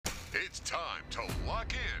It's time to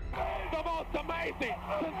lock in. The most amazing,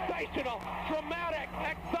 sensational, dramatic,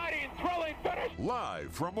 exciting, thrilling finish.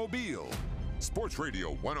 Live from Mobile, Sports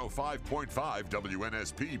Radio 105.5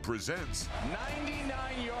 WNSP presents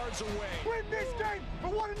 99 yards away. Win this game for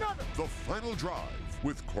one another. The Final Drive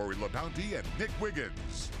with Corey LaBounty and Nick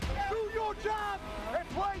Wiggins. Do your job and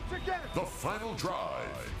play together. The Final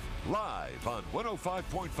Drive, live on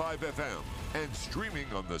 105.5 FM and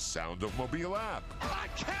streaming on the Sound of Mobile app. I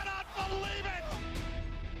cannot believe it.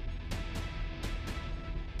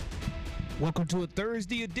 Welcome to a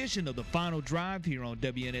Thursday edition of the Final Drive here on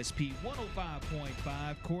WNSP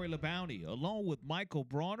 105.5. Corey LaBounty, along with Michael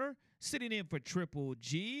Bronner, sitting in for Triple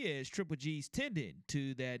G as Triple G's tending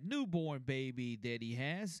to that newborn baby that he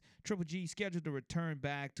has. Triple G scheduled to return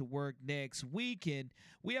back to work next week, and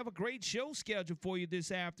we have a great show scheduled for you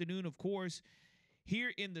this afternoon. Of course,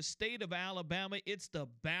 here in the state of Alabama, it's the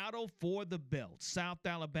battle for the belt. South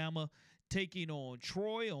Alabama taking on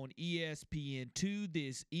Troy on ESPN2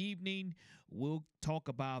 this evening. We'll talk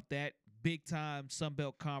about that big-time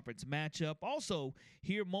Sunbelt Conference matchup. Also,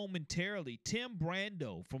 here momentarily, Tim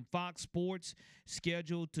Brando from Fox Sports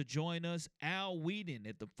scheduled to join us. Al Whedon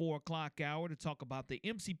at the 4 o'clock hour to talk about the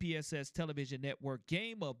MCPSS Television Network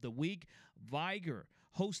Game of the Week. Viger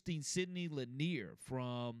hosting Sidney Lanier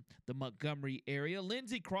from the Montgomery area.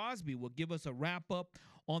 Lindsey Crosby will give us a wrap-up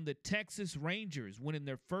on the Texas Rangers winning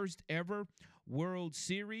their first ever World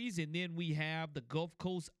Series. And then we have the Gulf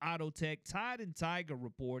Coast Auto Tech Tide and Tiger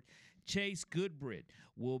report. Chase Goodbrid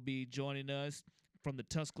will be joining us from the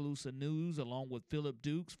Tuscaloosa News, along with Philip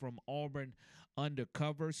Dukes from Auburn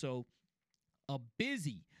Undercover. So a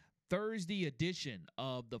busy Thursday edition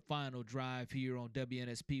of the Final Drive here on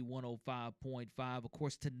WNSP 105.5. Of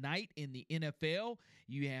course, tonight in the NFL,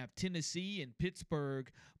 you have Tennessee and Pittsburgh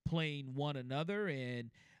playing one another, and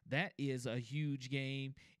that is a huge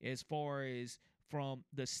game as far as from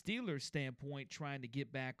the Steelers' standpoint, trying to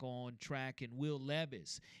get back on track. And Will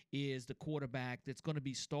Levis is the quarterback that's going to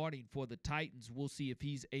be starting for the Titans. We'll see if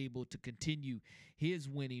he's able to continue his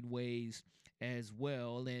winning ways as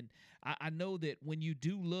well. And I know that when you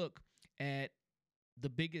do look at the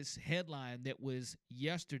biggest headline that was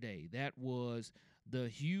yesterday, that was the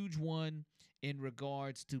huge one in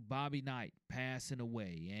regards to Bobby Knight passing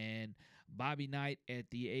away. And Bobby Knight, at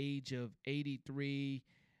the age of 83,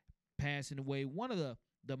 passing away, one of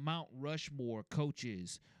the Mount Rushmore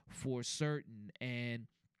coaches for certain. And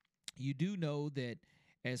you do know that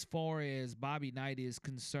as far as Bobby Knight is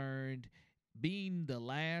concerned, being the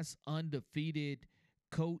last undefeated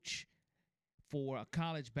coach for a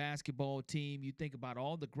college basketball team, you think about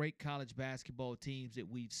all the great college basketball teams that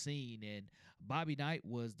we've seen, and Bobby Knight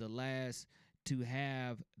was the last to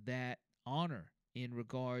have that honor in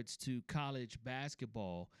regards to college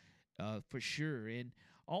basketball, for sure. And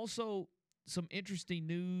also some interesting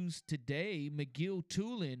news today,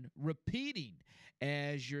 McGill-Tulane repeating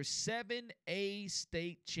as your 7A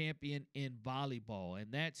state champion in volleyball.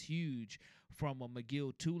 And that's huge from a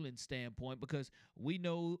McGill-Tulane standpoint, because we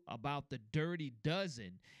know about the Dirty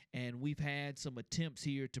Dozen, and we've had some attempts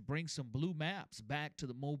here to bring some blue maps back to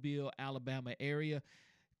the Mobile, Alabama area.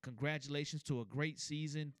 Congratulations to a great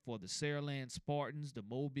season for the Saraland Spartans, the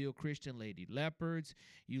Mobile Christian Lady Leopards.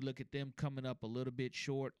 You look at them coming up a little bit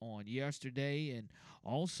short on yesterday. And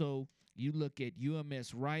also you look at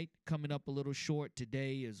UMS Wright coming up a little short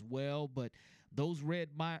today as well. But those red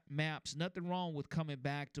maps, nothing wrong with coming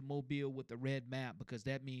back to Mobile with the red map, because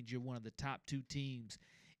that means you're one of the top two teams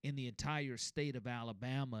in the entire state of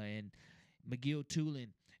Alabama. And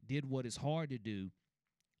McGill-Tulane did what is hard to do,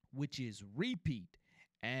 which is repeat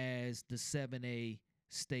as the 7A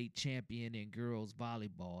state champion in girls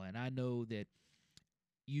volleyball. And I know that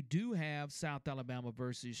you do have South Alabama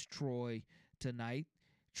versus Troy tonight.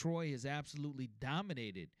 Troy has absolutely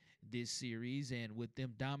dominated this series, and with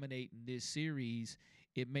them dominating this series,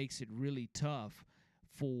 it makes it really tough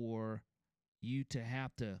for you to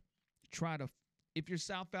have to try to, if you're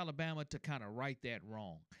South Alabama, to kind of right that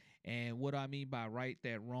wrong. And what I mean by right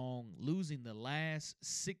that wrong, losing the last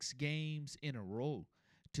 6 games in a row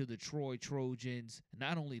to the Troy Trojans,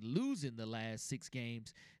 not only losing the last 6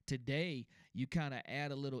 games, today you kind of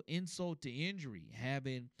add a little insult to injury,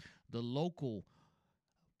 having the local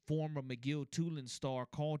former McGill-Tulane star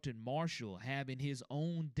Carlton Marshall having his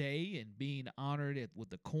own day and being honored with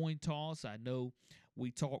the coin toss. I know we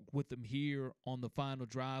talked with him here on the Final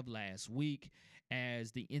Drive last week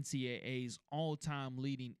as the NCAA's all-time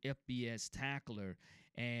leading FBS tackler,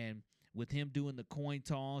 and with him doing the coin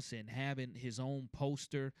toss and having his own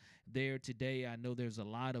poster there today, I know there's a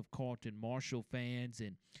lot of Carlton Marshall fans,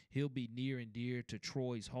 and he'll be near and dear to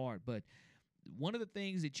Troy's heart. But one of the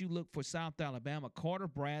things that you look for South Alabama, Carter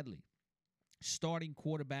Bradley, starting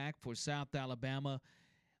quarterback for South Alabama,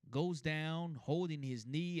 goes down holding his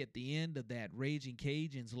knee at the end of that Raging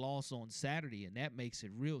Cajuns loss on Saturday, and that makes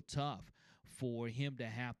it real tough for him to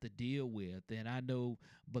have to deal with. And I know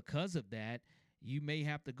because of that, you may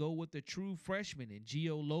have to go with the true freshman in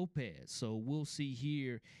Gio Lopez. So we'll see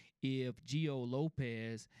here if Gio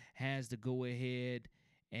Lopez has to go ahead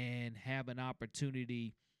and have an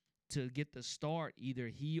opportunity to get the start, either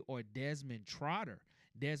he or Desmond Trotter.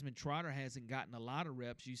 Desmond Trotter hasn't gotten a lot of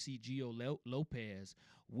reps. You see Gio Lopez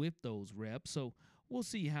with those reps. So we'll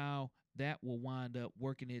see how that will wind up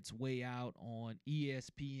working its way out on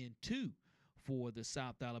ESPN2 for the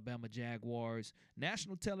South Alabama Jaguars.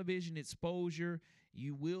 National television exposure.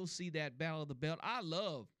 You will see that Battle of the Belt. I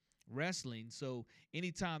love wrestling, so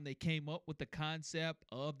anytime they came up with the concept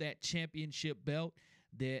of that championship belt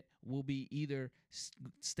that will be either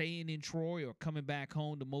staying in Troy or coming back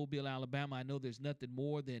home to Mobile, Alabama, I know there's nothing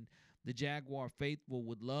more than the Jaguar faithful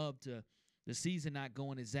would love to, the season not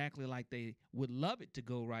going exactly like they would love it to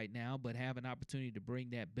go right now, but have an opportunity to bring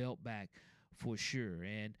that belt back for sure.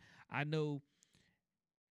 And I know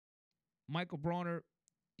Michael Bronner,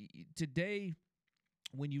 today,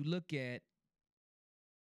 when you look at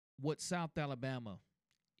what South Alabama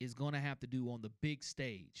is going to have to do on the big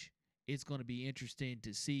stage, it's going to be interesting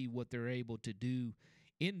to see what they're able to do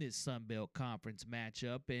in this Sun Belt Conference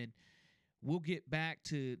matchup. And we'll get back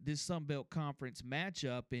to this Sun Belt Conference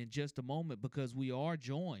matchup in just a moment, because we are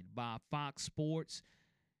joined by Fox Sports'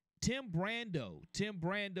 Tim Brando. Tim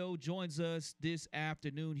Brando joins us this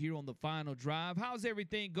afternoon here on the Final Drive. How's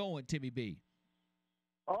everything going, Timmy B?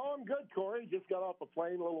 Oh, I'm good, Corey. Just got off a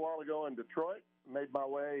plane a little while ago in Detroit. Made my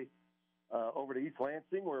way over to East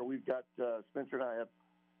Lansing, where we've got Spencer and I have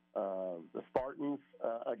the Spartans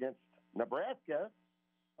against Nebraska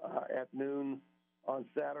at noon on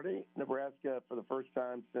Saturday. Nebraska, for the first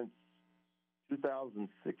time since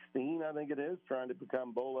 2016, I think it is, trying to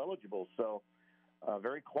become bowl eligible. So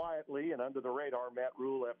very quietly and under the radar, Matt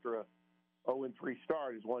Rule, after a 0-3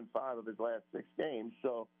 start, has won 5 of his last 6 games.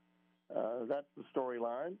 So that's the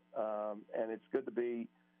storyline, and it's good to be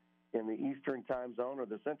in the Eastern time zone or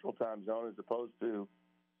the Central time zone, as opposed to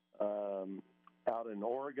out in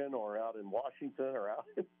Oregon or out in Washington or out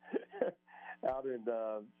in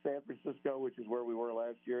San Francisco, which is where we were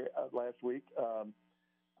last week.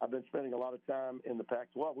 I've been spending a lot of time in the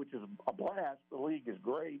Pac-12, which is a blast. The league is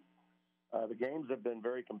great. The games have been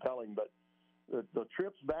very compelling, but the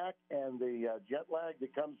trips back and the jet lag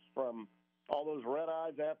that comes from all those red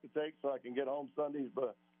eyes I have to take so I can get home Sundays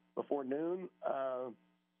before noon,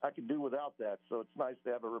 I can do without that. So it's nice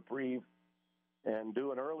to have a reprieve and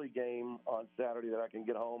do an early game on Saturday that I can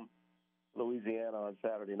get home Louisiana on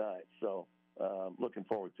Saturday night. So looking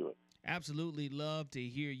forward to it. Absolutely love to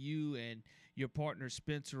hear you and your partner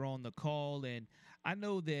Spencer on the call. And I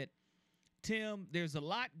know that, Tim, there's a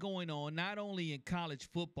lot going on, not only in college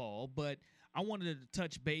football, but I wanted to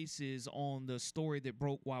touch bases on the story that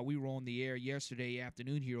broke while we were on the air yesterday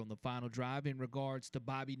afternoon here on the Final Drive in regards to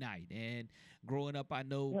Bobby Knight. And growing up, I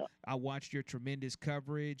know I watched your tremendous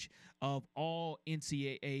coverage of all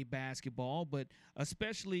NCAA basketball, but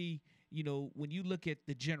especially, you know, when you look at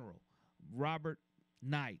the general, Robert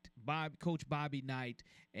Knight, Coach Bobby Knight,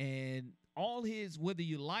 and all his, whether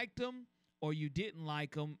you liked him or you didn't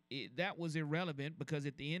like him, that was irrelevant, because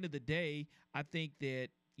at the end of the day, I think that,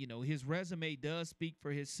 you know, his resume does speak for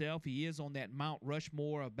himself. He is on that Mount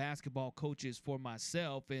Rushmore of basketball coaches for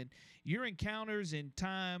myself. And your encounters and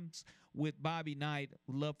times with Bobby Knight,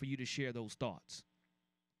 would love for you to share those thoughts.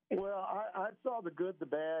 Well, I saw the good, the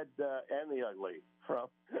bad, and the ugly from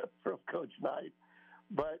Coach Knight.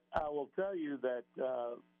 But I will tell you that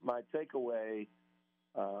my takeaway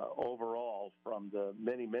overall from the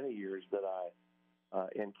many, many years that I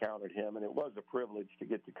encountered him, and it was a privilege to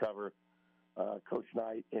get to cover Coach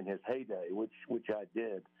Knight in his heyday, which I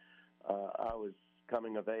did. I was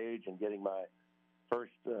coming of age and getting my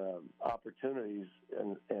first opportunities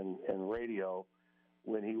in radio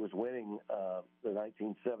when he was winning the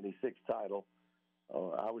 1976 title.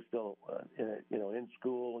 I was still in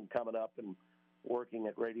school and coming up and working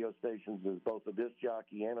at radio stations as both a disc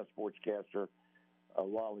jockey and a sportscaster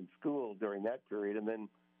while in school during that period. And then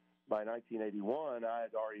by 1981, I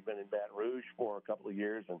had already been in Baton Rouge for a couple of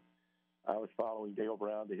years, and I was following Dale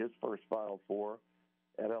Brown to his first Final Four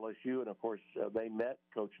at LSU. And, of course, they met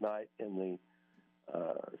Coach Knight in the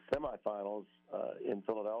semifinals in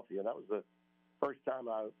Philadelphia. And that was the first time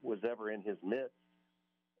I was ever in his midst.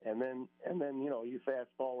 And then you fast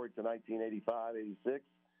forward to 1985, 86,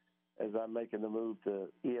 as I'm making the move to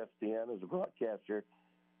ESPN as a broadcaster.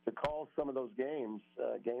 to call some of those games,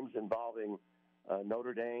 games involving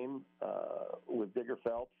Notre Dame with Digger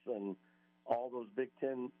Phelps and all those Big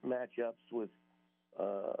Ten matchups with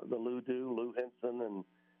the Lou Henson and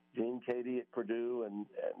Gene Cady at Purdue and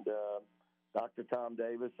Dr. Tom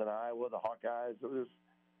Davis in Iowa, the Hawkeyes.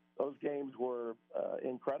 Those games were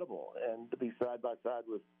incredible, and to be side by side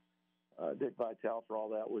with Dick Vitale for all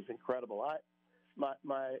that was incredible. My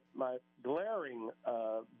glaring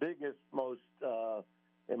biggest, most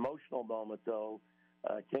emotional moment though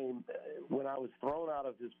came when I was thrown out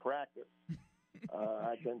of his practice.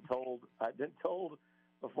 I'd been told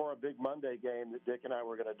before a big Monday game that Dick and I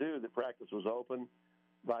were going to do that practice was open.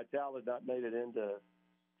 Vitale had not made it into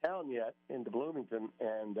town yet, into Bloomington,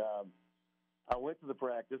 and I went to the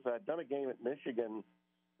practice. I had done a game at Michigan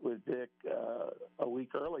with Dick a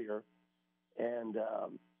week earlier, and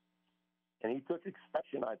he took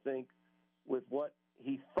exception, I think, with what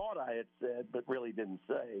he thought I had said but really didn't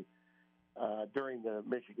say during the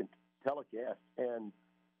Michigan telecast. And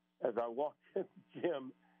as I walked in the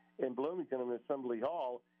gym in Bloomington in the Assembly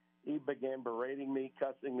Hall, he began berating me,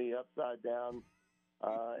 cussing me upside down,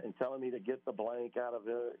 and telling me to get the blank out of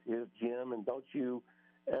his gym, and don't you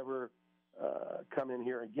ever come in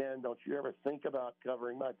here again. Don't you ever think about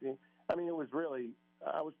covering my team. I mean, it was really,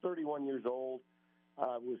 I was 31 years old.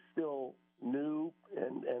 I was still new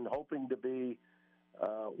and hoping to be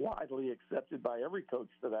widely accepted by every coach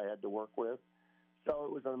that I had to work with. So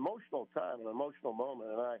it was an emotional time, an emotional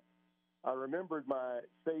moment. And I remembered my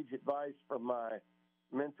sage advice from my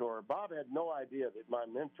mentor. Bob had no idea that my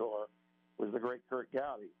mentor was the great Kurt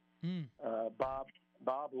Gowdy.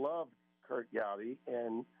 Bob loved Kurt Gowdy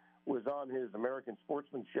and was on his American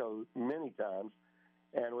Sportsman show many times.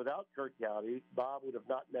 And without Kurt Gowdy, Bob would have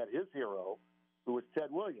not met his hero, who was Ted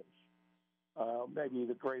Williams, maybe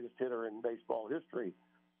the greatest hitter in baseball history,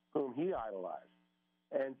 whom he idolized.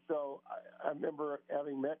 And so I remember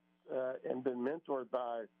having met and been mentored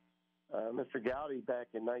by Mr. Gowdy back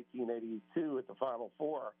in 1982 at the Final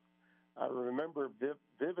Four. I remember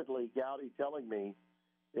vividly Gowdy telling me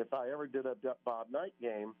if I ever did a Bob Knight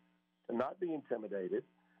game to not be intimidated,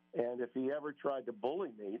 and if he ever tried to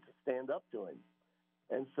bully me, to stand up to him.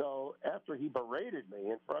 And so after he berated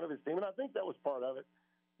me in front of his team, and I think that was part of it,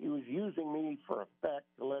 he was using me for effect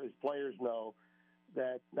to let his players know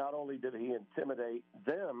that not only did he intimidate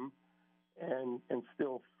them and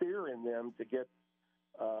instill fear in them to get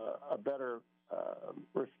a better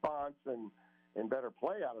response and better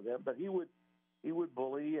play out of them, but he would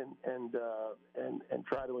bully and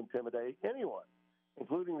try to intimidate anyone,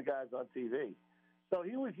 including the guys on TV. So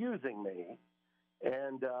he was using me,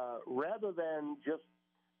 and rather than just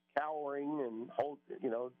cowering and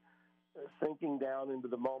sinking down into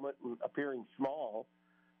the moment and appearing small,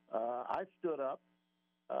 I stood up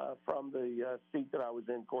from the seat that I was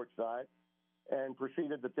in courtside and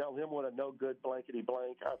proceeded to tell him what a no good blankety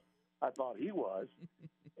blank I thought he was,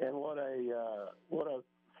 and what a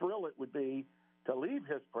thrill it would be to leave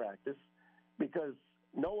his practice, because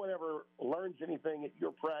no one ever learns anything at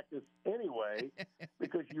your practice anyway,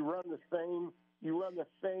 because you run the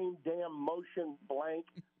same damn motion blank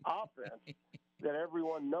offense that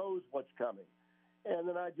everyone knows what's coming. And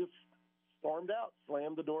then I just stormed out,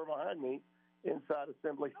 slammed the door behind me inside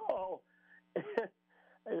Assembly Hall.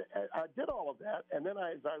 I did all of that, and then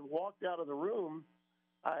as I walked out of the room,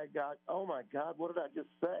 I got, oh my God, what did I just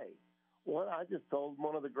say? Well, I just told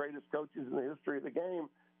one of the greatest coaches in the history of the game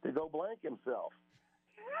to go blank himself.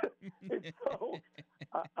 And so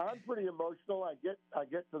I'm pretty emotional. I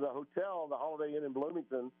get to the hotel, the Holiday Inn in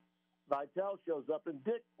Bloomington. Vitale shows up, and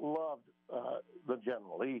Dick loved the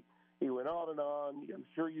general. He went on and on. I'm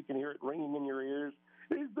sure you can hear it ringing in your ears.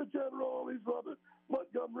 He's the general. He's Robert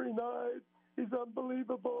Montgomery Knight. He's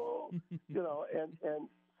unbelievable. And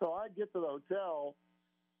so I get to the hotel,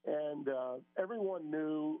 and everyone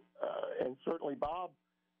knew, and certainly Bob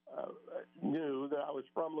knew that I was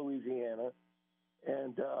from Louisiana,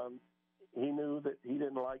 and he knew that he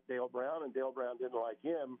didn't like Dale Brown, and Dale Brown didn't like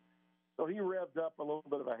him. So he revved up a little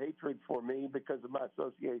bit of a hatred for me because of my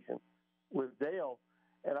association with Dale.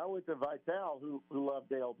 And I went to Vitale, who loved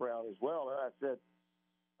Dale Brown as well, and I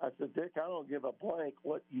said, Dick, I don't give a blank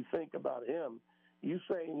what you think about him. You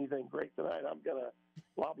say anything great tonight, I'm going to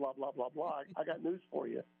blah, blah, blah, blah, blah. I got news for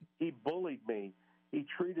you. He bullied me. He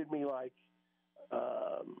treated me like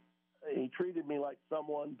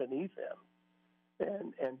someone beneath him.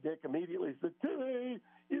 And Dick immediately said, Timmy,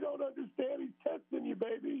 you don't understand. He's testing you,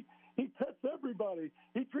 baby. He tests everybody.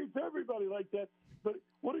 He treats everybody like that. But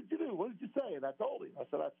what did you do? What did you say? And I told him. I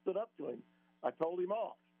said, I stood up to him. I told him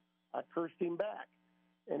off. I cursed him back.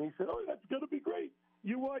 And he said, oh, that's going to be great.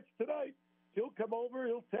 You watch tonight. he'll come over,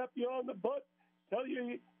 he'll tap you on the butt, tell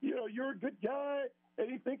you, you're a good guy, and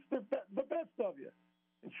he thinks the best of you.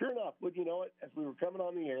 And sure enough, would you know it, as we were coming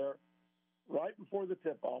on the air, right before the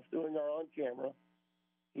tip-off, doing our on-camera,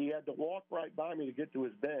 he had to walk right by me to get to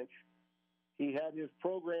his bench. He had his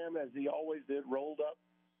program, as he always did, rolled up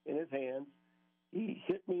in his hands. He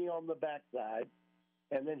hit me on the backside,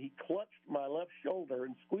 and then he clutched my left shoulder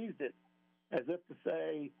and squeezed it as if to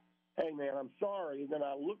say, hey, man, I'm sorry. And then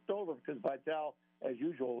I looked over because Vital, as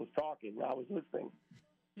usual, was talking. I was listening.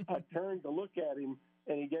 I turned to look at him,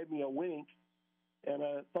 and he gave me a wink and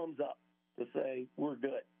a thumbs up to say, we're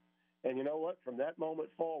good. And you know what? From that moment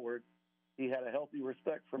forward, he had a healthy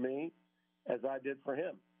respect for me as I did for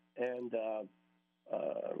him. And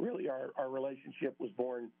really our relationship was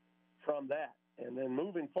born from that. And then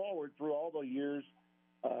moving forward through all the years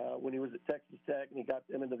when he was at Texas Tech and he got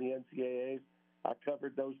them into the NCAAs, I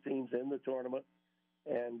covered those teams in the tournament.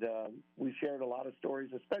 And we shared a lot of stories,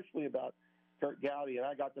 especially about Kurt Gowdy. And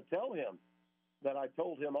I got to tell him that I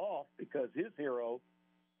told him off because his hero,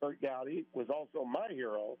 Kurt Gowdy, was also my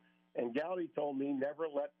hero. And Gowdy told me, never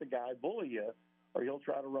let the guy bully you or he'll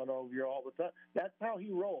try to run over you all the time. That's how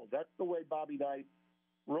he rolled. That's the way Bobby Knight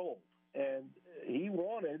rolled. And he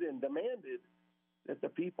wanted and demanded that the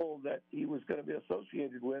people that he was going to be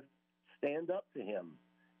associated with stand up to him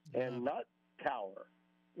and not cower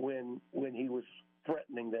when he was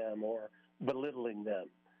threatening them or belittling them.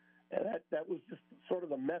 And that was just sort of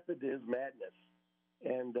the method to his madness.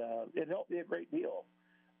 And it helped me a great deal.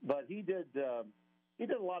 But he did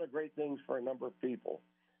a lot of great things for a number of people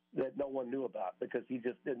that no one knew about because he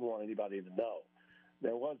just didn't want anybody to know.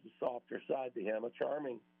 There was a softer side to him, a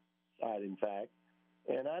charming side, in fact.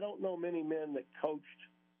 And I don't know many men that coached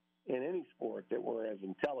in any sport that were as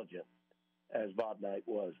intelligent as Bob Knight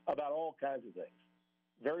was about all kinds of things.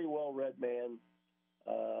 Very well-read man,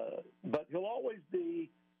 but he'll always be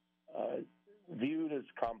viewed as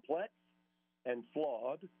complex and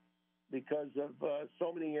flawed because of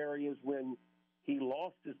so many areas when he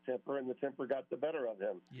lost his temper and the temper got the better of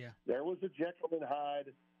him. Yeah. There was a Jekyll and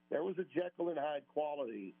Hyde. There was a Jekyll and Hyde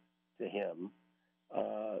quality to him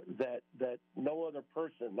that no other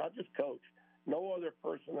person, not just coach, no other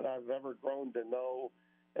person that I've ever grown to know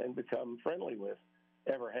and become friendly with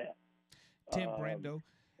ever had. Tim Brando.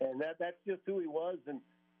 And that's just who he was, and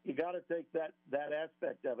you got to take that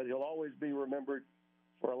aspect of it. He'll always be remembered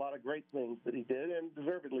for a lot of great things that he did, and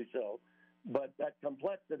deservedly so. But that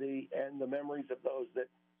complexity and the memories of those that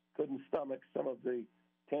couldn't stomach some of the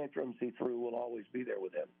tantrums he threw will always be there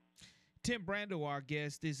with him. Tim Brando, our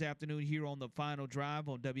guest this afternoon here on The Final Drive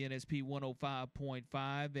on WNSP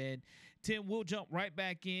 105.5. And, Tim, we'll jump right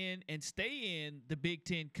back in and stay in the Big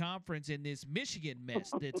Ten Conference in this Michigan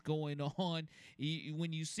mess that's going on.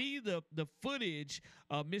 When you see the footage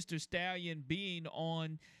of Mr. Stallion being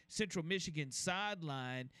on Central Michigan's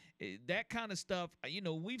sideline, that kind of stuff,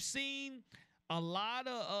 we've seen – a lot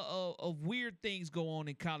of weird things go on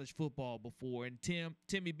in college football before. And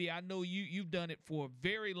Timmy B, I know you've done it for a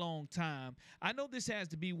very long time. I know this has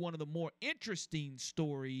to be one of the more interesting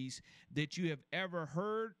stories that you have ever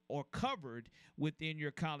heard or covered within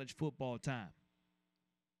your college football time.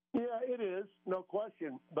 Yeah, it is, no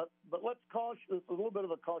question. But let's caution. It's a little bit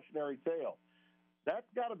of a cautionary tale. That's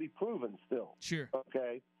got to be proven still. Sure.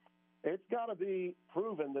 Okay, it's got to be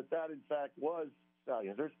proven that in fact was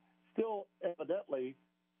Stallions. There's still evidently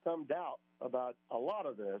some doubt about a lot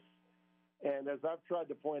of this. And as I've tried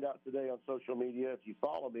to point out today on social media, if you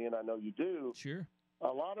follow me, and I know you do, sure, a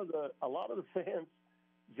lot of the fans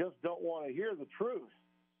just don't want to hear the truth.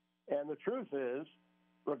 And the truth is,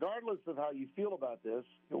 regardless of how you feel about this,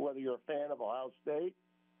 whether you're a fan of Ohio State,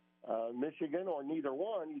 Michigan, or neither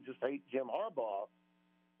one, you just hate Jim Harbaugh,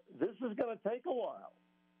 this is going to take a while.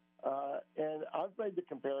 And I've made the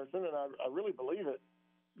comparison, and I really believe it.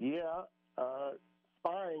 Yeah,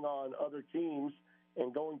 spying on other teams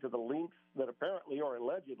and going to the lengths that apparently or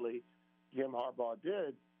allegedly Jim Harbaugh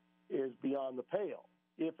did is beyond the pale,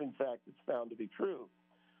 if in fact it's found to be true.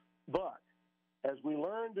 But as we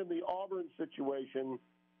learned in the Auburn situation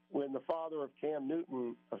when the father of Cam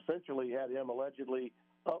Newton essentially had him allegedly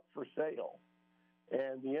up for sale,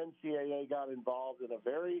 and the NCAA got involved in a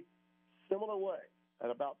very similar way at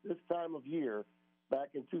about this time of year back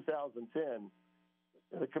in 2010,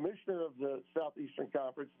 the commissioner of the Southeastern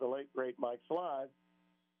Conference, the late, great Mike Slive,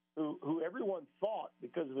 who everyone thought,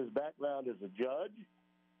 because of his background as a judge,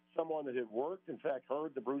 someone that had worked, in fact,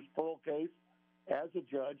 heard the Bruce Pearl case as a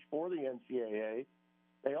judge for the NCAA,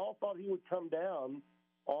 they all thought he would come down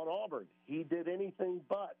on Auburn. He did anything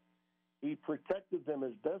but. He protected them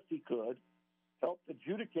as best he could, helped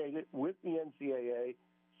adjudicate it with the NCAA,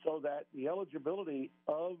 so that the eligibility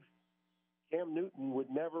of Cam Newton would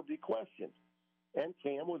never be questioned. And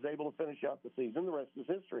Cam was able to finish out the season. The rest is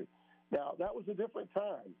history. Now, that was a different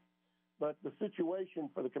time, but the situation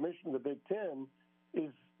for the commission of the Big Ten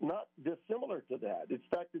is not dissimilar to that. In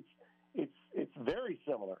fact, it's very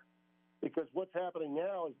similar, because what's happening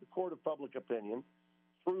now is the court of public opinion,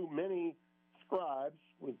 through many scribes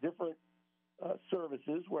with different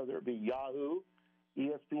services, whether it be Yahoo,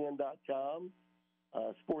 ESPN.com,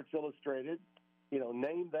 Sports Illustrated,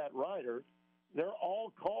 name that writer, they're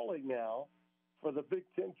all calling now for the Big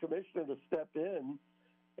Ten commissioner to step in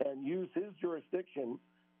and use his jurisdiction,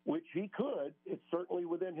 which he could. It's certainly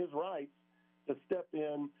within his rights to step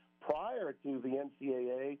in prior to the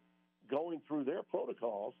NCAA going through their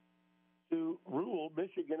protocols to rule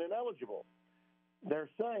Michigan ineligible. They're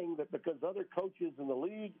saying that because other coaches in the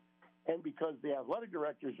league and because the athletic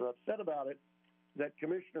directors are upset about it, that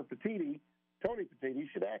Commissioner Tony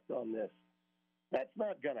Petitti, should act on this. That's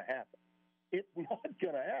not going to happen. It's not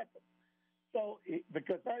going to happen. So,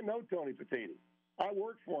 because I know Tony Petitti, I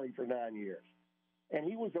worked for him for 9 years, and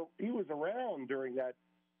he was around during that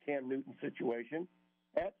Cam Newton situation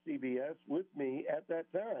at CBS with me at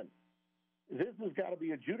that time. This has got to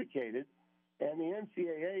be adjudicated, and the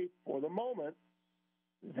NCAA, for the moment,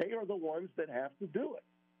 they are the ones that have to do it.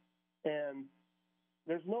 And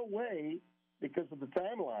there's no way, because of the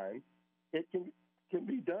timeline, it can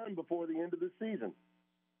be done before the end of the season.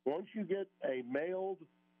 Once you get a mailed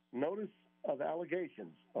notice of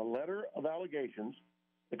allegations, a letter of allegations,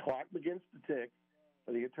 the clock begins to tick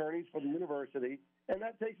for the attorneys for the university, and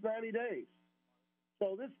that takes 90 days.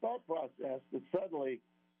 So this thought process that suddenly,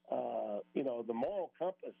 the moral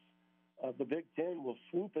compass of the Big Ten will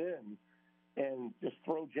swoop in and just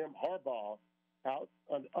throw Jim Harbaugh out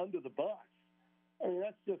under the bus. I mean,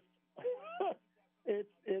 that's just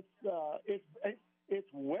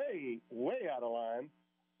it's way out of line,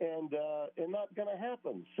 and not going to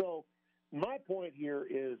happen. So my point here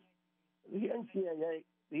is the NCAA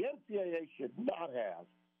should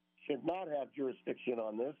not have jurisdiction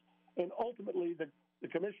on this, and ultimately the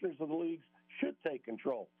commissioners of the leagues should take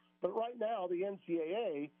control. But right now the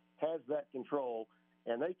NCAA has that control,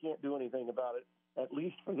 and they can't do anything about it, at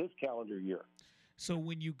least for this calendar year. So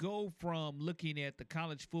when you go from looking at the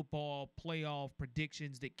college football playoff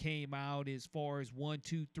predictions that came out as far as 1,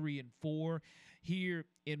 2, 3, and 4 here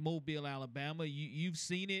in Mobile, Alabama, you've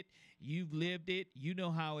seen it, you've lived it, you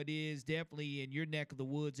know how it is definitely in your neck of the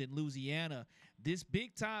woods in Louisiana. This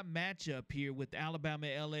big-time matchup here with Alabama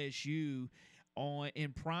LSU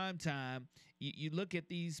in prime time, you look at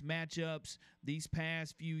these matchups these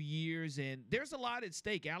past few years, and there's a lot at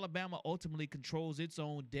stake. Alabama ultimately controls its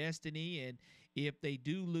own destiny, and if they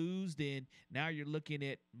do lose, then now you're looking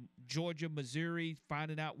at Georgia, Missouri,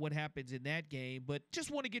 finding out what happens in that game. But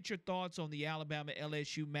just want to get your thoughts on the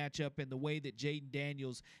Alabama-LSU matchup and the way that Jaden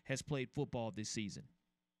Daniels has played football this season.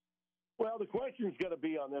 Well, the question is going to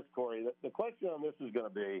be on this, Corey. The question on this is going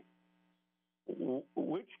to be,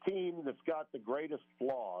 which team that's got the greatest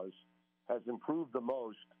flaws has improved the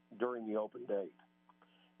most during the open date?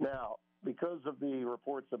 Now, because of the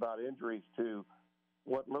reports about injuries to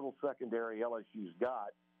what little secondary LSU's got,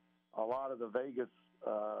 a lot of the Vegas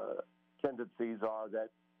tendencies are that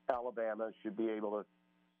Alabama should be able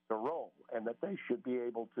to roll and that they should be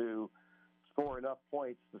able to score enough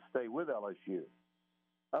points to stay with LSU.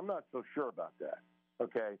 I'm not so sure about that,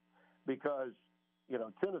 okay? Because,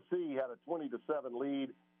 Tennessee had a 20-7 lead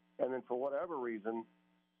and then for whatever reason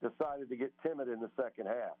decided to get timid in the second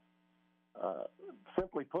half.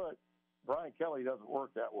 Simply put, Brian Kelly doesn't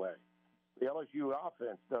work that way. The LSU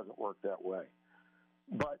offense doesn't work that way.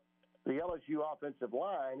 But the LSU offensive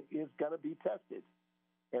line is going to be tested,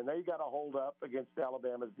 and they got to hold up against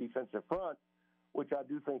Alabama's defensive front, which I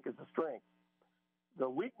do think is a strength. The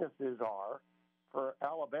weaknesses are for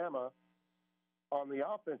Alabama on the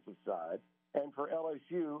offensive side and for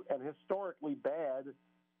LSU an historically bad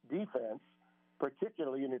defense,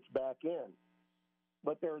 particularly in its back end.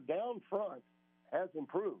 But their down front has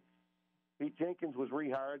improved. Pete Jenkins was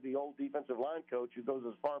rehired, the old defensive line coach who goes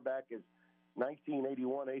as far back as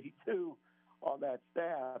 1981-82 on that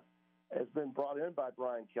staff, has been brought in by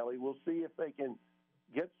Brian Kelly. We'll see if they can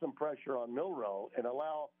get some pressure on Milroe and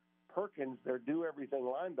allow Perkins, their do-everything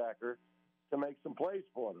linebacker, to make some plays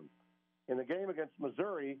for them. In the game against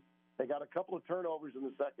Missouri, they got a couple of turnovers in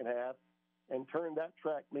the second half and turned that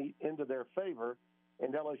track meet into their favor,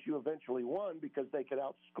 and LSU eventually won because they could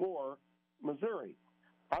outscore Missouri.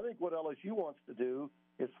 I think what LSU wants to do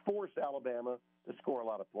is force Alabama to score a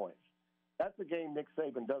lot of points. That's a game Nick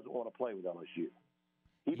Saban doesn't want to play with LSU.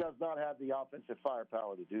 He does not have the offensive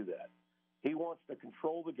firepower to do that. He wants to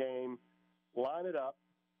control the game, line it up,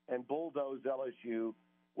 and bulldoze LSU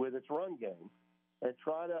with its run game and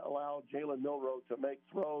try to allow Jalen Milroe to make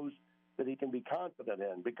throws that he can be confident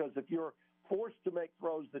in. Because if you're forced to make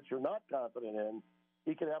throws that you're not confident in,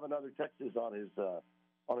 he could have another Texas on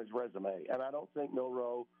his resume. And I don't think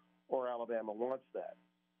Milroe or Alabama wants that.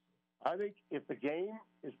 I think if the game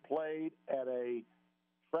is played at a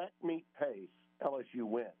track meet pace, LSU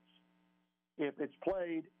wins. If it's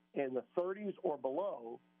played in the 30s or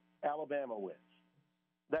below, Alabama wins.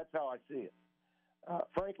 That's how I see it.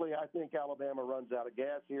 Frankly, I think Alabama runs out of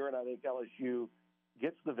gas here, and I think LSU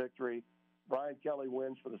gets the victory. Brian Kelly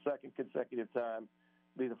wins for the second consecutive time.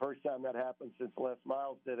 It'll be the first time that happened since Les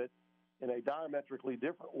Miles did it in a diametrically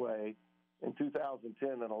different way in 2010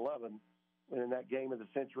 and 11. And in that game of the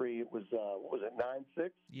century, it was, what was it, 9-6?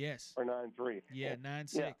 Yes. Or 9-3? Yeah,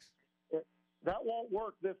 9-6. Yeah. That won't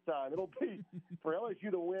work this time. It'll be, for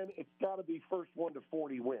LSU to win, it's got to be first 1 to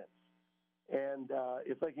 40 wins. And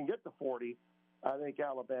if they can get to 40, I think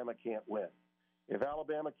Alabama can't win. If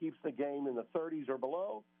Alabama keeps the game in the 30s or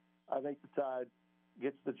below, I think the Tide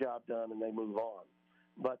gets the job done and they move on.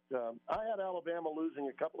 But I had Alabama losing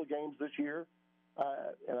a couple of games this year.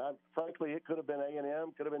 Frankly, it could have been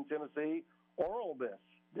A&M, could have been Tennessee, or Ole Miss.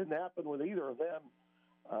 Didn't happen with either of them.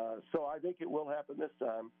 So I think it will happen this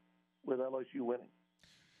time with LSU winning.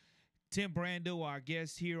 Tim Brando, our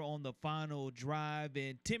guest here on the Final Drive.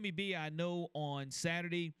 And Timmy B, I know on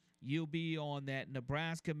Saturday you'll be on that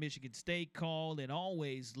Nebraska-Michigan State call, and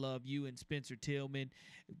always love you and Spencer Tillman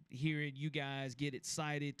hearing you guys get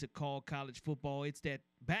excited to call college football. It's that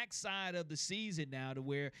backside of the season now to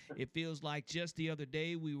where it feels like just the other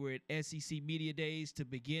day we were at SEC Media Days to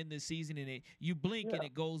begin the season, and you blink and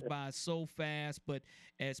it goes by so fast. But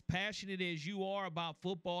as passionate as you are about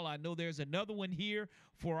football, I know there's another one here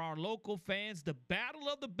for our local fans, the Battle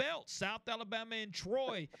of the Belt, South Alabama and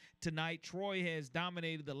Troy tonight. Troy has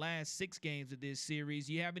dominated the last 6 games of this series.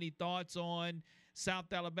 You have any thoughts on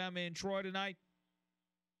South Alabama and Troy tonight?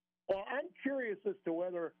 Well, I'm curious as to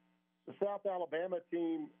whether the South Alabama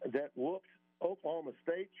team that whooped Oklahoma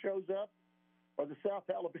State shows up, or the South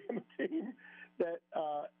Alabama team that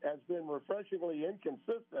has been refreshingly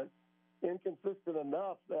inconsistent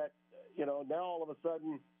enough that, now all of a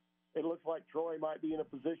sudden it looks like Troy might be in a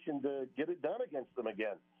position to get it done against them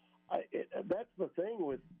again. That's the thing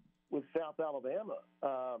with South Alabama.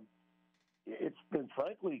 It's been,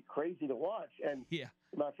 frankly, crazy to watch. And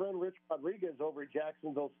my friend Rich Rodriguez over at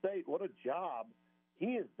Jacksonville State, what a job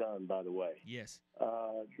he has done, by the way. Yes.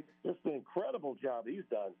 Just an incredible job he's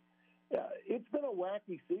done. It's been a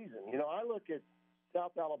wacky season. I look at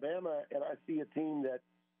South Alabama and I see a team that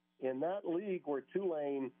in that league where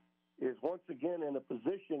Tulane is once again in a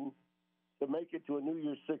position to make it to a New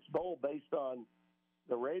Year's Six bowl based on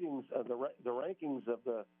the ratings of the rankings of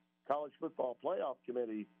the College Football Playoff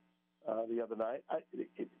Committee the other night.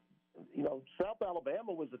 South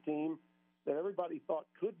Alabama was a team that everybody thought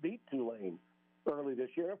could beat Tulane early this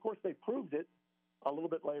year. And of course, they proved it a little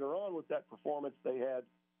bit later on with that performance they had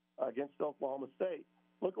against Oklahoma State.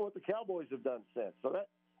 Look at what the Cowboys have done since. So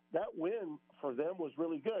that win for them was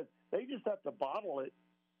really good. They just have to bottle it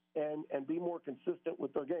and be more consistent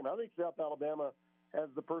with their game. I think South Alabama has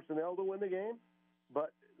the personnel to win the game,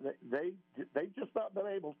 but they've just not been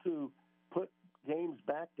able to put games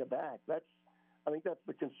back to back. I think that's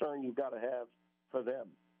the concern you've got to have for them.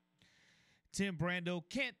 Tim Brando,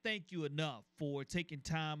 can't thank you enough for taking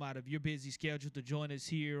time out of your busy schedule to join us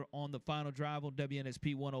here on the Final Drive on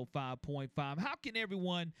WNSP 105.5. How can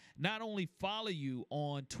everyone not only follow you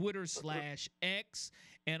on Twitter/X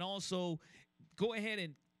and also go ahead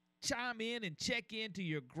and chime in and check into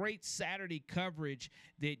your great Saturday coverage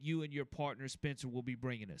that you and your partner Spencer will be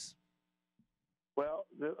bringing us? Well,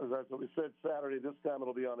 as we said, Saturday, this time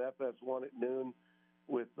it'll be on FS1 at noon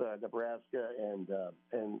with Nebraska and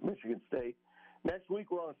Michigan State. Next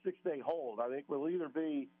week we're on a 6-day hold. I think we'll either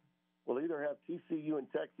have TCU in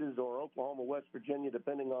Texas or Oklahoma, West Virginia,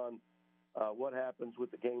 depending on what happens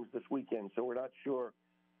with the games this weekend. So we're not sure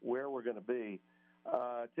where we're going to be.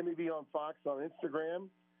 Timmy B on Fox on Instagram.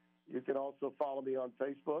 You can also follow me on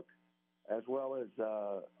Facebook as well as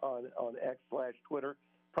on X/Twitter.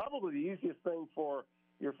 Probably the easiest thing for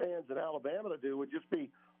your fans in Alabama to do would just be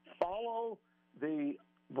follow the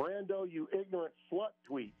Brando, you ignorant slut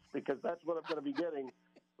tweets, because that's what I'm going to be getting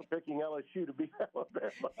for picking LSU to beat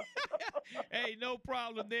Alabama. Hey, no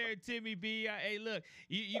problem there, Timmy B. Hey, look,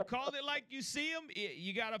 you called it like you see them.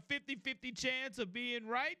 You got a 50-50 chance of being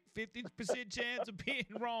right, 50% chance of being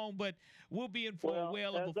wrong, but we'll be in for a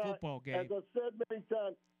whale of a football game. As I've said many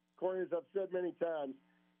times, Corey,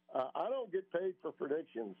 I don't get paid for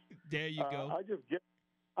predictions. There you go. I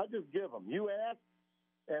just give them. You ask,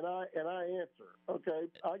 and I answer. Okay,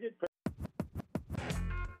 I get paid.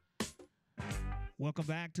 Welcome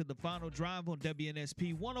back to the Final Drive on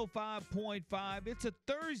WNSP 105.5. It's a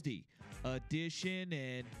Thursday edition,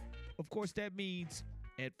 and of course that means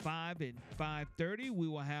at 5 and 5:30 we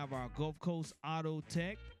will have our Gulf Coast Auto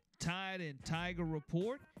Tech Tide and Tiger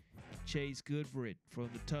Report. Chase Goodbrit from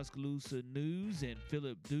the Tuscaloosa News and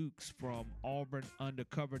Philip Dukes from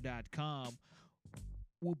AuburnUndercover.com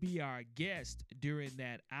will be our guest during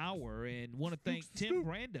that hour, and want to thank Tim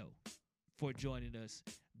Brando for joining us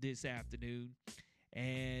this afternoon.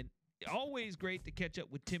 And always great to catch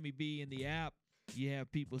up with Timmy B in the app. You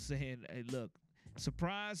have people saying, hey, look,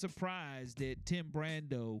 surprise, surprise that Tim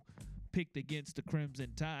Brando picked against the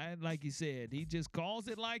Crimson Tide. Like he said, he just calls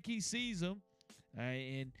it like he sees them.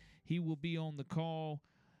 And he will be on the call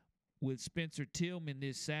with Spencer Tillman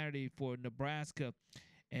this Saturday for Nebraska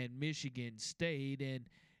and Michigan State. And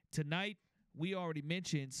tonight, we already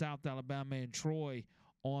mentioned South Alabama and Troy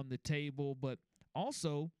on the table, but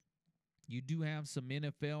also you do have some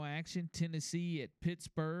NFL action. Tennessee at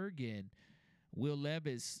Pittsburgh, and Will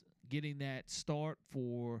Levis getting that start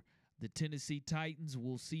for the Tennessee Titans.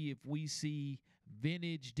 We'll see if we see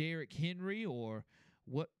vintage Derrick Henry or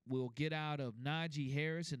what we'll get out of Najee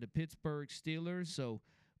Harris and the Pittsburgh Steelers. So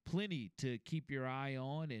plenty to keep your eye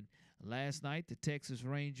on. And last night, the Texas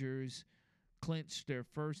Rangers clinched their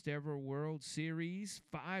first ever World Series,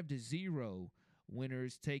 5-0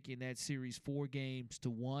 winners, taking that series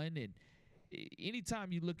 4-1. And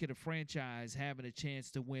anytime you look at a franchise having a chance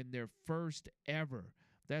to win their first ever,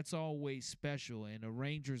 that's always special. And a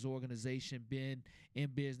Rangers organization been in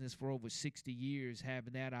business for over 60 years,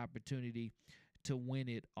 having that opportunity to win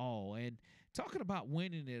it all. And talking about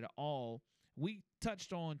winning it all, we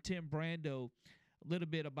touched on Tim Brando a little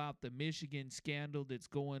bit about the Michigan scandal that's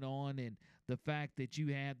going on and the fact that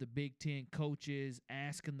you had the Big Ten coaches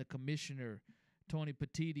asking the commissioner, Tony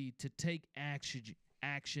Petitti, to take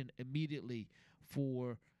action immediately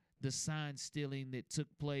for the sign stealing that took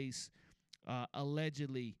place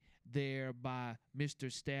allegedly there by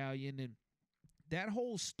Mr. Stallion. And that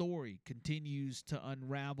whole story continues to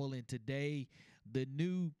unravel, and today the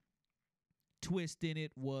new twist in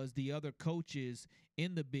it was the other coaches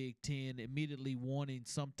in the Big Ten immediately wanting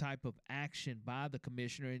some type of action by the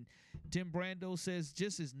commissioner. And Tim Brando says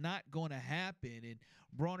just is not going to happen. And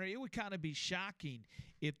Bronner, it would kind of be shocking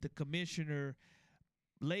if the commissioner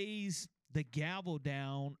lays the gavel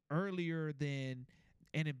down earlier than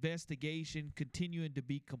an investigation continuing to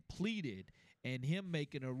be completed and him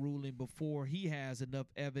making a ruling before he has enough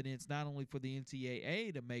evidence not only for the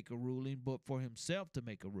NCAA to make a ruling, but for himself to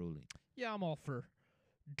make a ruling. Yeah, I'm all for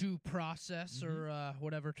due process or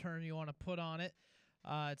whatever term you want to put on it.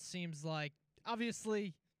 It seems like,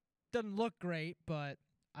 obviously, doesn't look great, but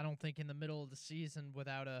I don't think in the middle of the season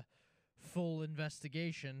without a full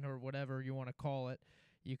investigation or whatever you want to call it,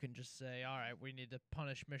 you can just say, all right, we need to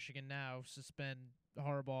punish Michigan now, suspend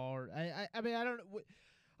Harbaugh. Or I mean, I don't.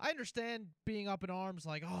 I understand being up in arms,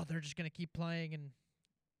 like, oh, they're just going to keep playing, and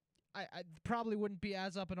I probably wouldn't be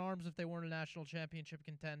as up in arms if they weren't a national championship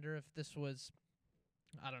contender. If this was,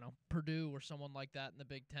 I don't know, Purdue or someone like that in the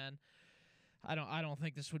Big Ten, I don't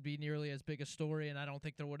think this would be nearly as big a story, and I don't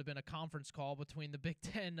think there would have been a conference call between the Big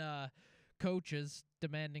Ten coaches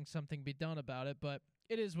demanding something be done about it. But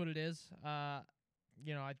it is what it is.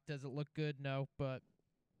 Does it look good? No, but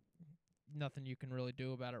nothing you can really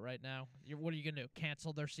do about it right now. What are you going to do,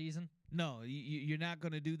 cancel their season? No, you're not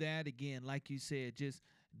going to do that. Again, like you said, just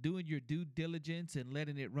doing your due diligence and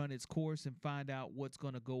letting it run its course and find out what's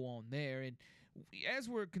going to go on there. And as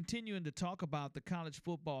we're continuing to talk about the college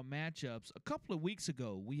football matchups, a couple of weeks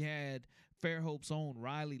ago, we had Fairhope's own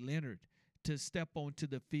Riley Leonard to step onto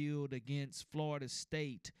the field against Florida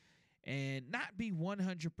State and not be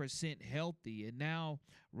 100% healthy. And now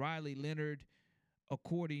Riley Leonard,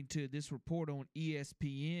 according to this report on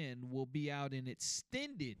ESPN, will be out an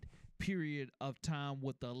extended period of time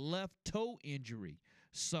with a left toe injury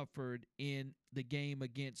suffered in the game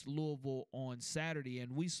against Louisville on Saturday.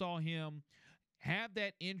 And we saw him have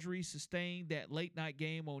that injury sustained, that late night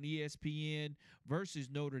game on ESPN versus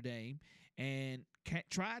Notre Dame, and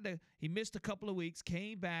he missed a couple of weeks,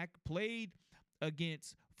 came back, played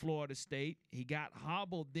against Florida State. He got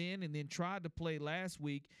hobbled then and then tried to play last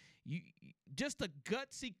week. Just a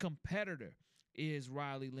gutsy competitor is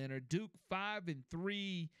Riley Leonard. Duke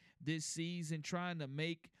 5-3 this season, trying to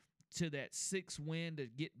make to that 6th win to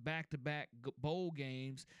get back-to-back bowl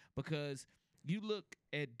games, because you look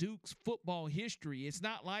at Duke's football history, it's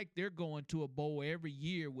not like they're going to a bowl every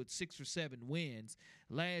year with 6 or 7 wins.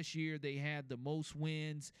 Last year, they had the most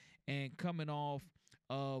wins, and coming off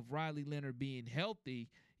of Riley Leonard being healthy,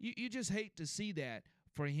 you just hate to see that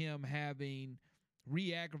for him having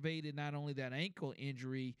re-aggravated not only that ankle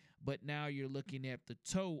injury, but now you're looking at the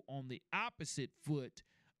toe on the opposite foot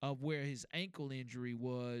of where his ankle injury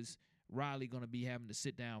was. Riley going to be having to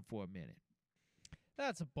sit down for a minute.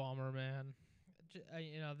 That's a bummer, man.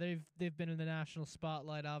 They've been in the national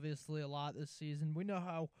spotlight obviously a lot this season. We know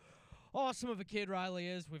how awesome of a kid Riley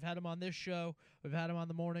is. We've had him on this show. We've had him on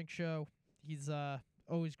the morning show. He's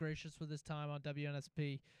always gracious with his time on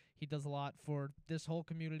WNSP. He does a lot for this whole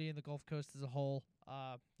community and the Gulf Coast as a whole.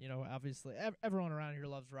 Obviously everyone around here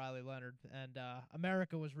loves Riley Leonard, and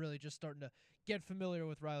America was really just starting to get familiar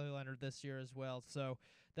with Riley Leonard this year as well. So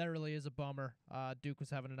that really is a bummer. Duke was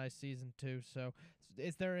having a nice season too. So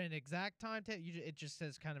is there an exact time? It just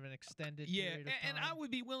says kind of an extended period of time. And I would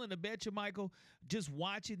be willing to bet you, Michael, just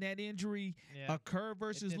watching that injury occur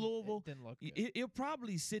versus Louisville, it didn't look good. It'll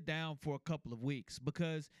probably sit down for a couple of weeks,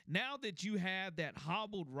 because now that you have that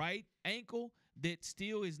hobbled right ankle that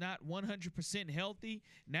still is not 100% healthy,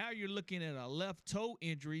 now you're looking at a left toe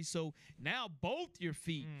injury. So now both your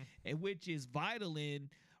feet, which is vital in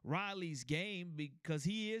Riley's game, because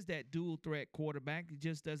he is that dual threat quarterback. He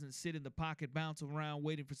just doesn't sit in the pocket bouncing around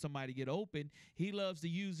waiting for somebody to get open. He loves to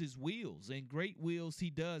use his wheels, and great wheels he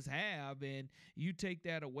does have, and you take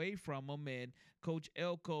that away from him. And Coach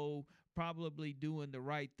Elko probably doing the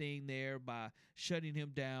right thing there by shutting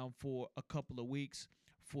him down for a couple of weeks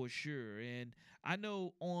for sure. And I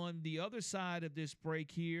know on the other side of this break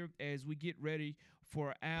here, as we get ready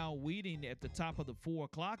for Al Wheating at the top of the 4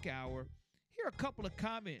 o'clock hour, here are a couple of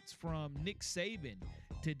comments from Nick Saban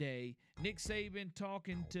today. Nick Saban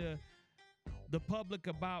talking to the public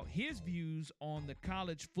about his views on the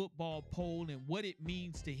college football poll and what it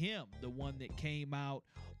means to him, the one that came out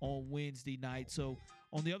on Wednesday night. So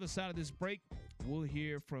on the other side of this break, we'll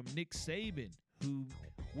hear from Nick Saban, who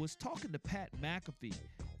was talking to Pat McAfee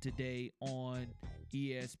today on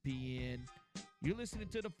ESPN. You're listening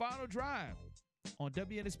to The Final Drive on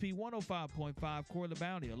WNSP 105.5, Corey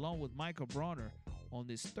LeBounty, along with Michael Bronner on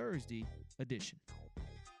this Thursday edition.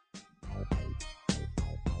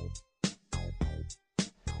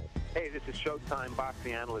 Hey, this is Showtime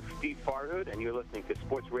boxing analyst Steve Farhood, and you're listening to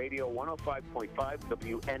Sports Radio 105.5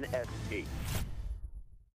 WNSP.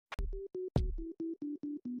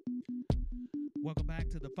 Welcome back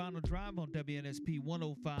to The Final Drive on WNSP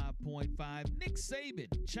 105.5. Nick Saban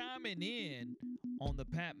chiming in on the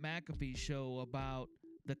Pat McAfee show about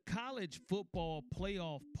the college football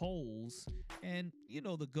playoff polls. And,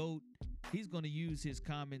 the GOAT, he's going to use his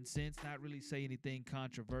common sense, not really say anything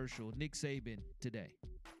controversial. Nick Saban today.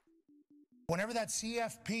 Whenever that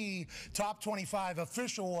CFP top 25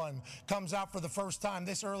 official one comes out for the first time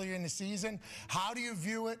this early in the season, how do you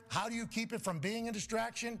view it? How do you keep it from being a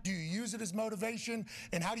distraction? Do you use it as motivation?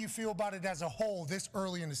 And how do you feel about it as a whole this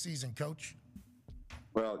early in the season, Coach?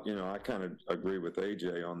 Well, I kind of agree with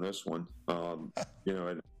AJ on this one.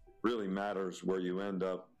 It really matters where you end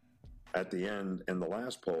up at the end in the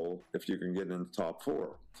last poll if you can get in the top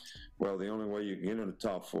 4. Well, the only way you can get in the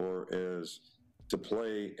top 4 is to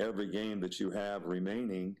play every game that you have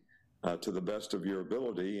remaining to the best of your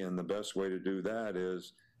ability. And the best way to do that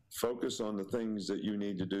is focus on the things that you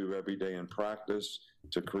need to do every day in practice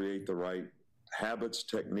to create the right habits,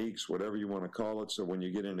 techniques, whatever you want to call it. So when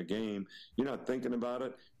you get in a game, you're not thinking about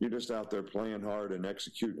it. You're just out there playing hard and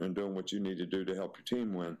executing and doing what you need to do to help your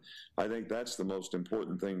team win. I think that's the most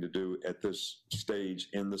important thing to do at this stage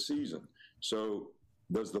in the season. So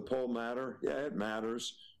does the poll matter? Yeah, it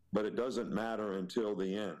matters. But it doesn't matter until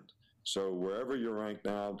the end. So wherever you're ranked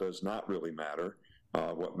now does not really matter.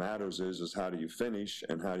 What matters is how do you finish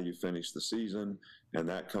and how do you finish the season, and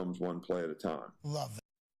that comes one play at a time. Love that.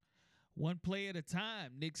 One play at a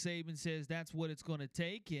time. Nick Saban says that's what it's going to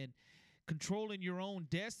take, and controlling your own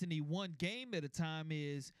destiny one game at a time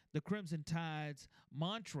is the Crimson Tide's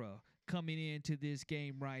mantra coming into this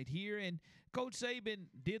game right here. And Coach Saban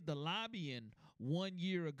did the lobbying 1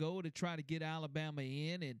 year ago to try to get Alabama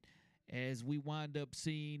in, and as we wind up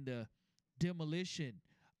seeing the demolition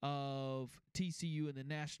of TCU in the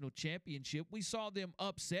national championship, we saw them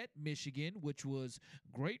upset Michigan, which was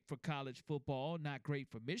great for college football, not great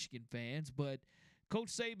for Michigan fans. But Coach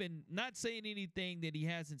Saban not saying anything that he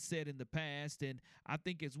hasn't said in the past, and I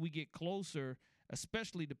think as we get closer,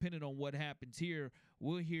 especially depending on what happens here,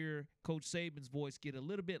 we'll hear Coach Saban's voice get a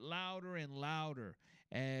little bit louder and louder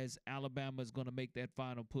as Alabama is going to make that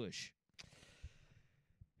final push.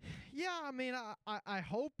 Yeah, I mean, I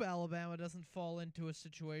hope Alabama doesn't fall into a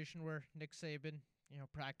situation where Nick Saban,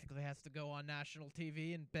 practically has to go on national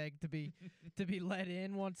TV and beg to be to be let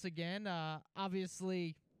in once again.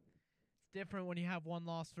 Obviously, it's different when you have one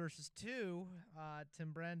loss versus two.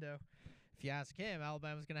 Tim Brando, if you ask him,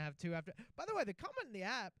 Alabama's going to have two after. By the way, the comment in the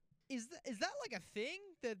app. Is that like a thing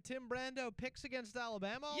that Tim Brando picks against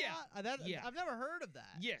Alabama a lot? I've never heard of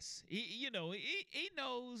that. Yes, he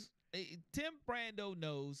knows. Tim Brando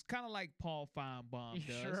knows, kind of like Paul Feinbaum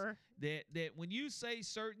does, sure? that when you say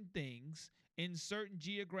certain things in certain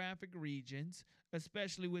geographic regions,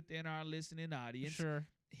 especially within our listening audience, sure.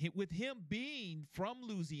 With him being from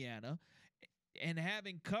Louisiana and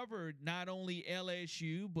having covered not only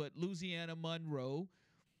LSU but Louisiana Monroe,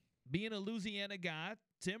 being a Louisiana guy,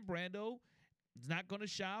 Tim Brando is not going to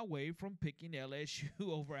shy away from picking LSU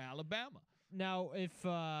over Alabama. Now,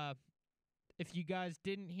 if you guys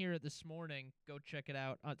didn't hear it this morning, go check it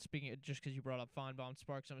out. Speaking of, just because you brought up Feinbaum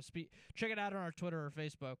Sparks, check it out on our Twitter or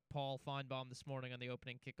Facebook. Paul Feinbaum this morning on the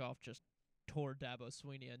opening kickoff just tore Dabo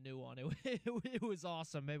Swinney a new one. It was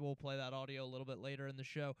awesome. Maybe we'll play that audio a little bit later in the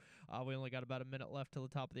show. We only got about a minute left till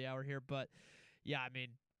the top of the hour here, but yeah, I mean,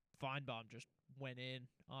 Feinbaum just went in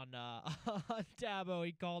on Dabo.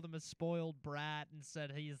 He called him a spoiled brat and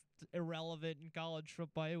said he's irrelevant in college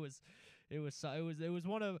football. It was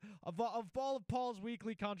one of all of Paul's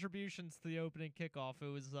weekly contributions to the opening kickoff.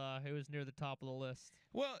 It was near the top of the list.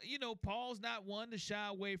 Well, Paul's not one to shy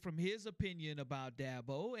away from his opinion about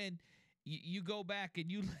Dabo, and you go back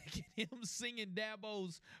and you look at him singing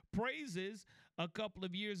Dabo's praises a couple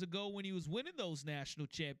of years ago when he was winning those national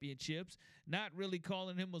championships, not really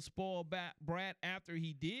calling him a spoiled brat after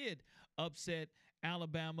he did upset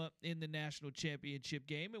Alabama in the national championship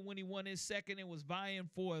game. And when he won his second and was vying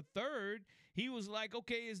for a third, he was like,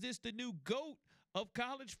 okay, is this the new GOAT of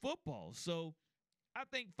college football? So I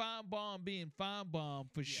think Feinbaum being Feinbaum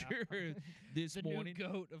for sure this morning. The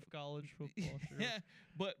new GOAT of college football, sure. Yeah,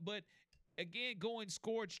 but again, going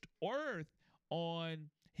scorched earth on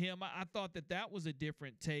him, I thought that was a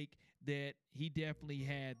different take that he definitely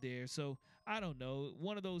had there. So I don't know,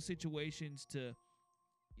 one of those situations to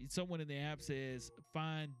someone in the app says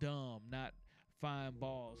fine dumb, not fine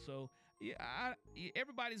ball. So yeah,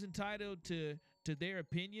 everybody's entitled to their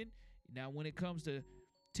opinion. Now, when it comes to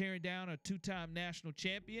tearing down a two-time national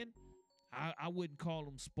champion, I wouldn't call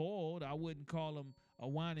him spoiled. I wouldn't call him a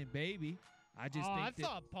whining baby. I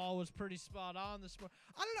thought Paul was pretty spot on this morning.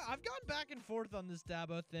 I don't know. I've gone back and forth on this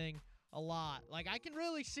Dabo thing a lot. Like, I can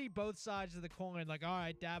really see both sides of the coin. Like, all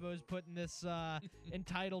right, Dabo's putting this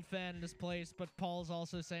entitled fan in his place, but Paul's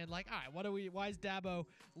also saying, like, all right, why is Dabo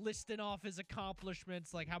listing off his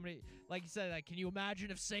accomplishments? Like, how many, like you said, like, can you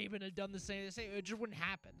imagine if Saban had done the same? It just wouldn't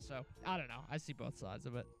happen. So, I don't know. I see both sides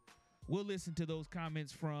of it. We'll listen to those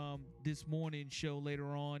comments from this morning's show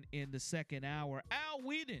later on in the second hour. Al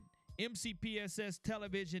Whedon, MCPSS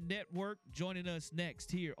Television Network, joining us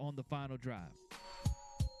next here on The Final Drive.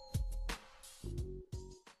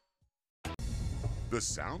 The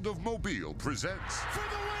Sound of Mobile presents For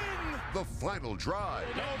the win! The Final Drive.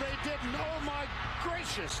 No, they didn't. Oh, my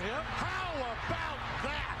gracious. Yep. How about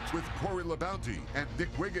that? With Corey LaBounty and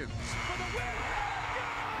Nick Wiggins. For the win!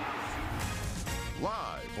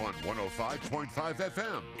 Live on 105.5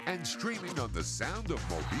 FM and streaming on the Sound of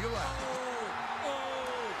Mobile app.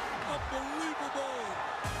 Unbelievable!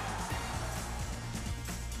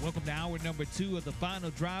 Welcome to hour number 2 of The Final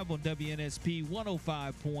Drive on WNSP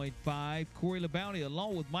 105.5. Corey LaBounty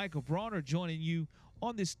along with Michael Bronner joining you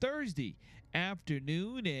on this Thursday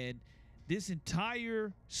afternoon. And this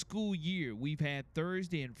entire school year, we've had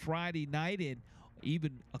Thursday and Friday night, and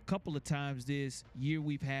even a couple of times this year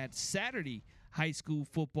we've had Saturday high school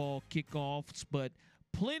football kickoffs, but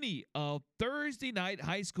plenty of Thursday night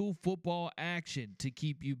high school football action to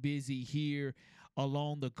keep you busy here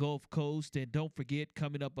along the Gulf Coast. And don't forget,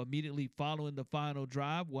 coming up immediately following the Final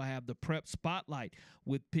Drive, we'll have the Prep Spotlight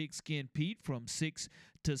with Pigskin Pete from 6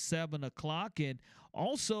 to 7 o'clock. And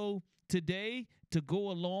also today, to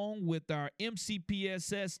go along with our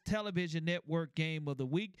MCPSS Television Network Game of the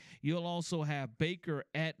Week, you'll also have Baker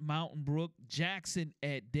at Mountain Brook, Jackson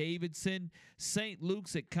at Davidson, St.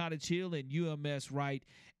 Luke's at Cottage Hill, and UMS Wright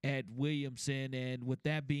at Williamson. And with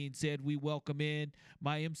that being said, we welcome in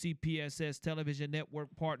my MCPSS Television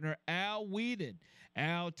Network partner, Al Whedon.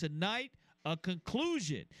 Al, tonight, a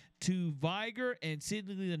conclusion to Viger and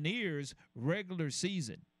Sidney Lanier's regular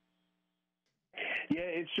season. Yeah,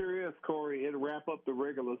 it sure is, Corey. It'll wrap up the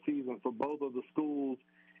regular season for both of the schools.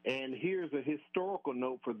 And here's a historical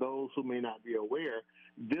note for those who may not be aware.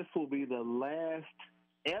 This will be the last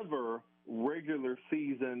ever regular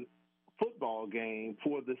season football game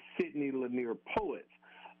for the Sidney Lanier Poets.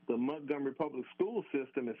 The Montgomery Public School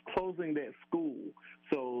System is closing that school,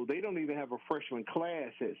 so they don't even have a freshman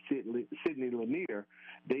class at Sidney Lanier.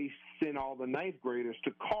 They send all the ninth graders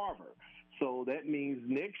to Carver. So that means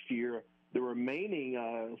next year the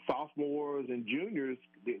remaining sophomores and juniors,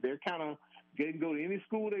 they're kind of they can go to any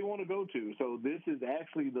school they want to go to. So this is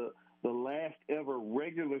actually the last ever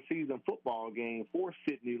regular season football game for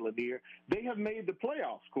Sidney Lanier. They have made the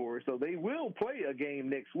playoffs, Corey, so they will play a game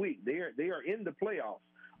next week. They are in the playoffs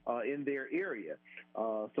in their area.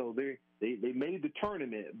 So they made the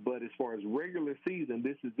tournament, but as far as regular season,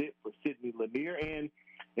 this is it for Sidney Lanier. And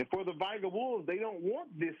for the Viger Wolves, they don't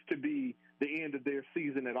want this to be the end of their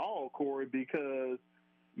season at all, Corey, because,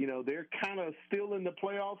 you know, they're kind of still in the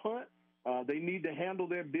playoff hunt. They need to handle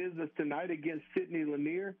their business tonight against Sidney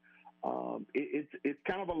Lanier. It's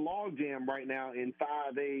kind of a logjam right now in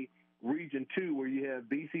 5A Region 2, where you have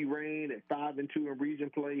BC Rain at 5-2 in region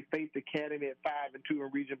play, Faith Academy at 5-2 in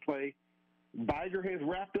region play. Viger has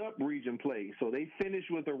wrapped up region play, so they finished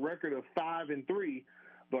with a record of 5-3.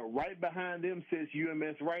 But right behind them sits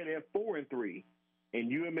UMS Wright at 4-3,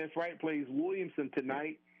 and UMS Wright plays Williamson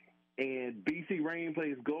tonight, and BC Rain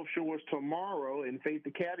plays Gulf Shores tomorrow, and Faith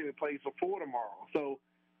Academy plays LaFleur tomorrow. So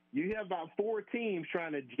you have about 4 teams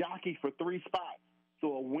trying to jockey for 3 spots.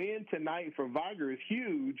 So a win tonight for Viger is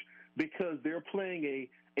huge because they're playing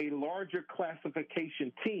a larger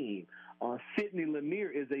classification team. Sidney Lanier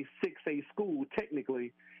is a 6A school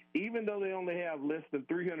technically. Even though they only have less than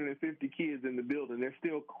 350 kids in the building, they're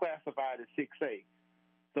still classified as 6A.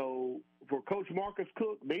 So for Coach Marcus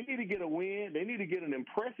Cook, they need to get a win. They need to get an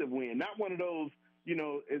impressive win, not one of those, you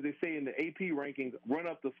know, as they say in the AP rankings, run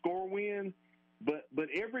up the score wins. But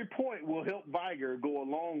every point will help Viger go a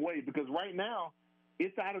long way because right now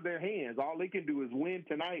it's out of their hands. All they can do is win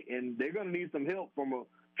tonight, and they're going to need some help from a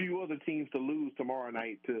few other teams to lose tomorrow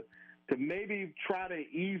night to maybe try to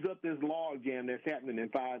ease up this log jam that's happening in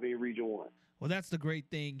 5A Region 1. Well, that's the great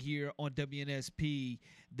thing here on WNSP,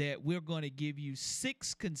 that we're going to give you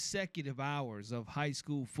 6 consecutive hours of high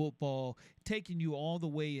school football, taking you all the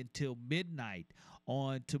way until midnight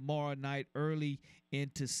on tomorrow night, early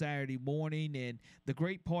into Saturday morning. And the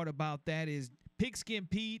great part about that is Pigskin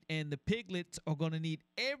Pete and the Piglets are going to need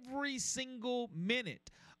every single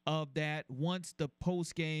minute of that once the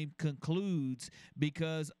post game concludes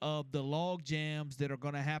because of the log jams that are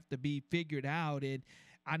going to have to be figured out. And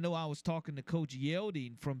I know I was talking to Coach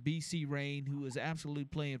Yelding from BC Rain, who is absolutely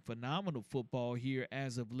playing phenomenal football here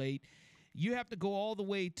as of late. You have to go all the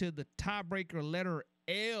way to the tiebreaker letter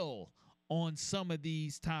L on some of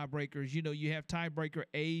these tiebreakers. You know, you have tiebreaker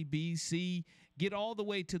A, B, C. Get all the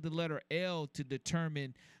way to the letter L to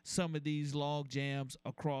determine some of these log jams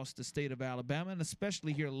across the state of Alabama, and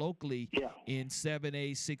especially here locally in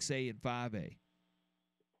 7A, 6A, and 5A.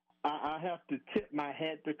 I have to tip my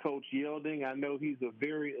hat to Coach Yelding. I know he's a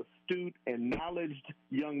very astute and knowledgeable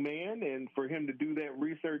young man, and for him to do that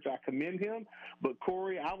research, I commend him. But,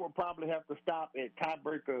 Corey, I would probably have to stop at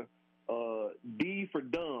tiebreaker D for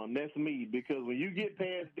dumb. That's me, because when you get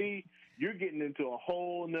past D, you're getting into a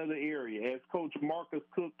whole nother area. As Coach Marcus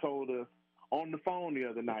Cook told us on the phone the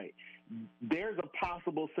other night, there's a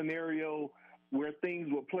possible scenario where things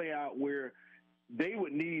will play out where they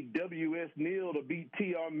would need W.S. Neal to beat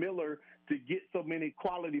T.R. Miller to get so many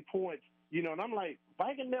quality points. You know, and I'm like,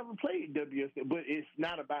 Viger never played W.S. Neal, but it's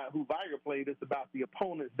not about who Viger played. It's about the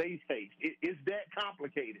opponents they faced. It's that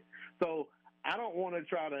complicated. So I don't want to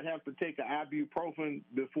try to have to take an ibuprofen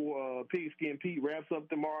before Pigskin Pete wraps up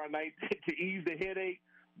tomorrow night to ease the headache,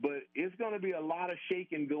 but it's going to be a lot of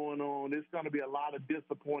shaking going on. There's going to be a lot of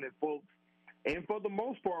disappointed folks. And for the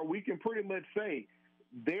most part, we can pretty much say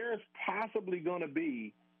there's possibly going to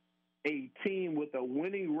be a team with a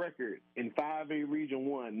winning record in 5A Region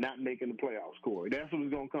 1 not making the playoffs, Corey. That's what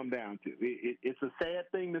it's going to come down to. It's a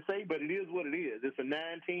sad thing to say, but it is what it is. It's a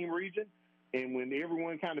 9-team region, and when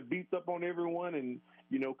everyone kind of beats up on everyone and,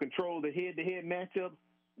 you know, control the head-to-head matchups,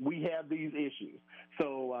 we have these issues.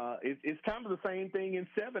 So it's kind of the same thing in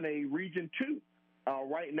 7A Region 2.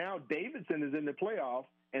 Right now, Davidson is in the playoffs,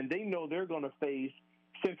 and they know they're going to face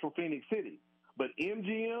Central Phoenix City. But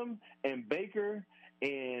MGM and Baker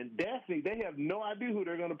and Daphne, they have no idea who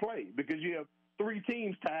they're going to play because you have 3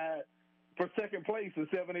 teams tied for second place in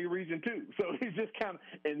 7A Region 2. So it's just kind of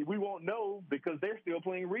 – and we won't know because they're still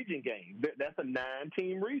playing region games. That's a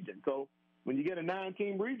 9-team region. So when you get a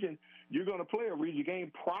 9-team region, you're going to play a region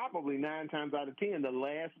game probably 9 times out of 10 the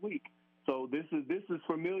last week. So this is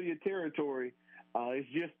familiar territory. It's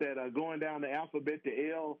just that going down the alphabet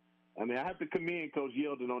to L – I mean, I have to commend Coach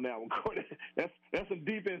Yeldon on that one. That's some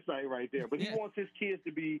deep insight right there. But he wants his kids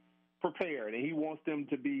to be prepared, and he wants them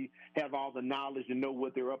to have all the knowledge and know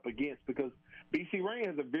what they're up against, because BC Rain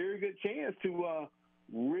has a very good chance to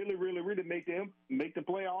really make the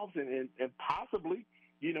playoffs, and possibly,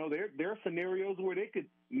 there are scenarios where they could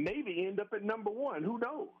maybe end up at number one. Who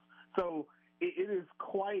knows? So it is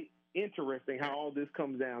quite interesting how all this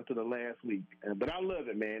comes down to the last week. But I love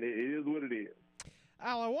it, man. It is what it is.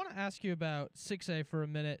 Al, I want to ask you about 6A for a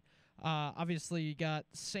minute. Obviously, you got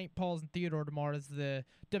St. Paul's and Theodore tomorrow as the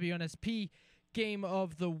WNSP game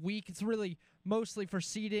of the week. It's really mostly for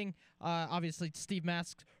seeding. Obviously, Steve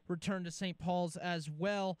Mask returned to St. Paul's as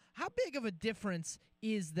well. How big of a difference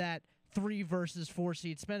is that 3 versus 4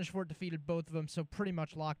 seed? Spanish Fort defeated both of them, so pretty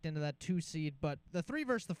much locked into that 2 seed. But the 3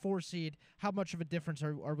 versus the 4 seed, how much of a difference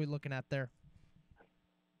are we looking at there?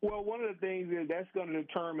 Well, one of the things is that's going to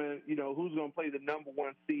determine, who's going to play the number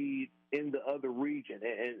 1 seed in the other region,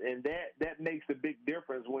 and that makes a big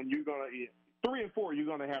difference when you're going to 3 and 4. You're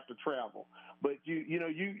going to have to travel, but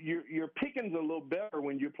your pickings a little better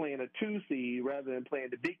when you're playing a 2 seed rather than playing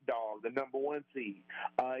the big dog, the number 1 seed.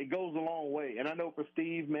 It goes a long way, and I know for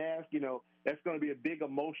Steve Mask, that's going to be a big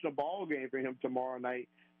emotional ball game for him tomorrow night,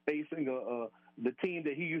 facing the team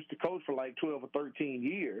that he used to coach for like 12 or 13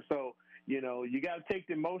 years. So. You got to take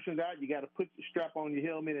the emotions out. You got to put the strap on your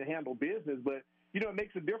helmet and handle business. But, it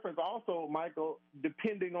makes a difference also, Michael,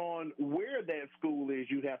 depending on where that school is,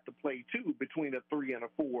 you have to play, too, between a 3 and a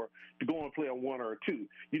 4 to go and play a 1 or a 2.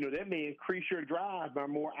 That may increase your drive by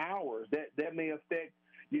more hours. That may affect,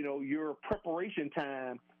 your preparation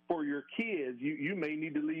time for your kids. You may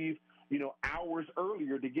need to leave, hours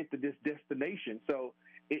earlier to get to this destination. So,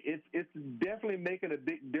 it's definitely making a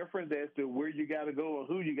big difference as to where you got to go or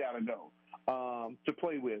who you got to go to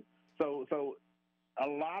play with. So a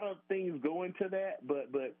lot of things go into that, but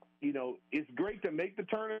it's great to make the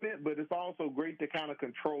tournament, but it's also great to kind of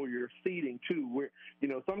control your seeding too. Where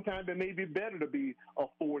sometimes it may be better to be a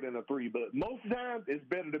 4 than a 3, but most times it's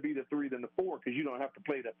better to be the 3 than the 4 because you don't have to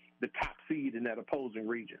play the top seed in that opposing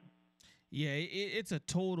region. Yeah, it's a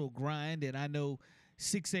total grind, and I know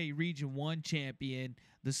 6A Region 1 champion,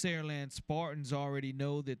 the Saraland Spartans, already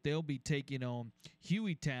know that they'll be taking on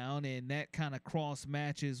Hueytown, and that kind of cross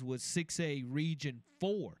matches with 6A Region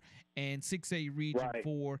 4. And 6A Region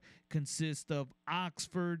 4 consists of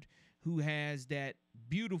Oxford, who has that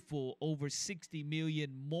beautiful over $60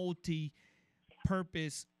 million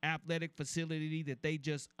multi-purpose athletic facility that they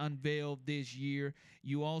just unveiled this year.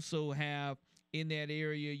 You also have in that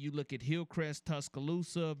area, you look at Hillcrest,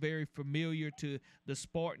 Tuscaloosa, very familiar to the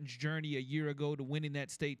Spartans' journey a year ago to winning that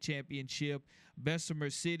state championship, Bessemer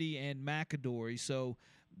City and McAdory. So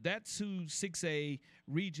that's who 6A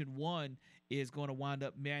Region 1 is going to wind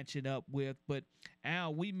up matching up with. But,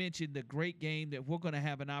 Al, we mentioned the great game that we're going to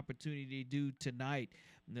have an opportunity to do tonight,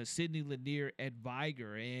 the Sidney Lanier at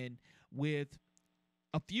Viger. And with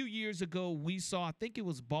a few years ago, we saw, I think it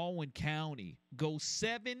was Baldwin County, go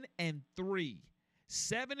 7-3.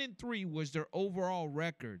 7-3 was their overall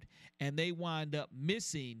record, and they wind up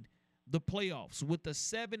missing the playoffs with a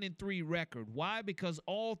 7-3 record. Why? Because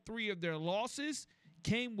all 3 of their losses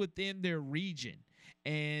came within their region,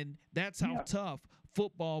 and that's how tough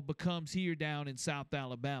football becomes here down in South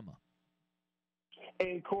Alabama.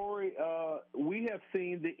 And, Corey, we have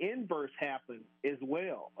seen the inverse happen as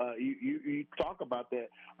well. You talk about that,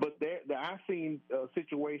 but I've seen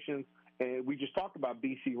situations, and we just talked about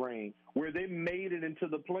BC Rain, where they made it into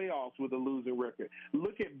the playoffs with a losing record.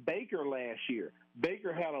 Look at Baker last year.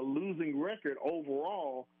 Baker had a losing record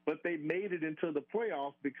overall, but they made it into the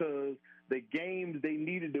playoffs because the games they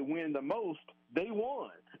needed to win the most, they won.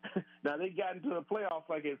 Now, they got into the playoffs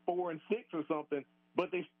like at 4-6 or something, but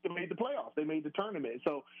they still made the playoffs. They made the tournament.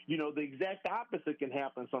 So, the exact opposite can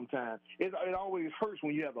happen sometimes. It always hurts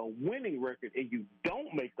when you have a winning record and you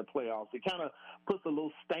don't make the playoffs. It kind of puts a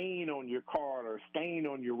little stain on your card or stain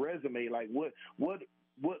on your resume. Like,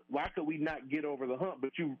 why could we not get over the hump?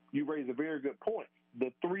 But you raise a very good point.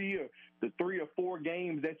 The three or four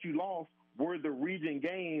games that you lost were the region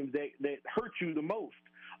games that hurt you the most.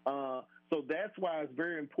 So that's why it's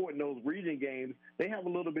very important, those region games, they have a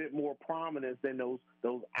little bit more prominence than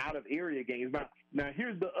those out-of-area games. Now,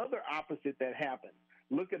 here's the other opposite that happens.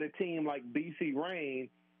 Look at a team like BC Rain,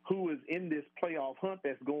 who is in this playoff hunt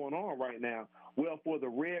that's going on right now. Well, for the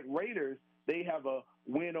Red Raiders, they have a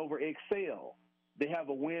win over Excel. They have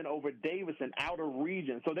a win over Davidson, outer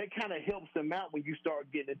region. So that kind of helps them out when you start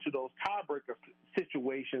getting into those tiebreaker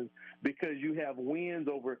situations because you have wins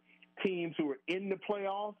over teams who are in the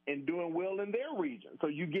playoffs and doing well in their region. So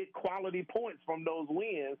you get quality points from those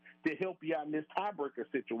wins to help you out in this tiebreaker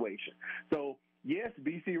situation. So yes,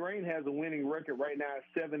 BC Rain has a winning record right now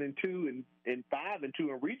at 7-2 and 5-2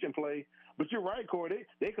 in region play. But you're right, Corey.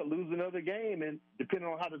 They could lose another game, and depending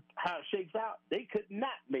on how it shakes out, they could not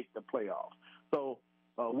make the playoffs. So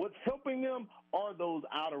what's helping them are those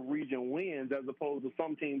out-of-region wins, as opposed to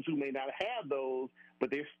some teams who may not have those, but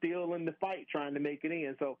they're still in the fight trying to make it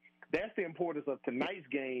in. So that's the importance of tonight's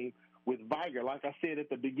game with Viger. Like I said at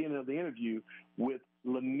the beginning of the interview, with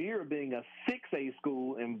Lanier being a 6A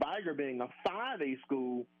school and Viger being a 5A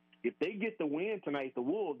school, if they get the win tonight, the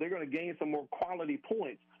Wolves, they're going to gain some more quality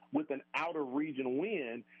points with an out-of-region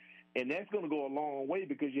win, and that's going to go a long way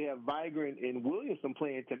because you have Viger and Williamson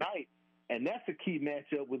playing tonight, and that's a key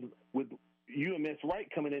matchup with UMS Wright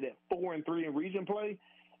coming in at 4-3 in region play.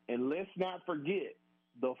 And let's not forget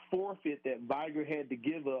the forfeit that Viger had to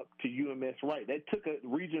give up to UMS Wright. That took a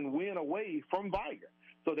region win away from Viger.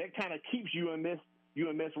 So that kind of keeps UMS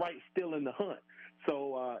Wright still in the hunt.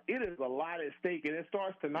 So it is a lot at stake, and it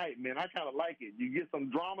starts tonight, man. I kind of like it. You get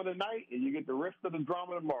some drama tonight, and you get the rest of the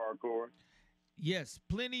drama tomorrow, Corey. Yes,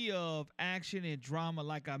 plenty of action and drama,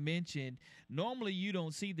 like I mentioned. Normally, you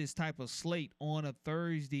don't see this type of slate on a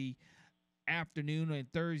Thursday afternoon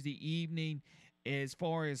and Thursday evening as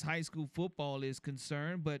far as high school football is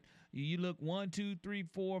concerned. But you look 1, 2, 3,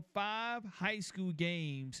 4, 5 high school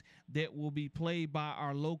games that will be played by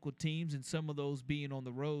our local teams, and some of those being on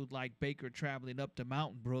the road, like Baker traveling up to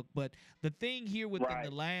Mountain Brook. But the thing here within the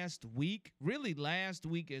last week, really last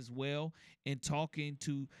week as well, in talking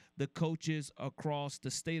to the coaches across the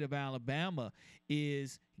state of Alabama,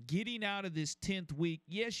 is getting out of this 10th week.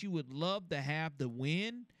 Yes, you would love to have the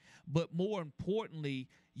win, but more importantly,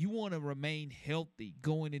 you want to remain healthy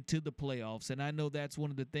going into the playoffs. And I know that's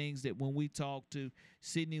one of the things that when we talked to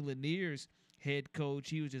Sidney Lanier's head coach,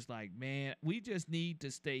 he was just like, man, we just need to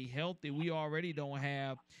stay healthy. We already don't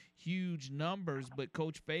have huge numbers. But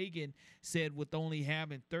Coach Fagan said with only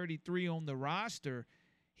having 33 on the roster,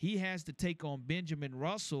 he has to take on Benjamin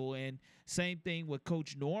Russell. And same thing with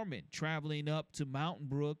Coach Norman traveling up to Mountain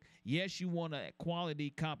Brook. Yes, you want a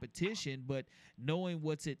quality competition, but knowing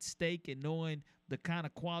what's at stake and knowing the kind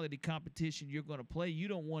of quality competition you're going to play, you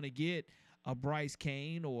don't want to get a Bryce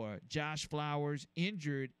Kane or Josh Flowers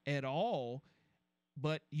injured at all,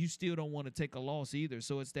 but you still don't want to take a loss either.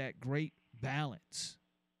 So it's that great balance.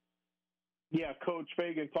 Yeah, Coach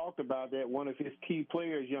Fagan talked about that. One of his key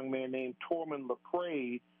players, young man named Tormund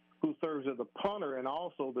LaPrade, who serves as a punter and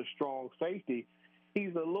also the strong safety,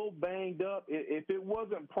 he's a little banged up. If it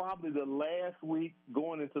wasn't probably the last week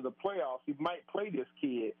going into the playoffs, he might play this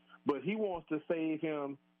kid, but he wants to save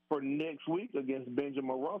him for next week against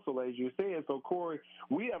Benjamin Russell, as you said. So, Corey,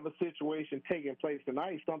 we have a situation taking place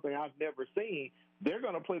tonight, something I've never seen. They're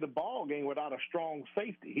going to play the ball game without a strong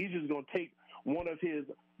safety. He's just going to take one of his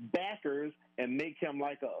backers and make him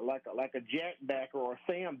like a jack backer or a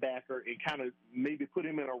Sam backer and kind of maybe put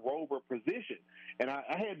him in a rover position. And I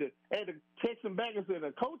had to text him back and say,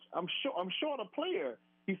 Coach, I'm short a player.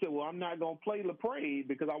 He said, well, I'm not going to play LaPrade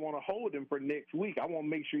because I want to hold him for next week. I want to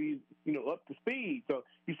make sure he's, up to speed. So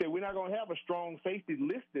he said, we're not going to have a strong safety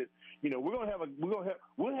listed. We'll have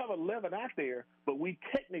 11 out there, but we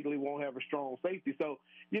technically won't have a strong safety. So,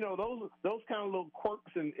 those kind of little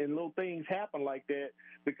quirks and little things happen like that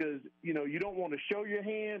because, you don't want to show your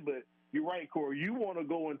hand, but you're right, Corey. You want to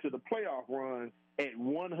go into the playoff run at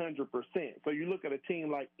 100%. So you look at a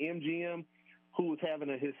team like MGM, who's having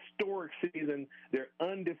a historic season. They're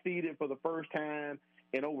undefeated for the first time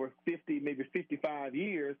in over 50, maybe 55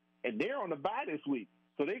 years, and they're on the bye this week.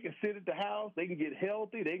 So they can sit at the house, they can get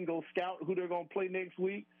healthy, they can go scout who they're going to play next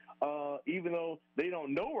week, even though they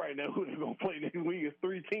don't know right now who they're going to play next week. It's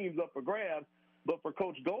 3 teams up for grabs. But for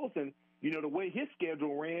Coach Golson, the way his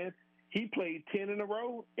schedule ran, he played 10 in a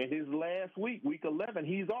row, and his last week, week 11,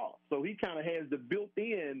 he's off. So he kind of has the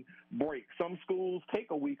built-in break. Some schools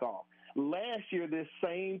take a week off. Last year, this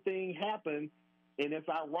same thing happened, and it's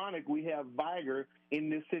ironic we have Viger in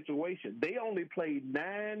this situation. They only played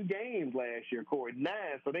 9 games last year, Corey, 9.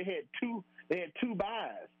 So they had two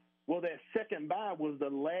byes. Well, that second bye was the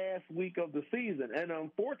last week of the season, and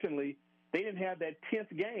unfortunately, they didn't have that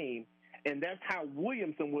 10th game, and that's how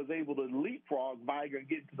Williamson was able to leapfrog Viger and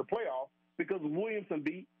get into the playoffs because Williamson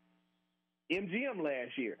beat MGM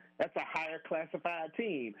last year. That's a higher classified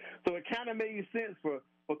team. So it kind of made sense for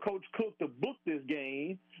Coach Cook to book this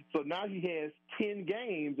game. So now he has 10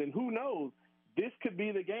 games, and who knows, this could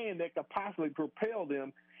be the game that could possibly propel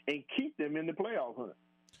them and keep them in the playoff hunt.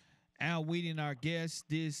 Al Wheaton, our guest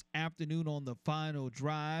this afternoon on the Final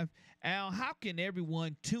Drive. Al, how can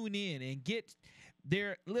everyone tune in and get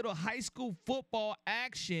their little high school football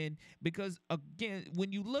action? Because, again,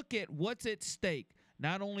 when you look at what's at stake,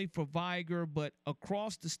 not only for Viger, but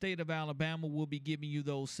across the state of Alabama. We'll be giving you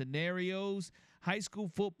those scenarios. High school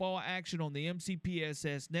football action on the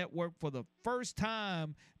MCPSS network for the first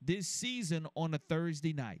time this season on a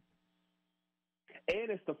Thursday night.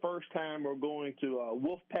 And it's the first time we're going to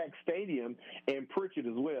Wolfpack Stadium in Pritchett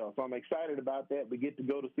as well. So I'm excited about that. We get to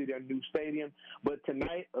go to see their new stadium. But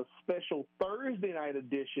tonight, a special Thursday night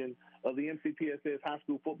edition of the MCPSS High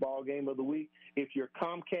School Football Game of the Week. If you're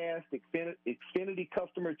Comcast Xfinity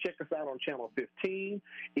customer, check us out on Channel 15.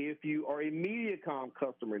 If you are a Mediacom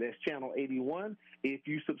customer, that's Channel 81. If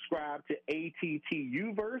you subscribe to ATT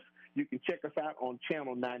Uverse, you can check us out on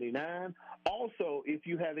Channel 99. Also, if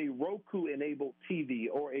you have a Roku-enabled TV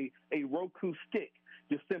or a Roku stick,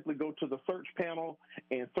 just simply go to the search panel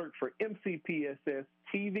and search for MCPSS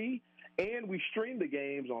TV. And we stream the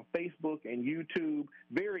games on Facebook and YouTube.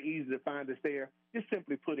 Very easy to find us there. Just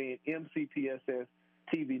simply put in MCPSS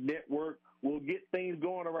TV Network. We'll get things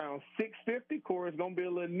going around 6:50. Corey, it's going to be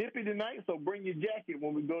a little nippy tonight, so bring your jacket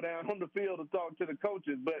when we go down on the field to talk to the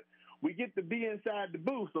coaches. But we get to be inside the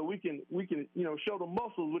booth, so we can show the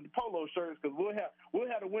muscles with the polo shirts, because we'll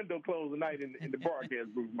have the window closed tonight in the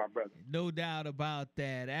broadcast booth, my brother. No doubt about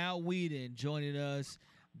that. Al Whedon joining us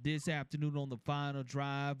this afternoon on the Final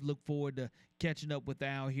Drive. Look forward to catching up with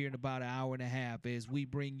Al here in about an hour and a half as we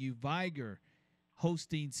bring you Viger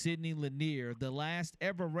hosting Sidney Lanier, the last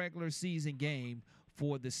ever regular season game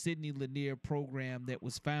for the Sidney Lanier program that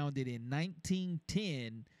was founded in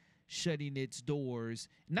 1910, shutting its doors,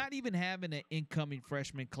 not even having an incoming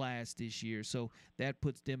freshman class this year. So that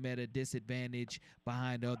puts them at a disadvantage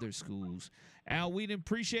behind other schools. Al, we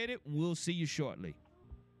appreciate it. We'll see you shortly.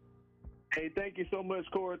 Hey, thank you so much,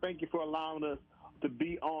 Corey. Thank you for allowing us to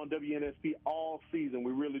be on WNSP all season.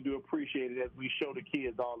 We really do appreciate it as we show the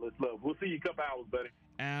kids all this love. We'll see you in a couple hours, buddy.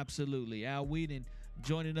 Absolutely. Al Whedon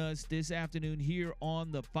joining us this afternoon here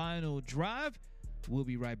on the Final Drive. We'll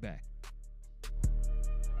be right back.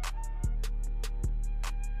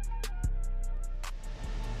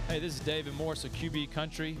 Hey, this is David Morris of QB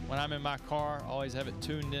Country. When I'm in my car, I always have it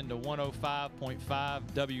tuned into 105.5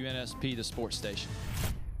 WNSP, the sports station.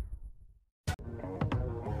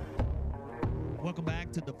 Welcome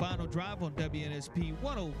back to the Final Drive on WNSP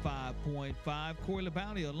 105.5. Corey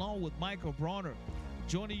LeBounty along with Michael Bronner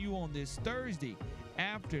joining you on this Thursday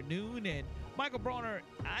afternoon. And Michael Bronner,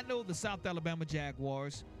 I know the South Alabama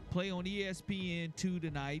Jaguars play on ESPN2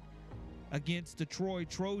 tonight against the Troy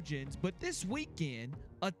Trojans. But this weekend,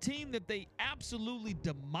 a team that they absolutely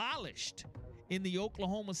demolished in the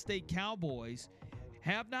Oklahoma State Cowboys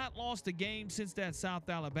have not lost a game since that South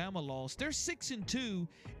Alabama loss. They're 6-2,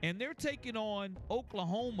 and they're taking on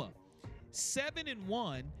Oklahoma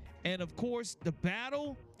 7-1. And of course, the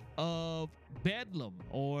battle of Bedlam,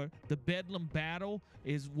 or the Bedlam battle,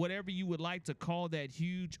 is whatever you would like to call that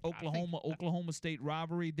huge Oklahoma State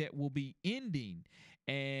rivalry that will be ending.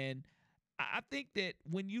 And I think that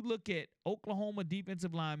when you look at Oklahoma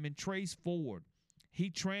defensive lineman Trace Ford, he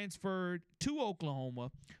transferred to Oklahoma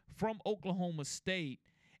from Oklahoma State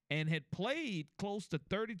and had played close to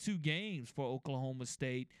 32 games for Oklahoma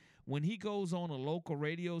State. When he goes on a local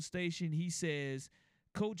radio station, he says,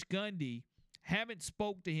 Coach Gundy haven't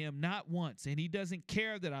spoke to him not once, and he doesn't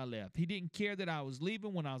care that I left. He didn't care that I was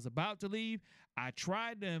leaving when I was about to leave. I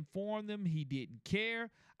tried to inform them. He didn't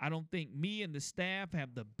care. I don't think me and the staff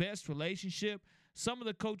have the best relationship. Some of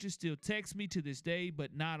the coaches still text me to this day,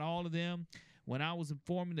 but not all of them. When I was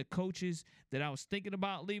informing the coaches that I was thinking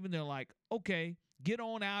about leaving, they're like, okay, get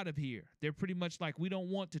on out of here. They're pretty much like, we don't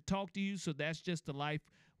want to talk to you, so that's just the life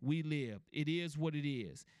we live. It is what it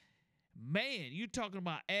is. Man, you're talking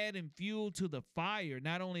about adding fuel to the fire.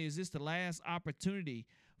 Not only is this the last opportunity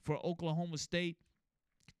for Oklahoma State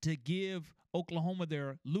to give Oklahoma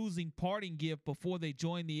their losing parting gift before they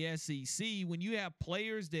join the SEC, when you have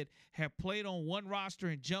players that have played on one roster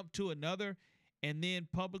and jump to another and then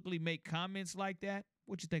publicly make comments like that.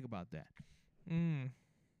 What you think about that?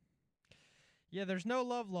 Yeah, there's no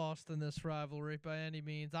love lost in this rivalry by any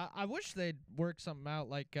means. I wish they'd work something out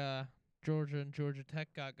like Georgia and Georgia Tech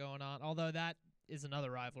got going on, although that is another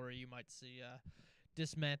rivalry you might see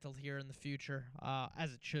dismantled here in the future,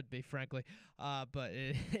 as it should be, frankly. But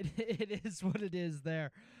it is what it is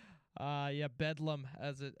there. Yeah, Bedlam,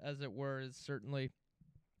 as it were, is certainly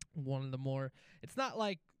one of the more. It's not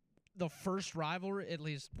like the first rivalry, at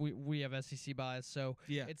least we have SEC bias, so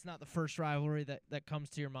yeah, it's not the first rivalry that comes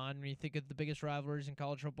to your mind when you think of the biggest rivalries in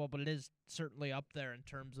college football, but it is certainly up there in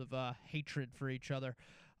terms of hatred for each other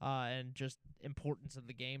and just importance of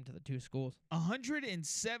the game to the two schools.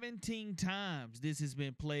 117 times this has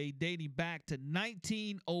been played, dating back to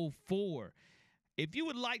 1904. If you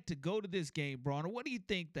would like to go to this game, Bronner, what do you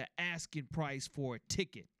think the asking price for a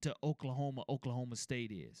ticket to Oklahoma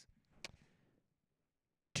State is?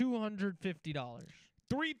 $250.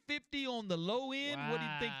 $350 on the low end. Wow. What do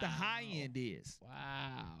you think the high end is?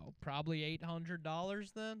 Wow, probably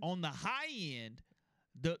 $800 then. On the high end,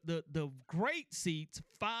 the great seats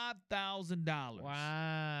 $5,000.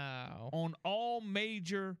 Wow. On all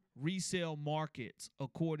major resale markets,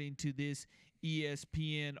 according to this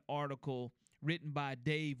ESPN article written by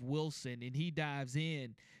Dave Wilson, and he dives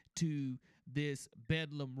in to this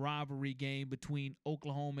Bedlam rivalry game between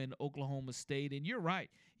Oklahoma and Oklahoma State. And you're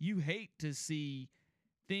right, you hate to see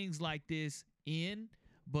things like this end,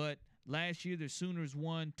 but last year the Sooners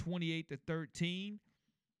won 28-13.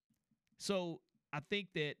 So I think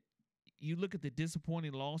that you look at the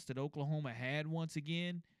disappointing loss that Oklahoma had once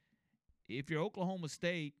again. If you're Oklahoma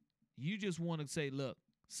State, you just want to say, look,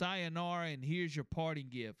 sayonara, and here's your parting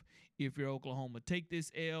gift. If you're Oklahoma, take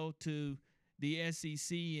this L to the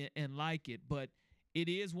SEC and like it. But it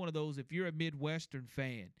is one of those, if you're a Midwestern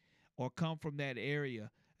fan or come from that area,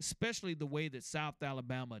 especially the way that South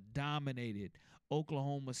Alabama dominated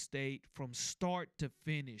Oklahoma State from start to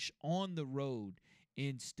finish on the road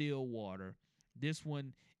in Stillwater, this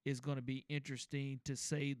one is going to be interesting to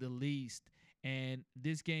say the least. And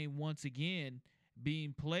this game, once again,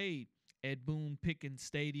 being played at Boone Pickens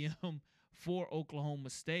Stadium for Oklahoma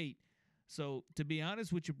State. So, to be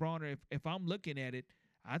honest with you, Bronner, if I'm looking at it,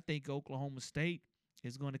 I think Oklahoma State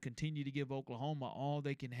is going to continue to give Oklahoma all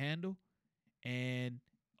they can handle. And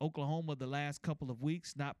Oklahoma, the last couple of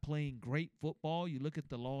weeks, not playing great football. You look at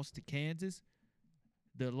the loss to Kansas,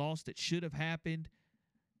 the loss that should have happened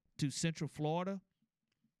to Central Florida.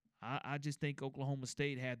 I just think Oklahoma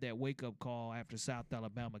State had that wake-up call after South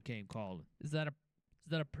Alabama came calling. Is that a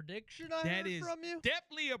prediction I heard from you?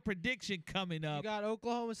 Definitely a prediction coming up. You got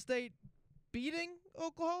Oklahoma State beating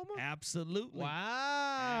Oklahoma? Absolutely.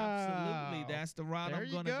 Wow. Absolutely. That's the route there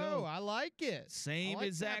I'm going to go. I like it. Same like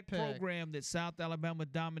exact program that South Alabama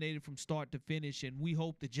dominated from start to finish, and we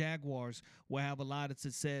hope the Jaguars will have a lot of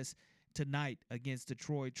success tonight against the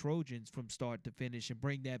Troy Trojans from start to finish and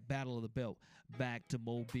bring that battle of the belt back to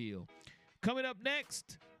Mobile. Coming up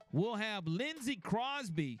next, we'll have Lindsey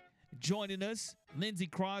Crosby joining us. Lindsey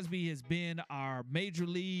Crosby has been our major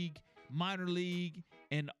league, minor league,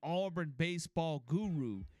 and Auburn baseball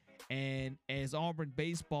guru. And as Auburn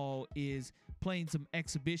baseball is playing some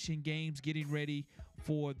exhibition games, getting ready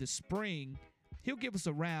for the spring, he'll give us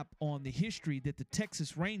a wrap on the history that the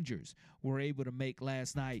Texas Rangers were able to make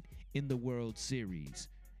last night in the World Series.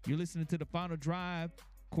 You're listening to The Final Drive.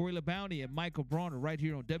 Corey LeBounty and Michael Bronner right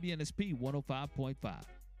here on WNSP 105.5.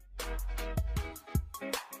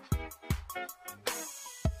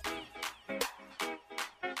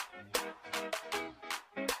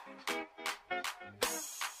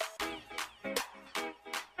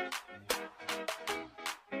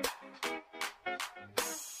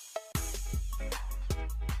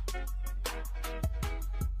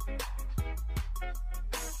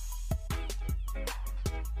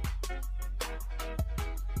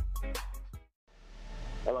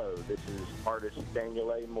 Hello, this is artist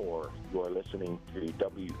Daniel A. Moore. You are listening to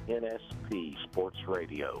WNSP Sports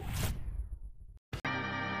Radio.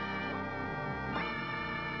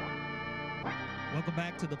 Welcome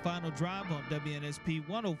back to The Final Drive on WNSP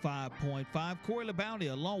 105.5. Corey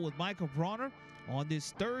LeBounty along with Michael Bronner on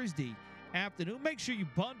this Thursday afternoon. Make sure you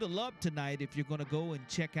bundle up tonight if you're going to go and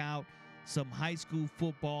check out some high school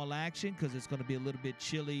football action, because it's going to be a little bit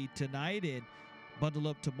chilly tonight, and bundle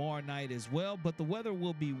up tomorrow night as well. But the weather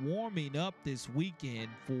will be warming up this weekend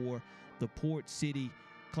for the Port City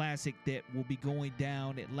Classic that will be going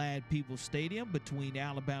down at Ladd Peebles Stadium between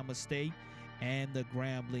Alabama State and the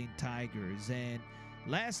Grambling Tigers. And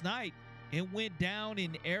last night, it went down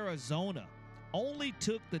in Arizona. Only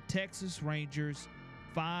took the Texas Rangers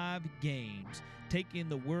 5 games, taking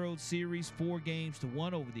the World Series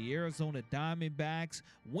 4-1 over the Arizona Diamondbacks,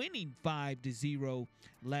 winning 5-0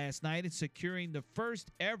 last night and securing the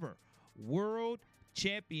first ever World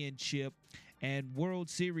Championship and World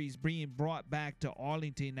Series being brought back to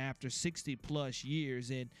Arlington after 60-plus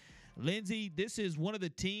years. And Lindsey, this is one of the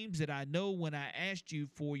teams that I know when I asked you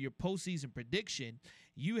for your postseason prediction,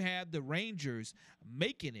 you had the Rangers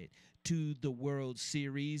making it to the World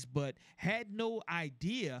Series, but had no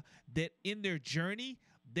idea that in their journey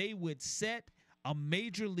they would set a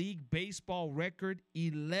Major League Baseball record,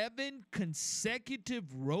 11 consecutive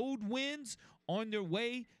road wins on their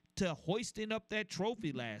way to hoisting up that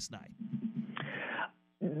trophy last night.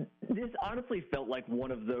 This honestly felt like one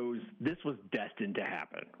of those, this was destined to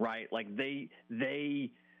happen, right? Like they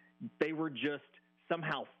were just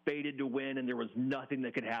somehow fated to win and there was nothing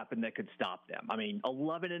that could happen that could stop them. I mean,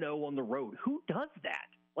 11-0 on the road. Who does that?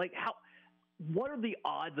 Like, what are the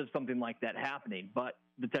odds of something like that happening? But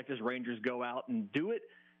the Texas Rangers go out and do it.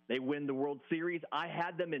 They win the World Series. I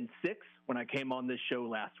had them in 6 when I came on this show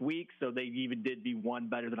last week, so they even did be one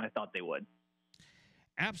better than I thought they would.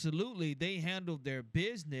 Absolutely. They handled their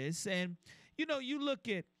business. And, you look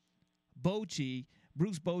at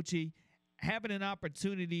Bruce Bochy, having an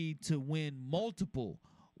opportunity to win multiple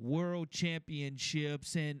world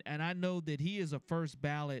championships. And I know that he is a first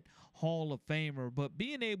ballot Hall of Famer, but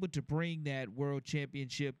being able to bring that world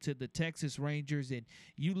championship to the Texas Rangers, and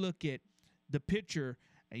you look at the pitcher,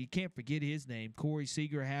 you can't forget his name, Corey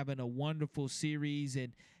Seager, having a wonderful series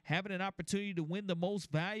and having an opportunity to win the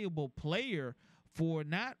most valuable player for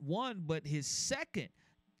not one, but his second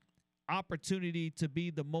opportunity to be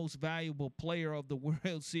the most valuable player of the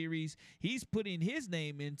World Series. He's putting his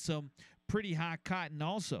name in some pretty high cotton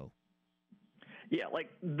also. Yeah, like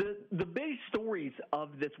the big stories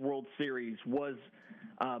of this World Series was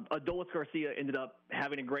Adolis Garcia ended up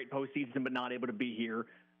having a great postseason but not able to be here.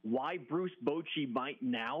 Why Bruce Bochy might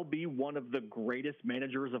now be one of the greatest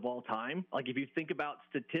managers of all time. Like, if you think about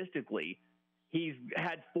statistically, he's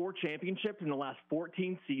had 4 championships in the last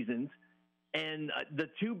 14 seasons. And the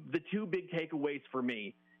two big takeaways for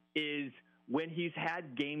me is when he's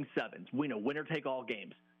had game 7s, winner take all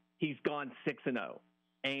games, he's gone 6-0.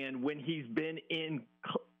 And when he's been in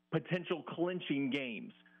potential clinching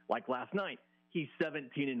games, like last night, he's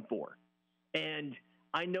 17-4. And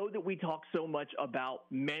I know that we talk so much about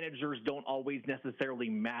managers don't always necessarily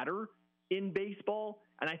matter in baseball.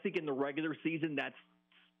 And I think in the regular season, that's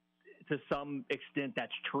to some extent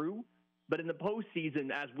that's true. But in the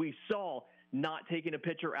postseason, as we saw, not taking a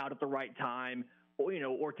pitcher out at the right time,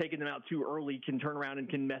 or taking them out too early can turn around and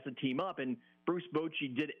can mess a team up. And Bruce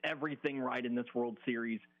Bochy did everything right in this World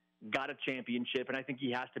Series, got a championship, and I think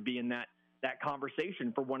he has to be in that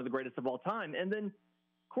conversation for one of the greatest of all time. And then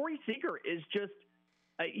Corey Seager is just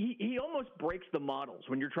he almost breaks the models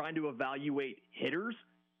when you're trying to evaluate hitters.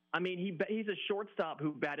 I mean, he's a shortstop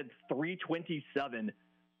who batted .327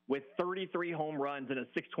 with 33 home runs and a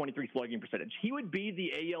 .623 slugging percentage. He would be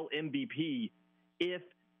the AL MVP if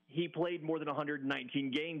he played more than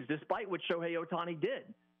 119 games, despite what Shohei Ohtani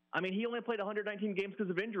did. I mean, he only played 119 games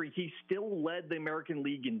because of injury. He still led the American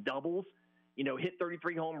League in doubles, hit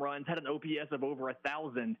 33 home runs, had an OPS of over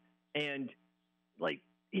 1,000, and,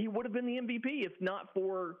 he would have been the MVP if not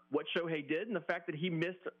for what Shohei did and the fact that he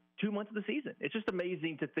missed 2 months of the season. It's just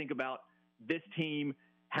amazing to think about this team,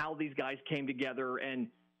 how these guys came together and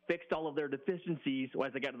fixed all of their deficiencies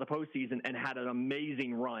as they got to the postseason and had an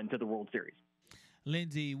amazing run to the World Series.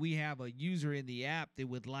 Lindsey, we have a user in the app that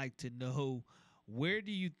would like to know, where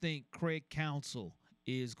do you think Craig Counsell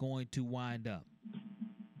is going to wind up?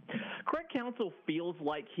 Craig Counsell feels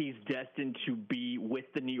like he's destined to be with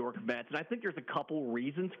the New York Mets, and I think there's a couple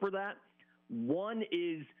reasons for that. One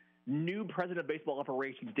is new president of baseball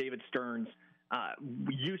operations, David Stearns,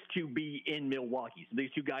 used to be in Milwaukee. So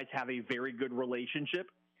these two guys have a very good relationship.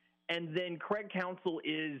 And then Craig Counsell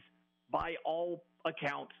is, by all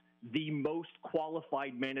accounts, the most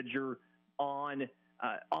qualified manager on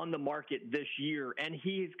the market this year. And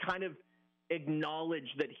he's kind of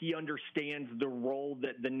acknowledged that he understands the role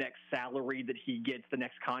that the next salary that he gets, the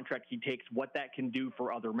next contract he takes, what that can do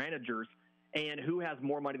for other managers, and who has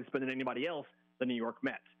more money to spend than anybody else, the New York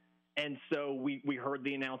Mets. And so we heard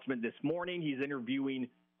the announcement this morning. He's interviewing,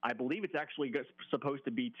 I believe it's actually supposed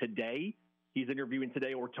to be today. He's interviewing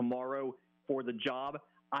today or tomorrow for the job.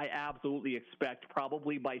 I absolutely expect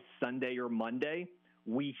probably by Sunday or Monday,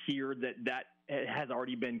 we hear that has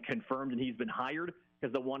already been confirmed and he's been hired,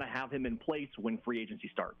 because they'll want to have him in place when free agency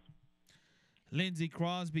starts. Lindsey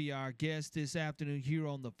Crosby, our guest this afternoon here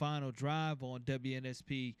on The Final Drive on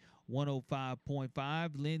WNSP 105.5.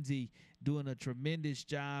 Lindsey doing a tremendous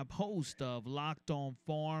job, host of Locked On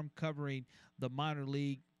Farm, covering the minor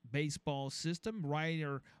league baseball system,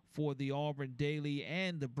 writer for the Auburn Daily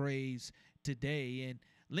and the Braves Today. And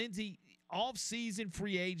Lindsey, off-season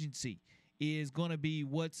free agency is going to be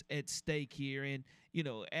what's at stake here. And,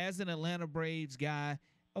 as an Atlanta Braves guy,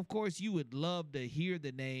 of course, you would love to hear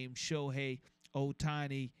the name Shohei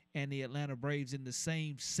Ohtani and the Atlanta Braves in the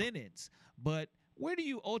same sentence. But where do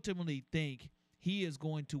you ultimately think he is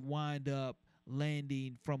going to wind up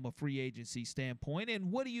landing from a free agency standpoint? And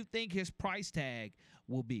what do you think his price tag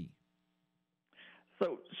will be?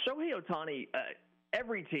 So Shohei Ohtani,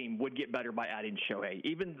 every team would get better by adding Shohei.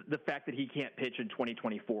 Even the fact that he can't pitch in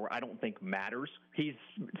 2024, I don't think matters. He's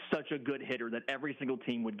such a good hitter that every single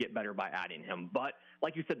team would get better by adding him. But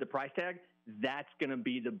like you said, the price tag, That's going to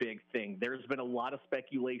be the big thing. There's been a lot of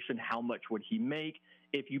speculation. How much would he make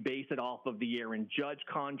if you base it off of the Aaron Judge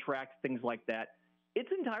contract, things like that? It's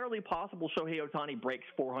entirely possible Shohei Ohtani breaks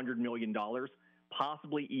 $400 million,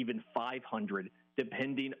 possibly even $500,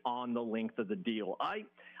 depending on the length of the deal. I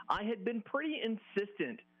had been pretty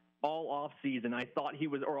insistent all offseason.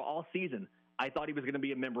 All season. I thought he was going to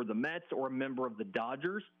be a member of the Mets or a member of the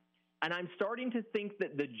Dodgers. And I'm starting to think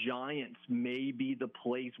that the Giants may be the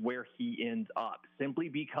place where he ends up, simply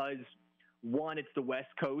because, one, it's the West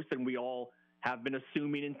Coast, and we all have been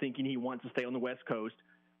assuming and thinking he wants to stay on the West Coast.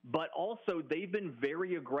 But also, they've been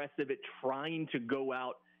very aggressive at trying to go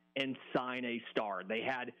out and sign a star.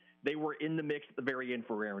 They were in the mix at the very end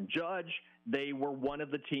for Aaron Judge. They were one of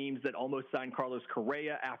the teams that almost signed Carlos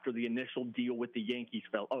Correa after the initial deal with the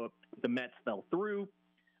the Mets fell through.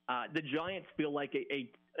 The Giants feel like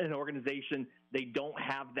an organization. They don't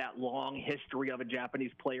have that long history of a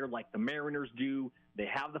Japanese player like the Mariners do. They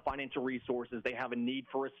have the financial resources. They have a need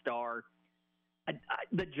for a star.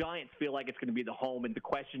 The Giants feel like it's going to be the home, and the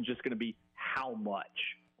question's just going to be how much,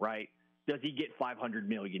 right? Does he get $500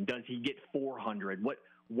 million? Does he get $400?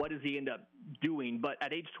 What does he end up doing? But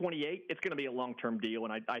at age 28, it's going to be a long-term deal,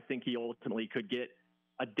 and I think he ultimately could get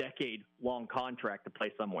a decade-long contract to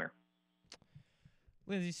play somewhere.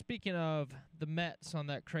 Lindsay, speaking of the Mets on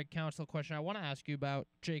that Craig Counsell question, I want to ask you about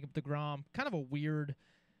Jacob deGrom. Kind of a weird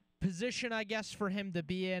position, I guess, for him to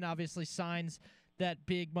be in. Obviously signs that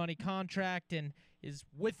big money contract and is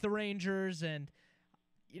with the Rangers, and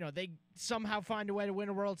they somehow find a way to win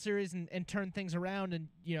a World Series and turn things around. And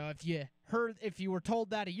if you were told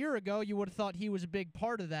that a year ago, you would have thought he was a big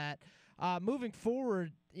part of that. Moving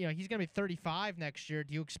forward, he's going to be 35 next year.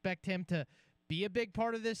 Do you expect him to be a big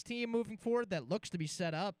part of this team moving forward that looks to be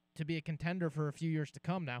set up to be a contender for a few years to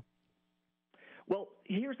come now? Well,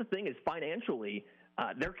 here's the thing: is financially,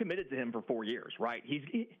 they're committed to him for 4 years, right?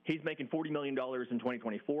 He's making $40 million in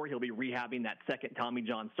 2024. He'll be rehabbing that second Tommy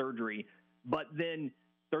John surgery, but then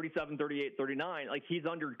 37, 38, 39, like he's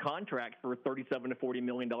under contract for $37 to $40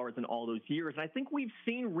 million in all those years. And I think we've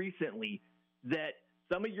seen recently that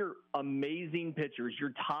some of your amazing pitchers,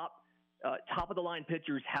 your top of the line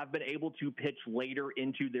pitchers, have been able to pitch later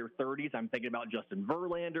into their 30s. I'm thinking about Justin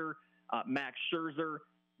Verlander, Max Scherzer,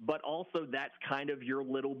 but also that's kind of your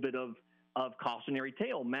little bit of cautionary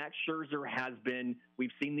tale. Max Scherzer has been,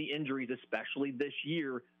 we've seen the injuries, especially this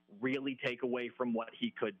year, really take away from what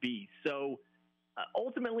he could be. So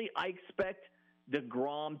ultimately, I expect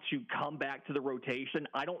deGrom to come back to the rotation.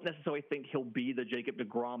 I don't necessarily think he'll be the Jacob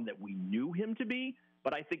deGrom that we knew him to be,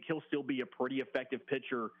 but I think he'll still be a pretty effective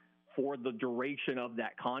pitcher for the duration of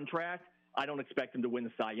that contract. I don't expect him to win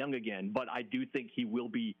the Cy Young again, but I do think he will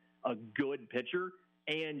be a good pitcher.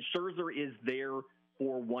 And Scherzer is there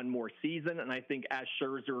for one more season, and I think as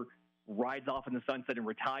Scherzer rides off in the sunset and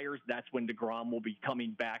retires, that's when deGrom will be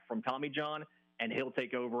coming back from Tommy John, and he'll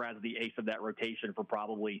take over as the ace of that rotation for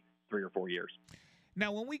probably 3 or 4 years.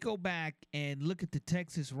 Now, when we go back and look at the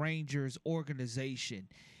Texas Rangers organization,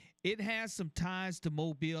 it has some ties to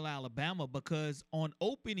Mobile, Alabama, because on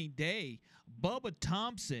opening day, Bubba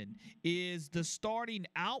Thompson is the starting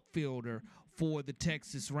outfielder for the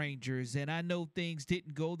Texas Rangers. And I know things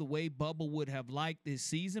didn't go the way Bubba would have liked this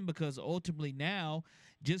season, because ultimately now,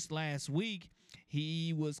 just last week,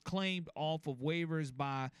 he was claimed off of waivers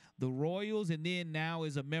by the Royals, and then now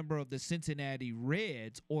is a member of the Cincinnati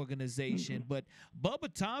Reds organization. But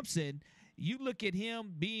Bubba Thompson, you look at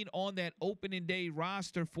him being on that opening day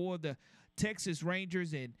roster for the Texas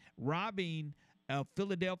Rangers and robbing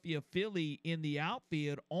Philadelphia Philly in the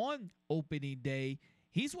outfield on opening day.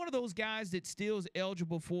 He's one of those guys that still is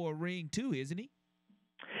eligible for a ring too, isn't he?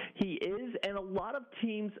 He is, and a lot of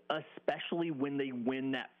teams, especially when they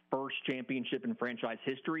win that first championship in franchise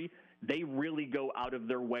history, they really go out of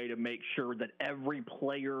their way to make sure that every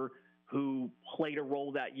player who played a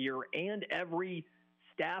role that year and every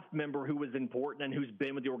staff member who was important and who's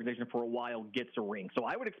been with the organization for a while gets a ring. So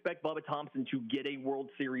I would expect Bubba Thompson to get a World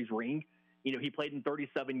Series ring. He played in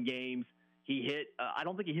 37 games. He hit, I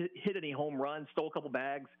don't think he hit any home runs, stole a couple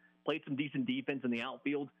bags, played some decent defense in the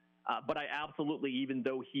outfield. But I absolutely, even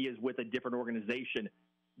though he is with a different organization,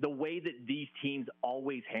 the way that these teams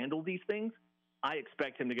always handle these things, I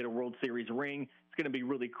expect him to get a World Series ring. It's going to be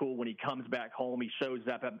really cool when he comes back home. He shows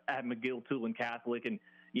up at McGill-Tulane Catholic and,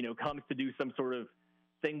 comes to do some sort of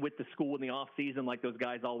thing with the school in the off season like those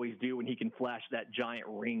guys always do, and he can flash that giant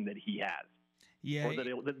ring that he has. Yeah, or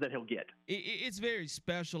that he'll get. It's very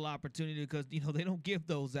special opportunity because, they don't give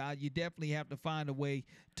those out. You definitely have to find a way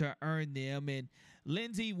to earn them. And,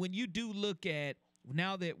 Lindsay, when you do look at,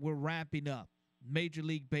 now that we're wrapping up Major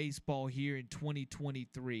League Baseball here in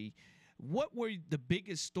 2023, what were the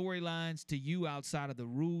biggest storylines to you outside of the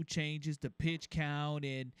rule changes, the pitch count,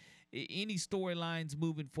 and any storylines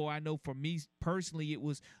moving forward? I know for me personally, it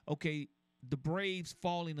was, okay, the Braves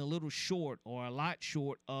falling a little short or a lot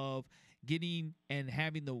short of getting and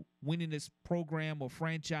having the winningest program or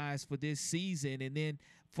franchise for this season, and then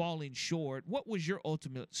falling short. What was your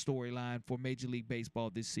ultimate storyline for Major League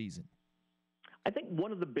Baseball this season? I think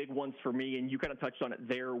one of the big ones for me, and you kind of touched on it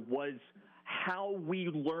there, was how we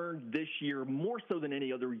learned this year, more so than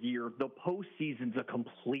any other year, the postseason's a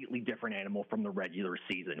completely different animal from the regular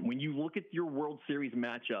season. When you look at your World Series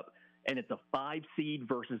matchup, and it's a 5 seed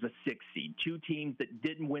versus a 6 seed, two teams that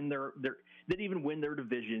didn't even win their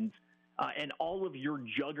divisions, and all of your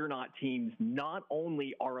juggernaut teams not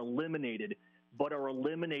only are eliminated, but are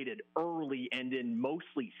eliminated early and in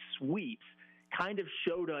mostly sweeps, kind of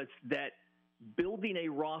showed us that building a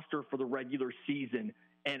roster for the regular season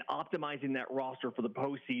and optimizing that roster for the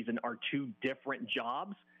postseason are two different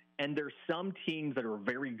jobs. And there's some teams that are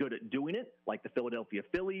very good at doing it, like the Philadelphia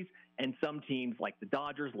Phillies, and some teams like the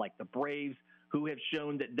Dodgers, like the Braves, who have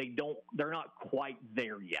shown that they're not quite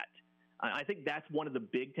there yet. I think that's one of the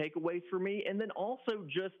big takeaways for me. And then also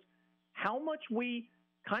just how much we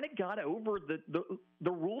kind of got over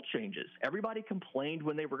the rule changes. Everybody complained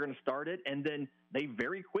when they were going to start it, and then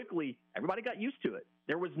everybody got used to it.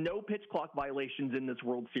 There was no pitch clock violations in this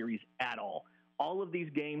World Series at all. All of these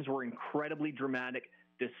games were incredibly dramatic,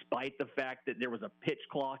 despite the fact that there was a pitch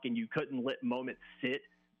clock and you couldn't let moments sit.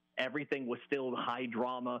 Everything was still high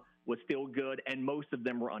drama, was still good, and most of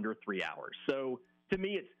them were under 3 hours. So to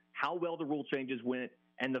me, it's how well the rule changes went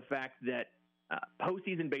and the fact that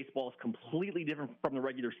postseason baseball is completely different from the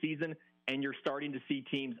regular season, and you're starting to see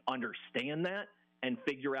teams understand that and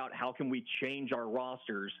figure out how can we change our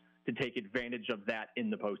rosters to take advantage of that in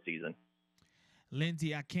the postseason.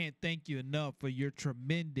 Lindsey, I can't thank you enough for your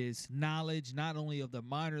tremendous knowledge, not only of the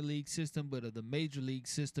minor league system, but of the major league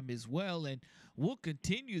system as well. And we'll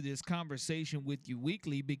continue this conversation with you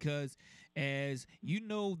weekly because, as you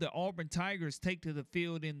know, the Auburn Tigers take to the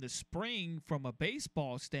field in the spring from a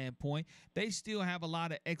baseball standpoint. They still have a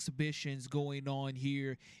lot of exhibitions going on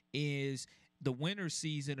here as the winter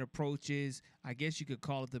season approaches. I guess you could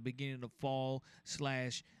call it the beginning of fall /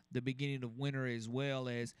 the beginning of winter, as well,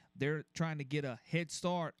 as they're trying to get a head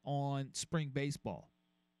start on spring baseball.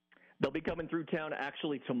 They'll be coming through town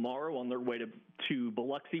actually tomorrow on their way to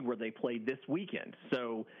Biloxi, where they played this weekend.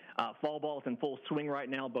 So fall ball is in full swing right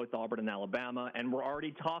now, both Auburn and Alabama, and we're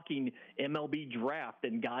already talking MLB draft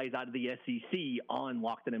and guys out of the SEC on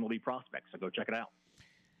Locked On MLB Prospects. So go check it out.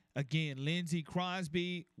 Again, Lindsey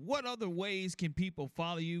Crosby, what other ways can people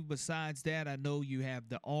follow you besides that? I know you have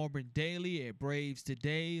the Auburn Daily at Braves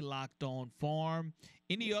Today, Locked On Farm.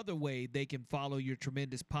 Any other way they can follow your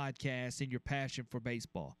tremendous podcast and your passion for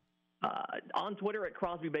baseball? On Twitter at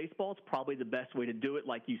Crosby Baseball, it's probably the best way to do it.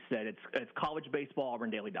 Like you said, it's college baseball,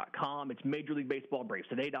 auburndaily.com. It's Major League Baseball,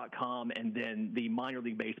 bravestoday.com. And then the minor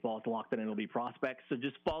league baseball is Locked On MLB Prospects. So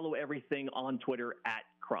just follow everything on Twitter at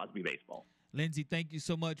Crosby Baseball. Lindsey, thank you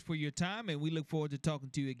so much for your time, and we look forward to talking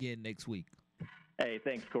to you again next week. Hey,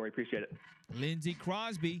 thanks, Corey. Appreciate it. Lindsey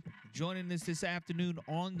Crosby joining us this afternoon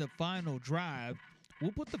on The Final Drive.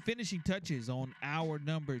 We'll put the finishing touches on hour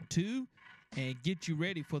number 2 and get you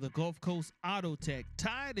ready for the Gulf Coast Auto Tech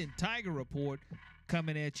Tide and Tiger Report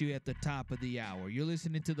coming at you at the top of the hour. You're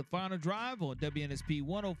listening to The Final Drive on WNSP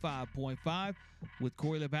 105.5 with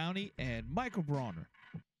Corey LeBounty and Michael Bronner.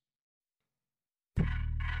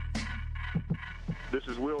 This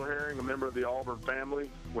is Will Herring, a member of the Auburn family.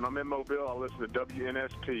 When I'm in Mobile, I listen to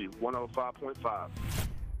WNSP 105.5.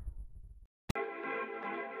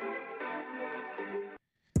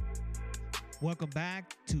 Welcome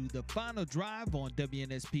back to The Final Drive on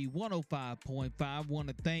WNSP 105.5. Want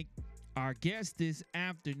to thank our guest this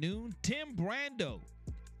afternoon, Tim Brando,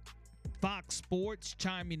 Fox Sports,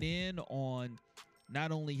 chiming in on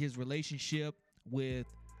not only his relationship with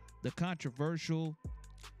the controversial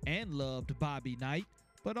and loved Bobby Knight,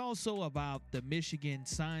 but also about the Michigan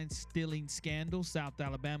sign-stealing scandal, South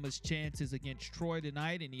Alabama's chances against Troy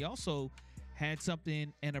tonight, and he also had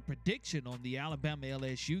something and a prediction on the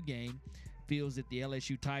Alabama-LSU game. Feels that the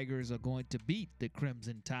LSU Tigers are going to beat the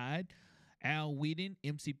Crimson Tide. Al Whedon,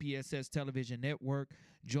 MCPSS Television Network,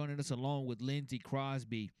 joining us along with Lindsey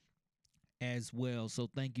Crosby as well. So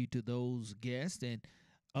thank you to those guests. And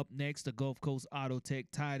up next, the Gulf Coast Auto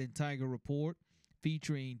Tech Tide and Tiger Report,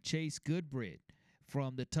 featuring Chase Goodbrid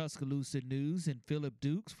from the Tuscaloosa News and Philip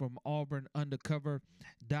Dukes from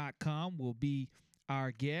AuburnUndercover.com will be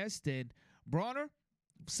our guest. And Bronner,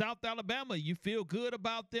 South Alabama, you feel good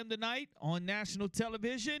about them tonight on national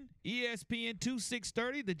television? ESPN2,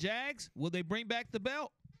 6:30, the Jags, will they bring back the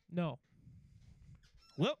belt? No.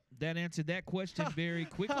 Well, that answered that question very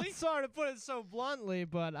quickly. I'm sorry to put it so bluntly,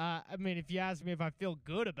 but I mean, if you ask me if I feel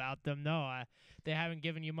good about them, no, they haven't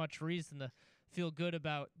given you much reason to feel good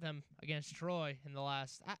about them against Troy in the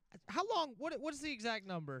last. How long? What is the exact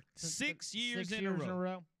number? 6 years, 6 in years a in a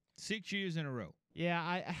row. 6 years in a row.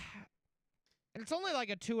 Yeah, and it's only like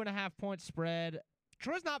a 2.5-point spread.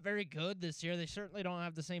 Troy's not very good this year. They certainly don't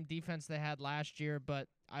have the same defense they had last year, but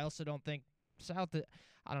I also don't think South.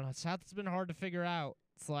 I don't know. South has been hard to figure out.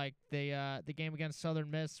 It's like the game against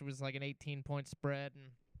Southern Miss was like an 18-point spread,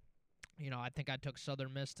 and I think I took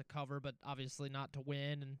Southern Miss to cover, but obviously not to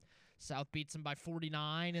win. And South beats them by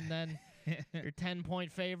 49, and then you're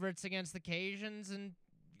 10-point favorites against the Cajuns, and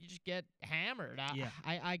you just get hammered.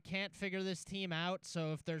 I can't figure this team out.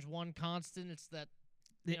 So if there's one constant, it's that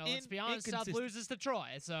let's be honest, South loses to Troy.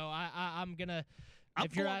 So I'm gonna. I'm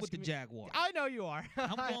going with the Jaguars. I know you are.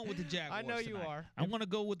 I'm going with the Jaguars. I know you tonight. are. I want to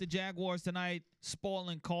go with the Jaguars tonight,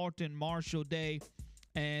 spoiling Carlton Marshall Day.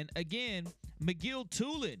 And again,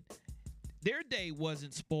 McGill-Tulane, their day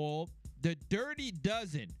wasn't spoiled. The Dirty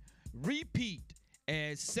Dozen repeat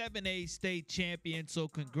as 7A state champions. So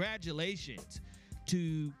congratulations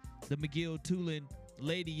to the McGill-Tulane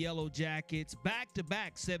Lady Yellow Jackets.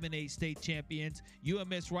 Back-to-back 7A state champions.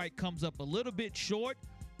 UMS Wright comes up a little bit short.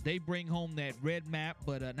 They bring home that red map,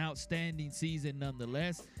 but an outstanding season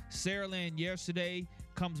nonetheless. Saraland yesterday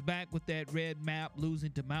comes back with that red map, losing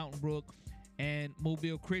to Mountain Brook. And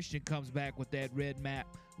Mobile Christian comes back with that red map,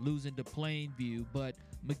 losing to Plainview. But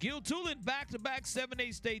McGill-Tulane back-to-back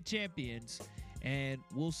 7A state champions. And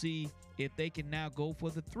we'll see if they can now go for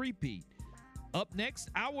the three-peat. Up next,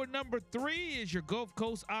 hour number 3 is your Gulf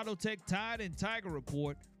Coast Auto Tech Tide and Tiger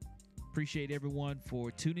Report. Appreciate everyone for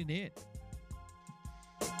tuning in.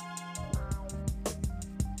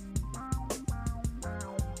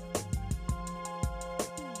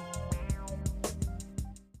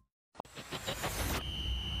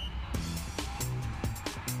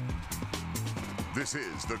 This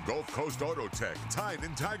is the Gulf Coast Auto Tech Tide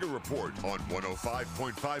and Tiger Report on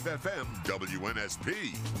 105.5 FM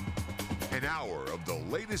WNSP. An hour of the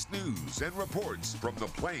latest news and reports from the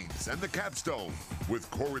Plains and the Capstone with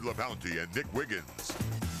Corey LaBounty and Nick Wiggins.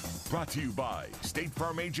 Brought to you by State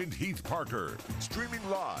Farm agent Heath Parker. Streaming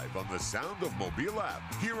live on the Sound of Mobile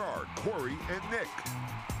app. Here are Corey and Nick.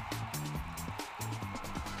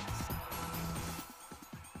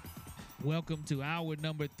 Welcome to hour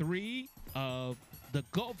number 3 of the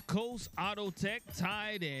Gulf Coast Auto Tech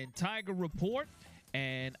Tide and Tiger Report.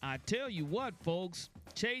 And I tell you what, folks,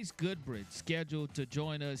 Chase Goodbridge scheduled to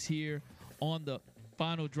join us here on the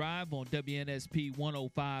final drive on WNSP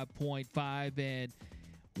 105.5. And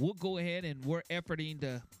we'll go ahead and we're efforting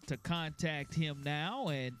to contact him now.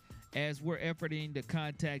 And as we're efforting to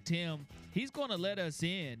contact him, he's going to let us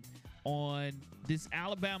in on this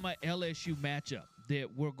Alabama LSU matchup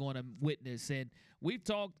that we're going to witness. And we've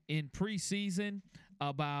talked in preseason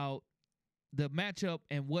about the matchup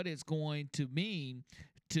and what it's going to mean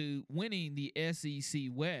to winning the SEC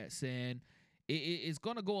West. And it's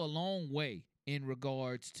going to go a long way in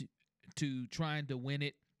regards to trying to win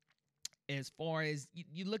it. As far as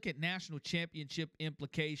you look at national championship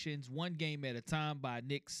implications, one game at a time by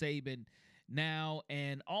Nick Saban now.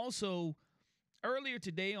 And also earlier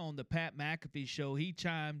today on the Pat McAfee show, he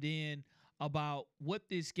chimed in about what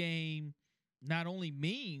this game not only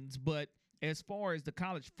means, but as far as the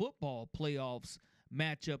college football playoffs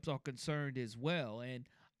matchups are concerned as well. And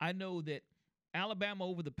I know that Alabama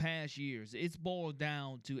over the past years, it's boiled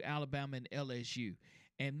down to Alabama and LSU.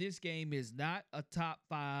 And this game is not a top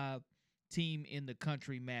 5 team in the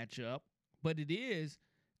country matchup, but it is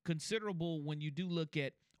considerable when you do look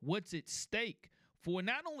at what's at stake for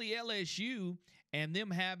not only LSU and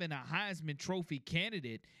them having a Heisman Trophy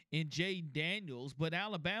candidate in Jayden Daniels, but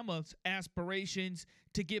Alabama's aspirations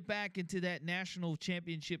to get back into that national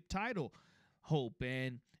championship title hope.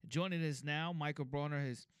 And joining us now, Michael Bronner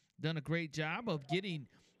has done a great job of getting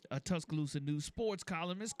a Tuscaloosa News sports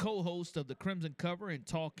columnist, co-host of the Crimson Cover and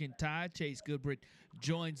Talking Tide. Chase Goodbridge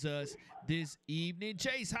joins us this evening.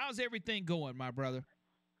 Chase, how's everything going, my brother?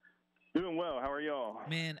 Doing well. How are y'all?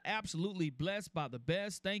 Man, absolutely blessed by the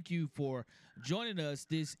best. Thank you for joining us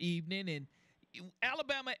this evening. And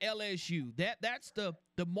Alabama LSU, that's the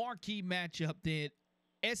marquee matchup that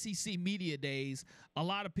SEC Media Days, a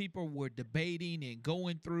lot of people were debating and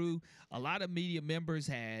going through. A lot of media members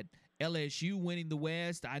had LSU winning the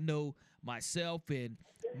West. I know myself and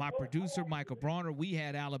my producer, Michael Bronner, we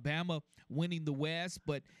had Alabama winning the West.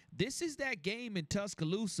 But this is that game in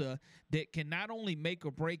Tuscaloosa that can not only make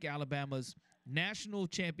or break Alabama's national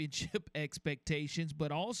championship expectations,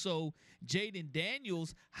 but also Jaden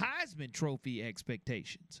Daniels' Heisman Trophy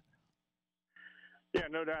expectations. Yeah,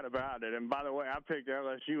 no doubt about it. And by the way, I picked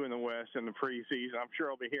LSU in the West in the preseason. I'm sure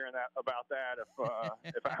I'll be hearing about that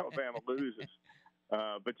if Alabama loses.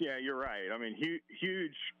 But yeah, you're right. I mean,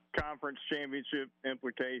 huge conference championship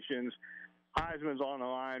implications. Heisman's on the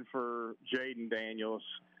line for Jaden Daniels.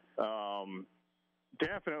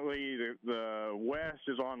 Definitely, the West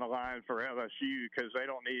is on the line for LSU because they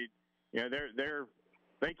don't need,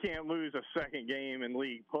 they can't lose a second game in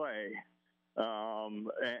league play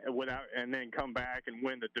and then come back and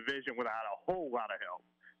win the division without a whole lot of help.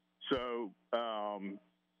 So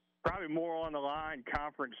probably more on the line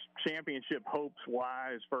conference championship hopes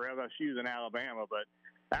wise for LSU than Alabama, but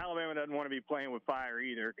Alabama doesn't want to be playing with fire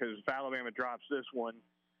either, because if Alabama drops this one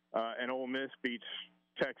and Ole Miss beats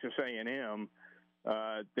Texas A&M,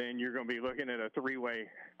 then you're going to be looking at a three-way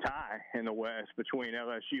tie in the West between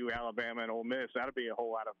LSU, Alabama, and Ole Miss. That'll be a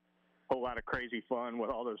whole lot of crazy fun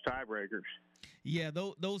with all those tiebreakers. Yeah,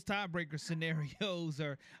 those tiebreaker scenarios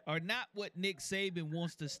are not what Nick Saban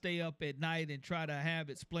wants to stay up at night and try to have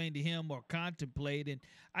explained to him or contemplate. And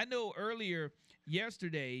I know earlier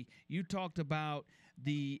yesterday you talked about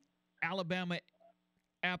the Alabama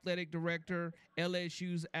athletic director,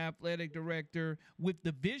 LSU's athletic director, with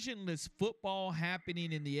divisionless football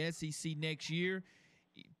happening in the SEC next year.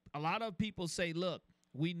 A lot of people say, look,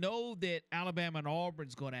 we know that Alabama and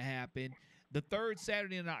Auburn's going to happen. The third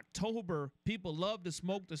Saturday in October, people love to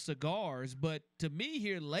smoke the cigars. But to me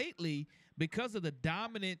here lately, because of the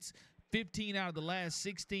dominance, 15 out of the last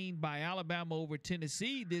 16 by Alabama over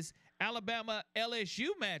Tennessee, this Alabama-LSU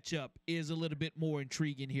matchup is a little bit more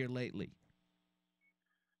intriguing here lately.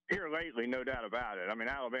 Here lately, no doubt about it. I mean,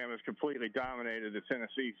 Alabama's completely dominated the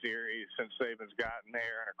Tennessee series since Saban's gotten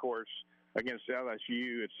there. And, of course, against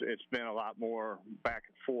LSU, it's been a lot more back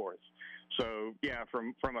and forth. So, yeah,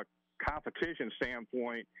 from a competition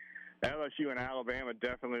standpoint, LSU and Alabama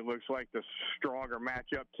definitely looks like the stronger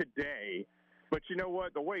matchup today. But you know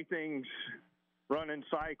what? The way things run in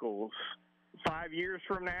cycles, 5 years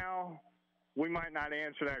from now, we might not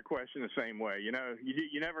answer that question the same way. You know,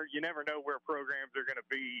 you never know where programs are going to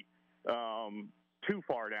be too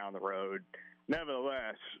far down the road.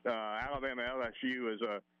 Nevertheless, Alabama LSU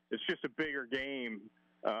it's just a bigger game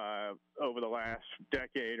over the last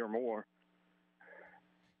decade or more.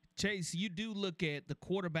 Chase, you do look at the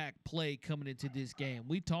quarterback play coming into this game.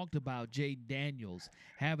 We talked about Jaden Daniels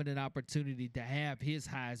having an opportunity to have his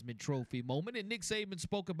Heisman Trophy moment, and Nick Saban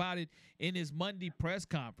spoke about it in his Monday press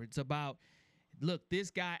conference about, look,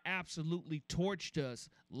 this guy absolutely torched us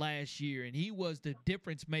last year, and he was the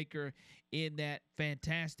difference maker in that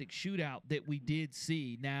fantastic shootout that we did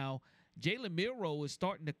see. Now, Jalen Milroe is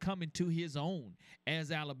starting to come into his own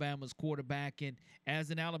as Alabama's quarterback, and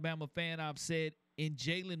as an Alabama fan, I've said, in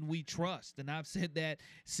Jalen we trust, and I've said that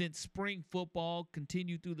since spring football,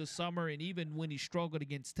 continued through the summer, and even when he struggled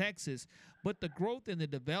against Texas. But the growth and the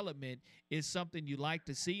development is something you like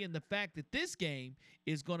to see, and the fact that this game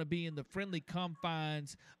is going to be in the friendly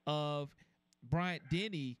confines of Bryant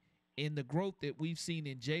Denny and the growth that we've seen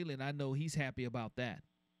in Jalen, I know he's happy about that.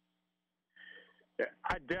 Yeah,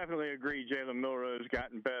 I definitely agree Jalen Milroe has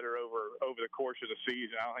gotten better over the course of the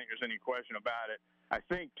season. I don't think there's any question about it. I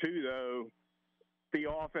think, too, though, the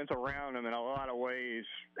offense around him in a lot of ways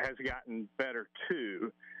has gotten better too.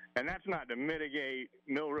 And that's not to mitigate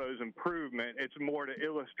Milroe's improvement. It's more to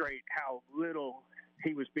illustrate how little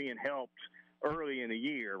he was being helped early in the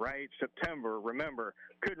year, right? September, remember,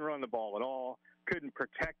 couldn't run the ball at all, couldn't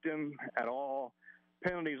protect him at all,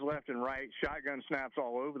 penalties left and right, shotgun snaps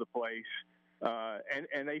all over the place.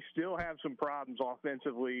 And they still have some problems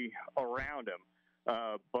offensively around him.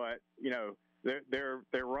 But, you know,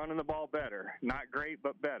 they're running the ball better, not great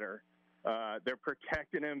but better. They're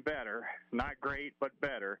protecting him better, not great but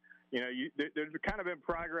better. You know, there's kind of been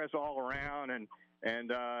progress all around, and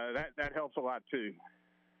that helps a lot too.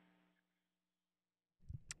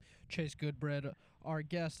 Chase Goodbread, our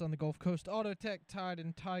guest on the Gulf Coast Auto Tech Tide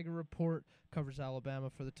and Tiger Report, covers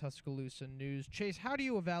Alabama for the Tuscaloosa News. Chase, how do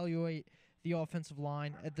you evaluate the offensive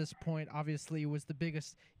line at this point? Obviously, was the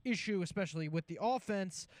biggest issue, especially with the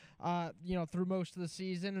offense, through most of the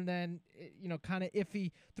season, and then, kind of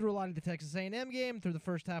iffy through a lot of the Texas A&M game, through the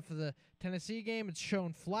first half of the Tennessee game. It's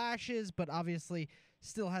shown flashes, but obviously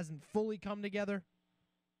still hasn't fully come together.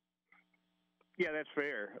 Yeah, that's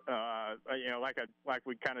fair. Like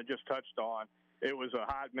we kind of just touched on, it was a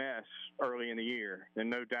hot mess early in the year, and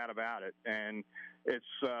no doubt about it. And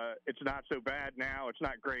it's not so bad now. It's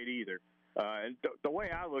not great either. And the way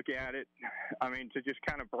I look at it, I mean, to just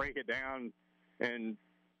kind of break it down in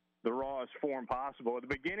the rawest form possible. At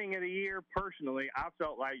the beginning of the year, personally, I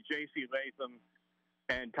felt like J.C. Latham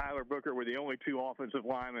and Tyler Booker were the only two offensive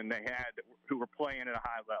linemen they had who were playing at a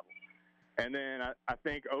high level. And then I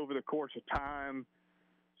think over the course of time,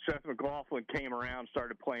 Seth McLaughlin came around,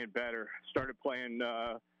 started playing better, started playing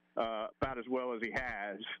about as well as he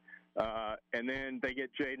has. And then they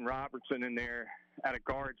get Jaden Robertson in there at a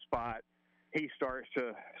guard spot. He starts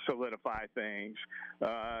to solidify things.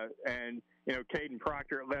 And, you know, Caden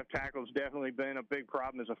Proctor at left tackle has definitely been a big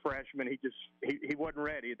problem as a freshman. He wasn't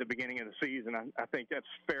ready at the beginning of the season. I think that's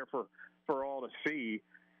fair for all to see.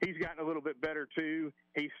 He's gotten a little bit better, too.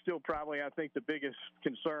 He's still probably, I think, the biggest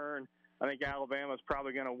concern. I think Alabama's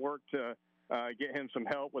probably going to work to get him some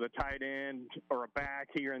help with a tight end or a back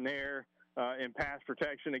here and there in pass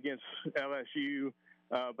protection against LSU.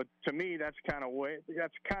 But to me, that's kind of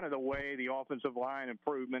the way the offensive line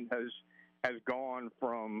improvement has gone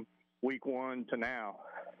from week one to now.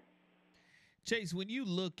 Chase, when you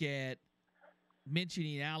look at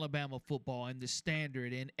mentioning Alabama football and the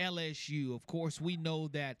standard and LSU, of course, we know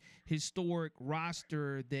that historic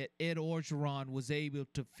roster that Ed Orgeron was able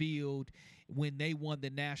to field when they won the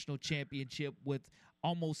national championship, with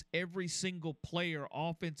almost every single player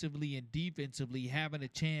offensively and defensively having a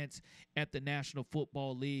chance at the National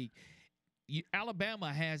Football League.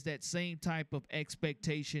 Alabama has that same type of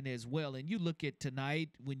expectation as well. And you look at tonight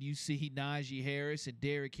when you see Najee Harris and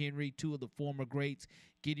Derrick Henry, two of the former greats,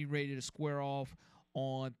 getting ready to square off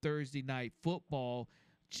on Thursday Night Football.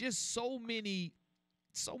 Just so many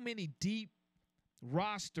deep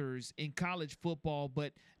rosters in college football,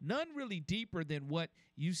 but none really deeper than what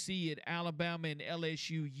you see at Alabama and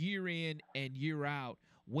LSU year in and year out.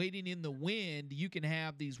 Waiting in the wind, you can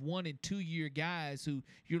have these 1 and 2 year guys who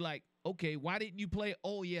you're like, okay, why didn't you play?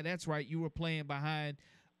 Oh, yeah, that's right. You were playing behind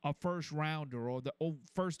a first rounder or the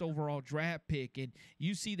first overall draft pick, and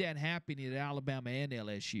you see that happening at Alabama and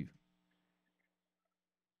LSU.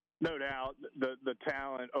 No doubt, the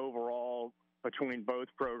talent overall between both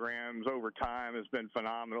programs over time has been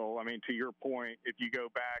phenomenal. I mean, to your point, if you go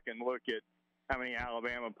back and look at how many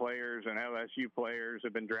Alabama players and LSU players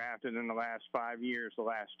have been drafted in the last 5 years, the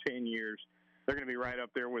last 10 years, they're going to be right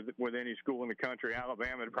up there with any school in the country.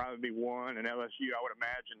 Alabama would probably be one, and LSU, I would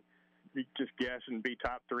imagine, just guess and be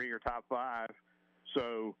top 3 or top 5.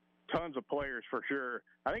 So tons of players for sure.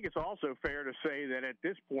 I think it's also fair to say that at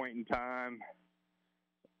this point in time,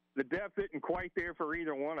 the depth isn't quite there for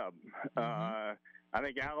either one of them. Mm-hmm. I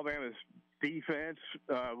think Alabama's defense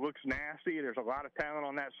looks nasty. There's a lot of talent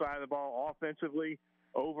on that side of the ball offensively.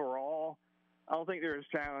 Overall, I don't think they're as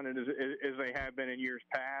talented as they have been in years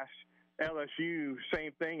past. LSU,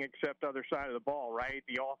 same thing, except other side of the ball, right?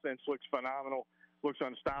 The offense looks phenomenal, looks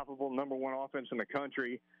unstoppable, number one offense in the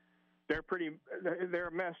country. They're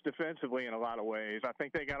a mess defensively in a lot of ways. I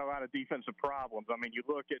think they got a lot of defensive problems. I mean, you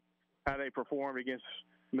look at how they performed against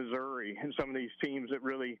Missouri and some of these teams that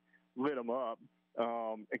really lit them up,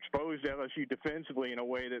 exposed LSU defensively in a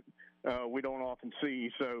way that we don't often see.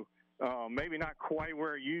 So maybe not quite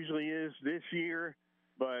where it usually is this year,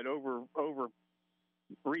 but over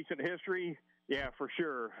recent history, yeah, for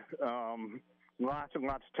sure. Lots and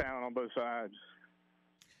lots of talent on both sides.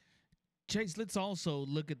 Chase, let's also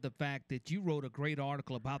look at the fact that you wrote a great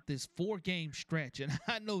article about this 4-game stretch. And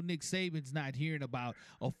I know Nick Saban's not hearing about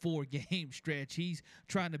a 4-game stretch. He's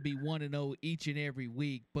trying to be 1-0 each and every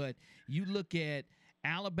week. But you look at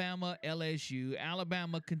Alabama, LSU,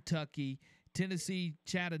 Alabama, Kentucky, Tennessee,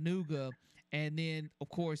 Chattanooga, and then, of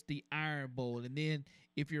course, the Iron Bowl. And then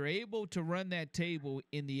if you're able to run that table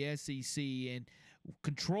in the SEC and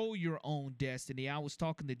control your own destiny, I was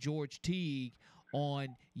talking to George Teague on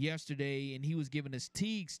yesterday, and he was giving us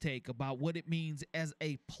Teague's take about what it means as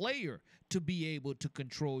a player to be able to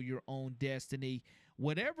control your own destiny.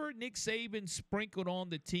 Whatever Nick Saban sprinkled on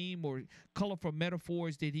the team or colorful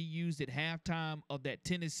metaphors that he used at halftime of that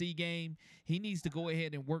Tennessee game, he needs to go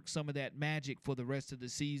ahead and work some of that magic for the rest of the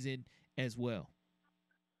season as well.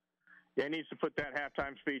 Yeah, he needs to put that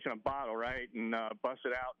halftime speech in a bottle, right, and bust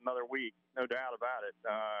it out another week, no doubt about it.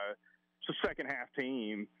 It's a second-half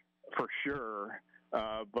team for sure,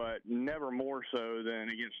 but never more so than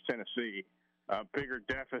against Tennessee. Bigger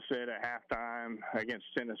deficit at halftime against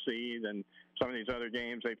Tennessee than some of these other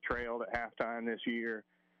games they've trailed at halftime this year,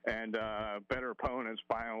 and better opponents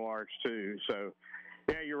by and large too. So,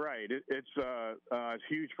 yeah, you're right. It's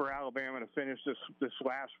huge for Alabama to finish this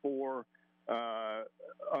last 4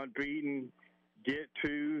 unbeaten, get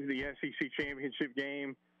to the SEC championship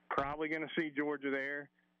game. Probably going to see Georgia there,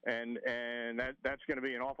 and that's going to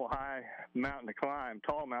be an awful high mountain to climb,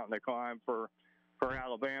 tall mountain to climb for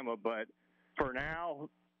Alabama. But for now,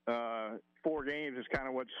 4 games is kind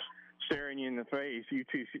of what's staring you in the face.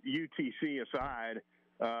 UTC aside,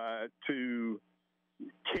 to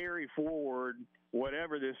carry forward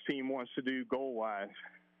whatever this team wants to do goal-wise.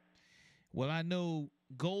 Well, I know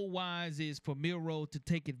goal-wise is for Milroe to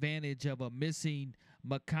take advantage of a missing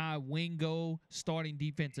Mekhi Wingo, starting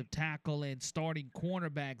defensive tackle, and starting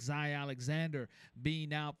cornerback Zy Alexander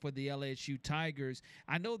being out for the LSU Tigers.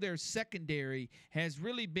 I know their secondary has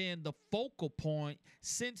really been the focal point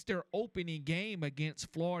since their opening game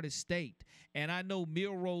against Florida State. And I know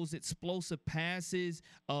Milroe's explosive passes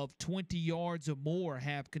of 20 yards or more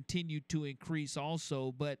have continued to increase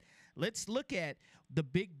also. But let's look at the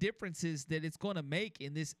big differences that it's going to make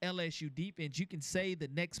in this LSU defense. You can say the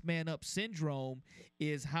next man up syndrome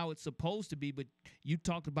is how it's supposed to be, but you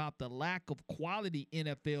talked about the lack of quality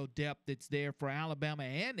NFL depth that's there for Alabama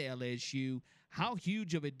and LSU. How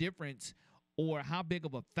huge of a difference or how big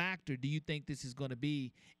of a factor do you think this is going to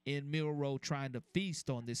be in Milroe trying to feast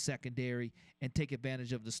on this secondary and take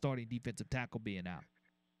advantage of the starting defensive tackle being out?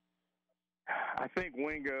 I think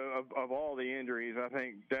Wingo, of all the injuries, I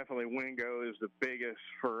think definitely Wingo is the biggest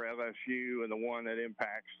for LSU and the one that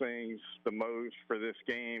impacts things the most for this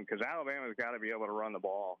game, because Alabama's got to be able to run the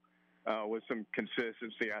ball with some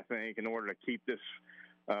consistency, I think, in order to keep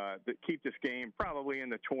this game probably in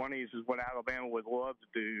the 20s is what Alabama would love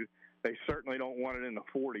to do. They certainly don't want it in the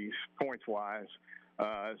 40s points-wise.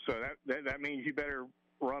 So that means you better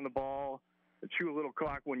run the ball, chew a little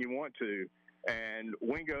clock when you want to. And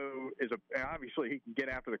Wingo obviously he can get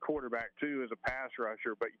after the quarterback too as a pass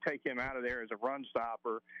rusher, but you take him out of there as a run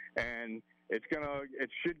stopper, and it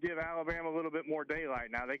should give Alabama a little bit more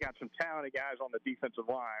daylight. Now they got some talented guys on the defensive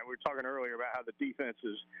line. We were talking earlier about how the defense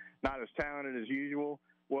is not as talented as usual.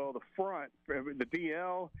 Well, the front, the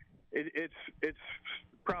DL, it's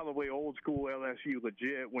probably old school LSU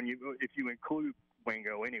legit if you include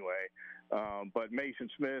Wingo anyway. But Mason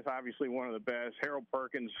Smith, obviously one of the best. Harold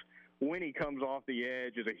Perkins, when he comes off the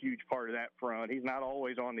edge, is a huge part of that front. He's not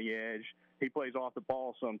always on the edge. He plays off the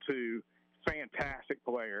ball some too. Fantastic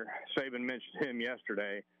player. Saban mentioned him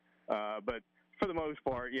yesterday. But for the most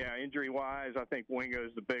part, yeah, injury-wise, I think Wingo's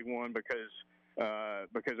the big one because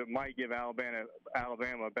it might give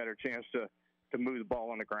Alabama a better chance to move the ball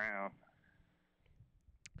on the ground.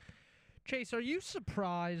 Chase, are you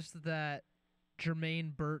surprised that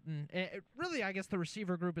Jermaine Burton, really, I guess the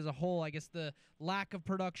receiver group as a whole, I guess the lack of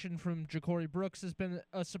production from Ja'Cory Brooks has been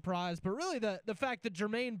a surprise, but really the fact that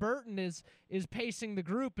Jermaine Burton is pacing the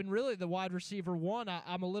group and really the wide receiver one,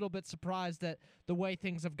 I'm a little bit surprised at the way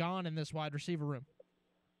things have gone in this wide receiver room.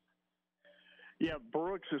 Yeah,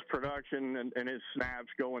 Brooks' production and his snaps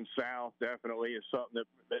going south definitely is something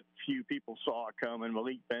that few people saw coming.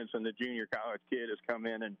 Malik Benson, the junior college kid, has come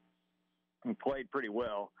in and played pretty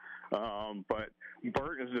well. But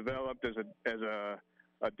Burton's developed as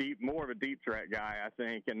more of a deep threat guy, I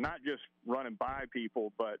think, and not just running by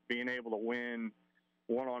people, but being able to win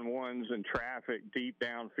one-on-ones in traffic deep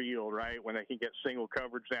downfield, right, when they can get single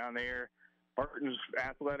coverage down there. Burton's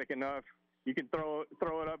athletic enough. You can throw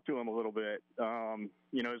it up to him a little bit, as long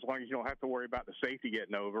as you don't have to worry about the safety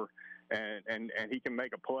getting over, and he can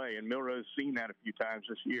make a play. And Milroe's seen that a few times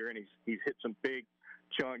this year, and he's hit some big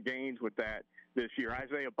chunk gains with that this year.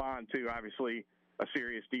 Isaiah Bond, too, obviously a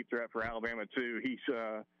serious deep threat for Alabama, too. He's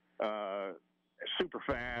super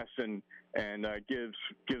fast and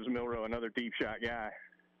gives Milroe another deep shot guy.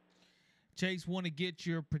 Chase, want to get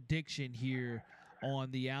your prediction here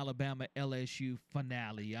on the Alabama-LSU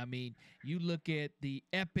finale. I mean, you look at the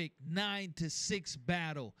epic 9-6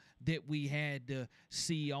 battle that we had to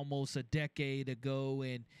see almost a decade ago,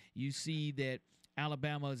 and you see that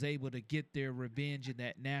Alabama is able to get their revenge in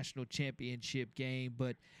that national championship game.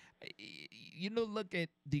 But, look at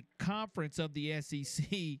the conference of the SEC,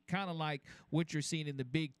 kind of like what you're seeing in the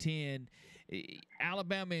Big Ten.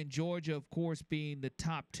 Alabama and Georgia, of course, being the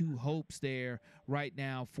top two hopes there right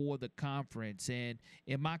now for the conference. And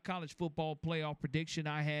in my college football playoff prediction,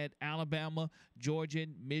 I had Alabama, Georgia,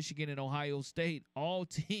 Michigan, and Ohio State, all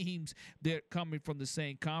teams that are coming from the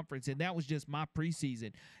same conference. And that was just my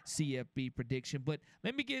preseason CFB prediction. But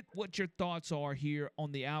let me get what your thoughts are here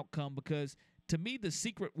on the outcome, because to me, the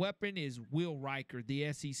secret weapon is Will Riker,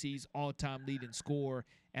 the SEC's all-time leading scorer.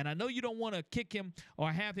 And I know you don't want to kick him or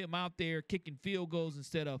have him out there kicking field goals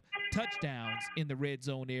instead of touchdowns in the red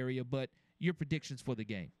zone area, but your predictions for the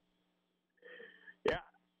game. Yeah,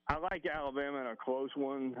 I like Alabama in a close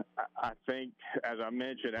one. I think, as I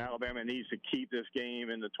mentioned, Alabama needs to keep this game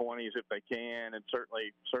in the 20s if they can, and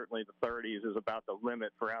certainly the 30s is about the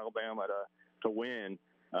limit for Alabama to win.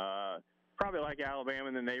 Probably like Alabama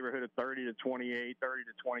in the neighborhood of 30 to 28, 30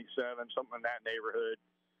 to 27, something in that neighborhood.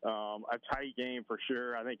 A tight game for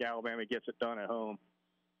sure. I think Alabama gets it done at home.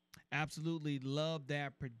 Absolutely love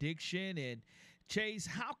that prediction. And Chase,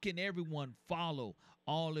 how can everyone follow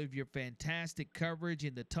all of your fantastic coverage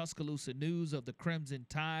in the Tuscaloosa News of the Crimson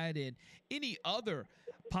Tide and any other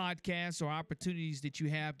podcasts or opportunities that you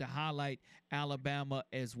have to highlight Alabama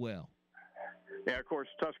as well? Yeah, of course,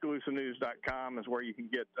 TuscaloosaNews.com is where you can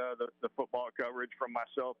get the football coverage from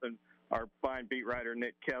myself and our fine beat writer,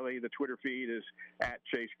 Nick Kelly. The Twitter feed is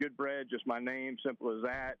 @ChaseGoodbread, just my name, simple as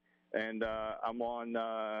that. And I'm on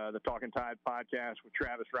the Talking Tide podcast with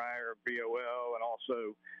Travis Ryer of BOL, and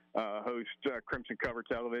also host Crimson Cover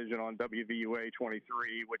Television on WVUA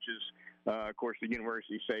 23, which is, of course, the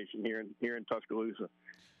university station here in Tuscaloosa.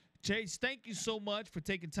 Chase, thank you so much for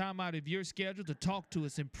taking time out of your schedule to talk to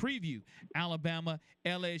us and preview Alabama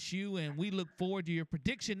LSU, and we look forward to your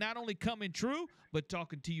prediction not only coming true, but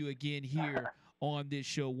talking to you again here on this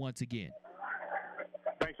show once again.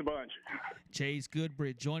 Thanks a bunch. Chase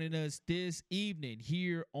Goodbread joining us this evening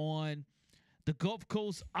here on the Gulf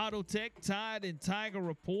Coast Auto Tech Tide and Tiger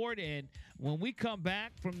Report, and when we come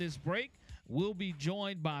back from this break, we'll be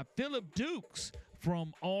joined by Phillip Dukes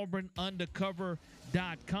from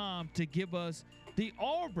AuburnUndercover.com to give us the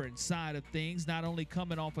Auburn side of things, not only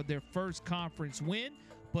coming off of their first conference win,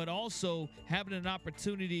 but also having an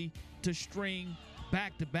opportunity to string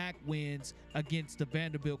back-to-back wins against the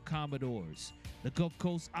Vanderbilt Commodores. The Gulf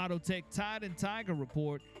Coast Auto Tech Tide and Tiger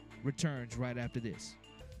Report returns right after this.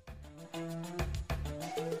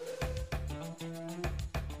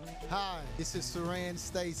 Hi, this is Saran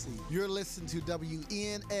Stacy. You're listening to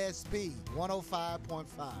WNSP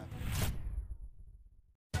 105.5.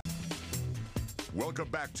 Welcome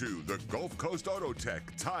back to the Gulf Coast Auto Tech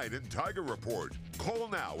Tide and Tiger Report. Call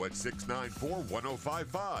now at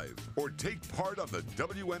 694-1055 or take part on the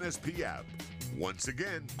WNSP app. Once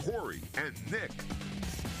again, Corey and Nick.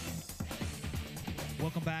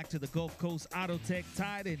 Welcome back to the Gulf Coast Auto Tech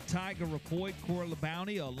Tide and Tiger Report. Corey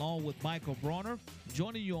LeBounty along with Michael Bronner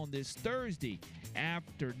joining you on this Thursday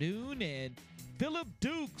afternoon. And Phillip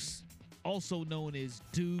Dukes, also known as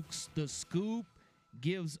Dukes the Scoop,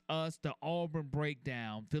 gives us the Auburn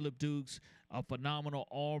breakdown. Phillip Dukes, a phenomenal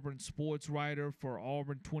Auburn sports writer for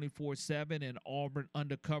Auburn 24/7 and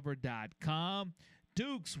AuburnUndercover.com.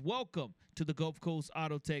 Dukes, welcome to the Gulf Coast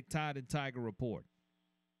Auto Tech Tide and Tiger Report.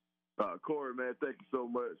 Corey, man, thank you so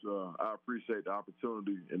much. I appreciate the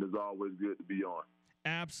opportunity, and it's always good to be on.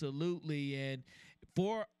 Absolutely. And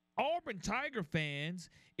for Auburn Tiger fans,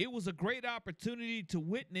 it was a great opportunity to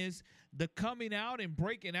witness the coming out and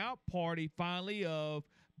breaking out party finally of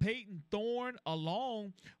Peyton Thorne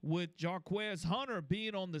along with Jarquez Hunter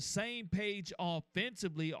being on the same page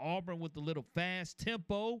offensively. Auburn with a little fast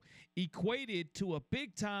tempo equated to a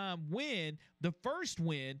big-time win, the first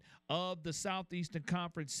win of the Southeastern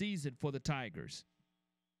Conference season for the Tigers.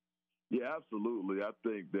 Yeah, absolutely. I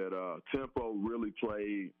think that tempo really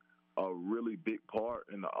played a really big part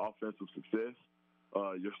in the offensive success.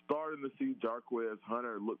 You're starting to see Jarquez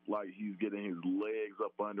Hunter look like he's getting his legs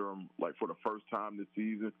up under him, like for the first time this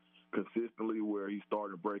season, consistently, where he's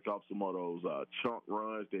starting to break off some of those chunk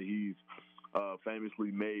runs that he's famously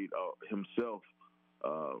made himself.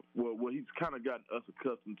 What he's kind of gotten us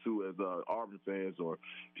accustomed to as Auburn fans or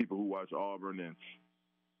people who watch Auburn. And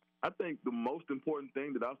I think the most important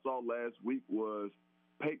thing that I saw last week was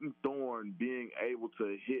Peyton Thorne being able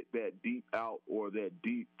to hit that deep out or that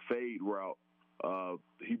deep fade route.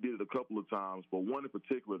 He did it a couple of times, but one in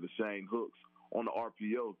particular, the Shane Hooks on the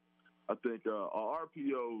RPO. I think a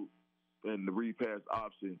RPO and the read pass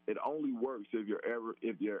option, it only works if you're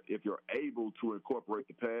able to incorporate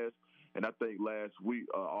the pass. And I think last week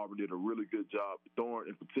Auburn did a really good job, Thorne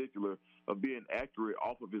in particular, of being accurate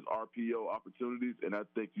off of his RPO opportunities. And I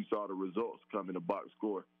think you saw the results come in the box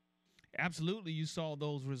score. Absolutely, you saw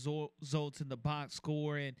those results in the box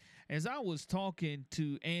score. And as I was talking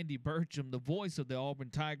to Andy Burcham, the voice of the Auburn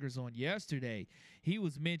Tigers on yesterday, he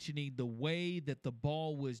was mentioning the way that the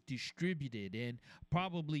ball was distributed and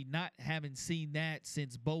probably not having seen that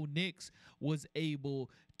since Bo Nix was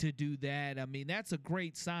able to do that. I mean, that's a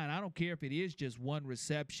great sign. I don't care if it is just one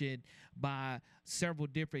reception by several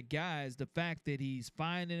different guys. The fact that he's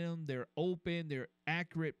finding them, they're open, they're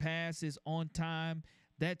accurate passes on time,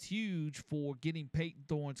 that's huge for getting Peyton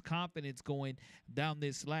Thorne's confidence going down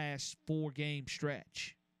this last 4-game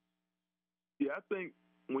stretch. Yeah, I think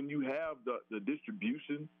when you have the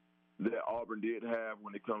distribution have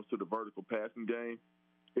when it comes to the vertical passing game.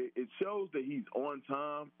 It shows that he's on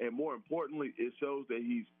time, and more importantly, it shows that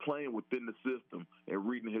he's playing within the system and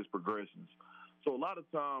reading his progressions. So a lot of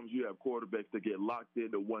times you have quarterbacks that get locked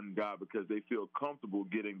into one guy because they feel comfortable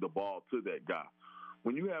getting the ball to that guy.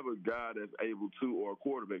 When you have a guy that's able to, or a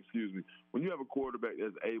quarterback, excuse me, when you have a quarterback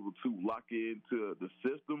that's able to lock into the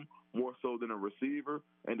system more so than a receiver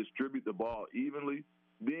and distribute the ball evenly,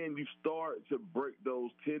 then you start to break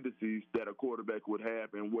those tendencies that a quarterback would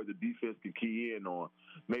have and where the defense can key in on.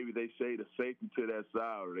 Maybe they say the safety to that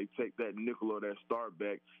side, or they take that nickel or that start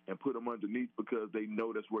back and put them underneath because they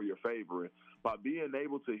know that's where you're favoring. By being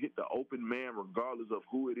able to hit the open man regardless of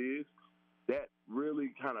who it is, that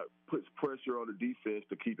really kind of puts pressure on the defense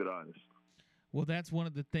to keep it honest. Well, that's one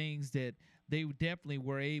of the things that they definitely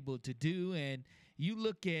were able to do. And you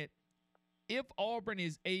look at, if Auburn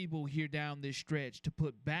is able here down this stretch to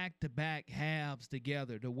put back-to-back halves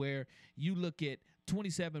together to where you look at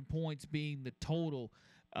 27 points being the total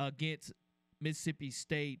against Mississippi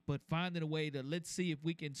State, but finding a way to, let's see if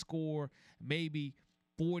we can score maybe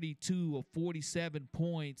 42 or 47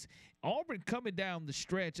 points. Auburn coming down the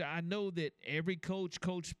stretch, I know that every coach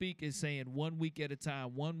speak is saying 1 week at a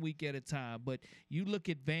time, 1 week at a time. But you look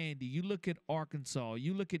at Vandy, you look at Arkansas,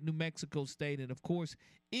 you look at New Mexico State, and, of course,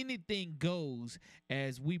 anything goes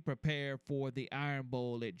as we prepare for the Iron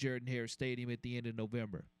Bowl at Jordan-Hare Stadium at the end of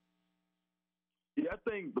November. Yeah, I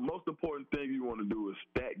think the most important thing you want to do is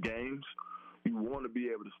stack games. You want to be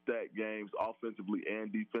able to stack games offensively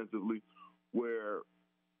and defensively where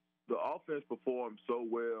the offense performed so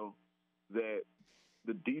well that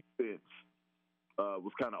the defense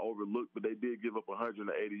was kind of overlooked, but they did give up 180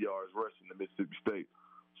 yards rushing to Mississippi State.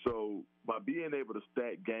 So by being able to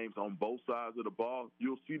stack games on both sides of the ball,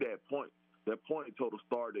 you'll see that point total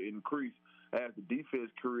start to increase as the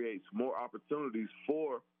defense creates more opportunities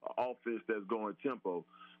for an offense that's going tempo.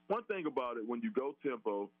 One thing about it, when you go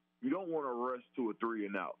tempo, you don't want to rush to a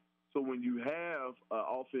 3-and-out. So when you have an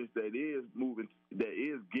offense that is moving, that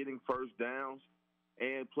is getting first downs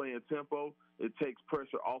and playing tempo, it takes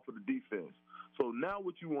pressure off of the defense. So now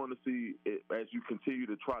what you want to see as you continue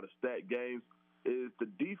to try to stack games is the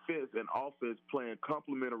defense and offense playing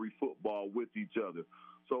complementary football with each other.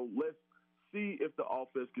 So let's see if the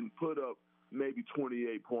offense can put up maybe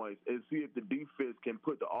 28 points and see if the defense can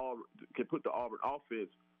put the Auburn offense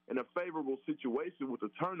in a favorable situation with a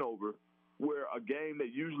turnover, where a game that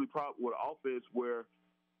usually with an offense where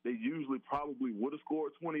they usually probably would have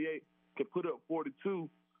scored 28 can put up 42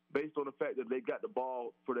 based on the fact that they got the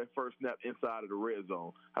ball for their first snap inside of the red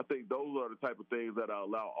zone. I think those are the type of things that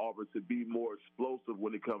allow Auburn to be more explosive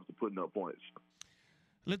when it comes to putting up points.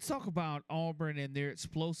 Let's talk about Auburn and their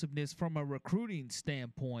explosiveness from a recruiting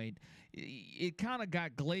standpoint. It kind of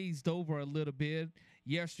got glazed over a little bit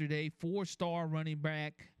yesterday. 4-star running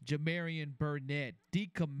back Jamarian Burnett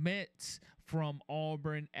decommits from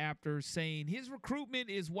Auburn after saying his recruitment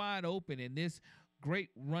is wide open, and this great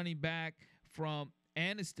running back from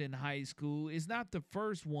Anniston High School is not the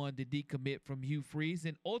first one to decommit from Hugh Freeze.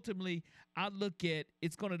 And ultimately, I look at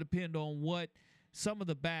it's going to depend on what some of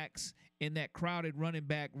the backs in that crowded running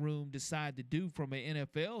back room decide to do from an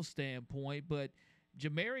NFL standpoint. But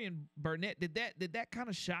Jamarian Burnett, did that kind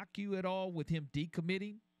of shock you at all with him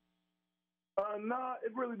decommitting? Nah,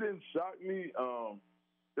 it really didn't shock me.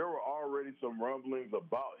 There were already some rumblings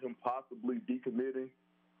about him possibly decommitting,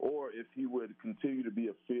 or if he would continue to be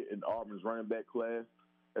a fit in Auburn's running back class,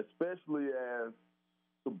 especially as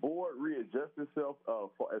the board readjusts itself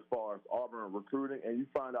as far as Auburn recruiting, and you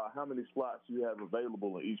find out how many slots you have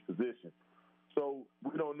available in each position. So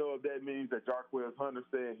we don't know if that means that Jarquez Hunter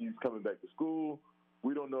saying he's coming back to school.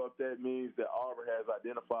 We don't know if that means that Auburn has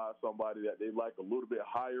identified somebody that they like a little bit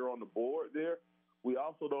higher on the board there. We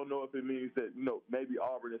also don't know if it means that, maybe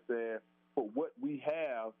Auburn is saying, for what we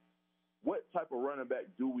have, what type of running back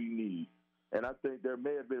do we need? And I think there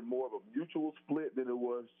may have been more of a mutual split than it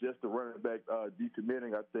was just the running back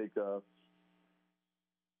decommitting. I think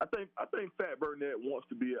Fat Burnett wants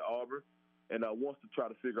to be at Auburn and wants to try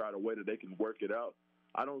to figure out a way that they can work it out.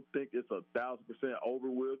 I don't think it's 1,000%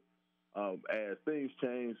 over with, as things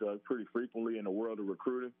change pretty frequently in the world of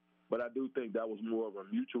recruiting. But I do think that was more of a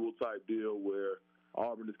mutual type deal where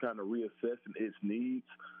Auburn is kind of reassessing its needs.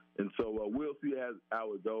 And so we'll see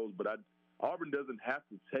how it goes. But Auburn doesn't have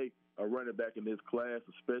to take a running back in this class,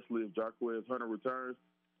 especially if Jarquez Hunter returns.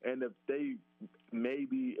 And if they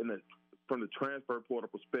maybe, from the transfer portal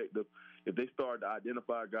perspective, if they start to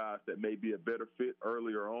identify guys that may be a better fit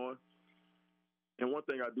earlier on. And one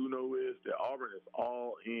thing I do know is that Auburn is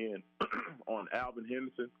all in on Alvin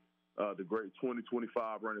Henderson, the great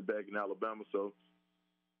 2025 running back in Alabama. So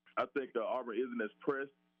I think Auburn isn't as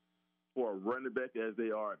pressed for a running back as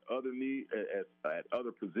they are at other at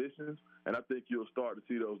other positions, and I think you'll start to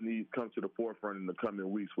see those needs come to the forefront in the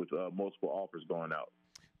coming weeks with multiple offers going out.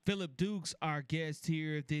 Philip Dukes, our guest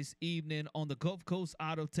here this evening on the Gulf Coast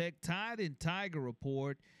Auto Tech Tide and Tiger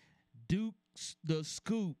Report. Dukes the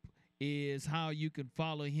Scoop is how you can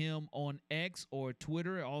follow him on X or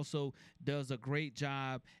Twitter. Also does a great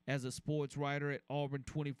job as a sports writer at Auburn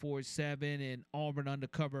 24/7 and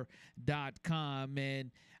auburnundercover.com.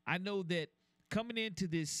 And I know that coming into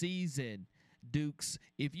this season, Dukes,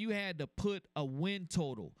 if you had to put a win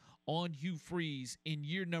total on Hugh Freeze in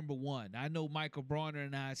year number one, I know Michael Bronner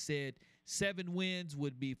and I said 7 wins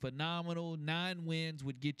would be phenomenal. 9 wins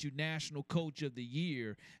would get you National Coach of the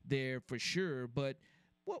Year there for sure. But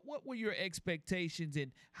what were your expectations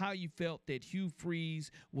and how you felt that Hugh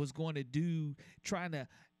Freeze was going to do trying to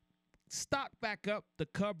stock back up the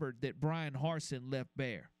cupboard that Brian Harsin left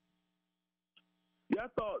bare? Yeah, I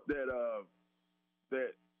thought that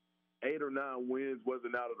 8 or 9 wins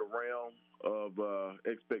wasn't out of the realm of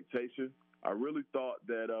expectation. I really thought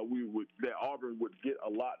that that Auburn would get a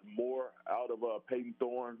lot more out of Peyton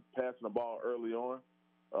Thorne passing the ball early on.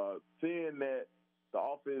 Seeing that the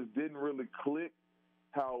offense didn't really click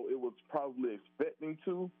how it was probably expecting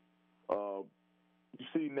to. You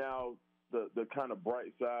see now the kind of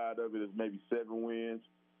bright side of it is maybe 7 wins.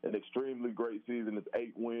 An extremely great season is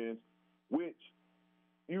 8 wins, which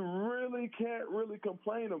you really can't really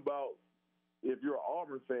complain about if you're an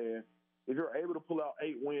Auburn fan. If you're able to pull out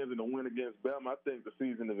 8 wins and a win against Bama, I think the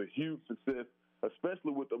season is a huge success,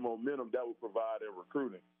 especially with the momentum that would provide in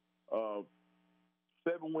recruiting. 7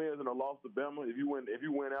 wins and a loss to Bama. If you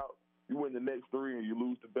win out, you win the next 3 and you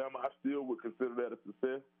lose to Bama, I still would consider that a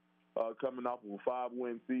success. Coming off of a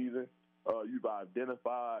 5-win season, you've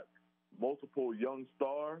identified multiple young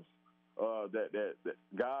stars, that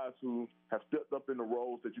guys who have stepped up in the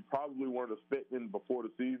roles that you probably weren't expecting before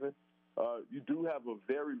the season. You do have a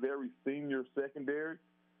very, very senior secondary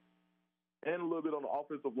and a little bit on the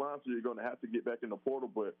offensive line, so you're going to have to get back in the portal.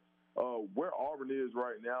 But where Auburn is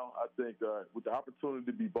right now, I think with the opportunity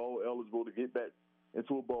to be bowl eligible, to get back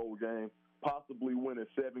into a bowl game, possibly winning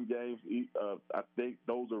 7 games, I think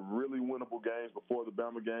those are really winnable games before the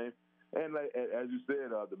Bama game. And as you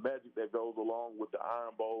said, the magic that goes along with the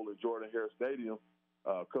Iron Bowl at Jordan-Hare Stadium,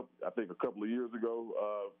 I think a couple of years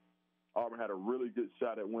ago, Auburn had a really good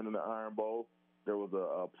shot at winning the Iron Bowl. There was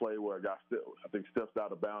a play where a guy, steps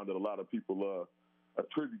out of bounds that a lot of people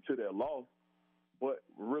attribute to that loss, but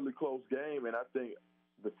really close game. And I think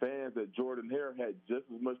the fans at Jordan-Hare had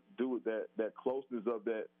just as much to do with that closeness of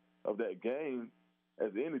that game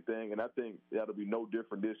as anything. And I think that'll be no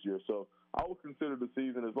different this year. So I would consider the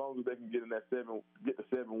season, as long as they can get the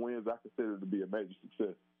 7 wins, I consider it to be a major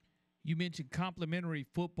success. You mentioned complementary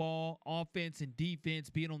football, offense and defense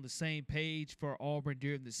being on the same page for Auburn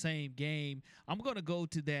during the same game. I'm going to go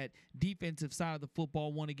to that defensive side of the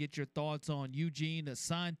football. Want to get your thoughts on Eugene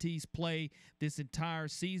Asante's play this entire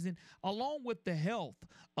season, along with the health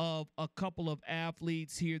of a couple of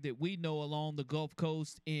athletes here that we know along the Gulf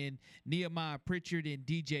Coast in Nehemiah Pritchard and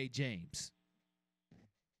DJ James.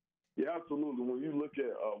 Yeah, absolutely. When you look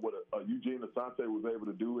at what Eugene Asante was able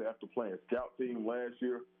to do after playing scout team last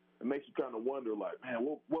year, it makes you kind of wonder, like, man,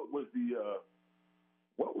 what was the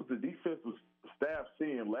defensive staff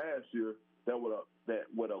seeing last year that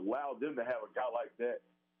would allow them to have a guy like that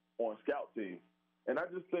on scout team? And I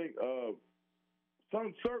just think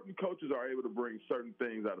some certain coaches are able to bring certain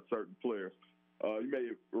things out of certain players. You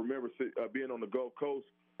may remember being on the Gulf Coast,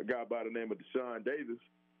 a guy by the name of Deshaun Davis,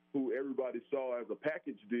 who everybody saw as a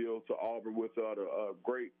package deal to Auburn with a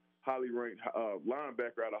great, highly ranked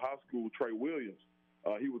linebacker out of high school, Trey Williams.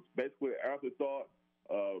 He was basically an afterthought.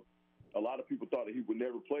 A lot of people thought that he would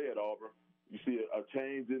never play at Auburn. You see a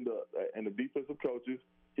change in the defensive coaches.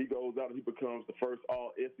 He goes out and he becomes the first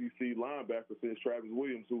all-SEC linebacker since Travis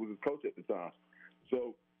Williams, who was his coach at the time.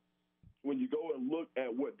 So when you go and look at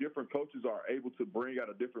what different coaches are able to bring out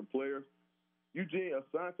of different players, Eugene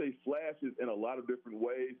Asante flashes in a lot of different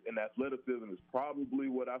ways, and athleticism is probably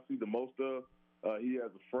what I see the most of. He has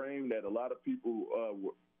a frame that a lot of people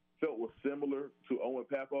felt was similar to Owen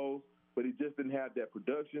Papo's, but he just didn't have that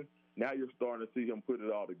production. Now you're starting to see him put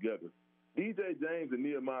it all together. DJ James and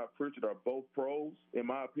Nehemiah Pritchard are both pros, in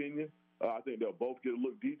my opinion. I think they'll both get a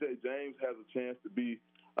look. DJ James has a chance to be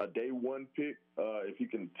a day 1 pick if he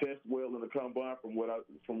can test well in the combine, from what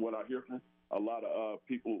I hear from a lot of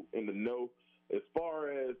people in the know. As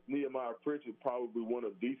far as Nehemiah Pritchard, probably one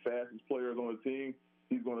of the fastest players on the team.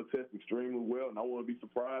 He's going to test extremely well, and I wouldn't be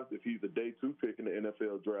surprised if he's a day 2 pick in the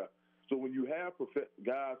NFL draft. So when you have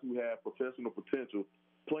guys who have professional potential,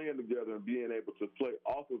 playing together and being able to play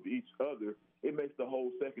off of each other, it makes the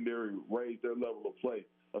whole secondary raise their level of play,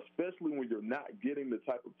 especially when you're not getting the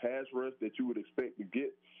type of pass rush that you would expect to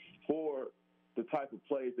get for the type of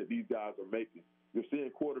plays that these guys are making. You're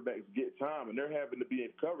seeing quarterbacks get time, and they're having to be in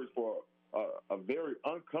coverage for a very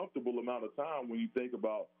uncomfortable amount of time when you think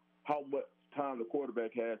about how much time the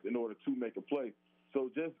quarterback has in order to make a play. So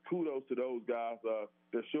just kudos to those guys.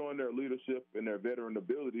 They're showing their leadership and their veteran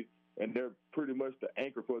ability, and they're pretty much the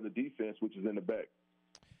anchor for the defense, which is in the back.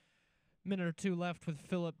 Minute or two left with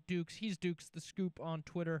Phillip Dukes. He's Dukes the Scoop on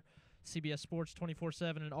Twitter, CBS Sports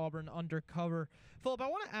 24/7 and Auburn Undercover. Phillip, I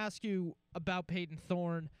want to ask you about Peyton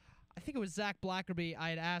Thorne. I think it was Zach Blackerby.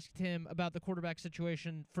 I had asked him about the quarterback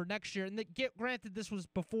situation for next year. And granted, this was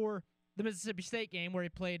before the Mississippi State game where he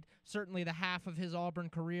played certainly the half of his Auburn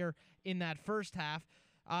career in that first half.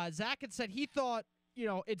 Zach had said he thought,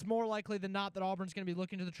 it's more likely than not that Auburn's going to be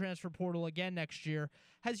looking to the transfer portal again next year.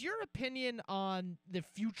 Has your opinion on the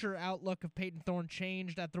future outlook of Peyton Thorne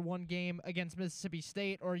changed after one game against Mississippi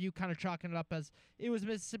State, or are you kind of chalking it up as it was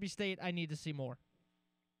Mississippi State, I need to see more?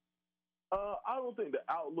 I don't think the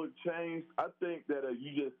outlook changed. I think that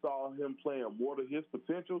you just saw him playing more to his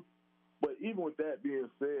potential. But even with that being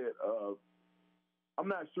said, I'm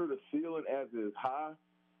not sure the ceiling as high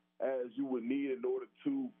as you would need in order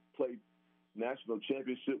to play national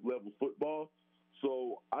championship level football.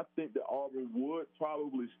 So I think that Auburn would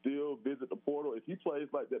probably still visit the portal. If he plays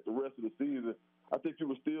like that the rest of the season, I think you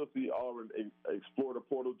will still see Auburn explore the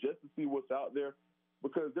portal just to see what's out there,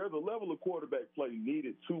 because there's a level of quarterback play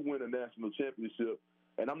needed to win a national championship.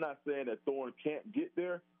 And I'm not saying that Thorne can't get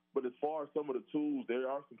there, but as far as some of the tools, there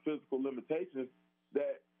are some physical limitations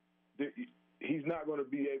that he's not going to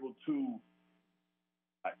be able to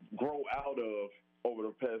grow out of over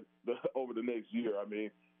the next year. I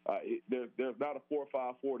mean, there's not a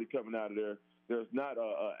 4.5 40 coming out of there. There's not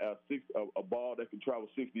a ball that can travel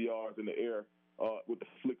 60 yards in the air with the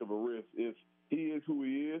flick of a wrist. He is who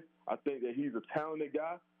he is. I think that he's a talented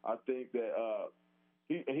guy. I think that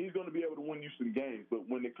he's going to be able to win you some games. But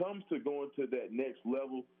when it comes to going to that next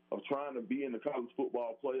level of trying to be in the college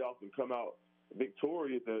football playoffs and come out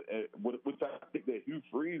victorious, which I think that Hugh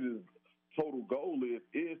Freeze's total goal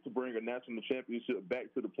is to bring a national championship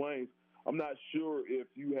back to the Plains, I'm not sure if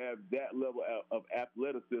you have that level of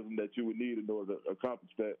athleticism that you would need in order to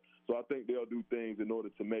accomplish that. So I think they'll do things in order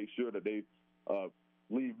to make sure that they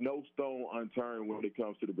leave no stone unturned when it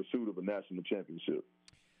comes to the pursuit of a national championship.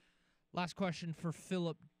 Last question for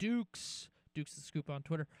Phillip Dukes. Dukes the Scoop on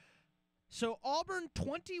Twitter. So Auburn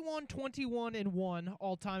 21-21-1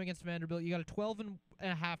 all time against Vanderbilt. You got a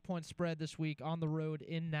 12.5-point spread this week on the road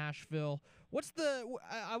in Nashville.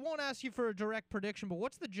 I won't ask you for a direct prediction, but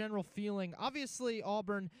what's the general feeling? Obviously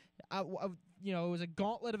Auburn, it was a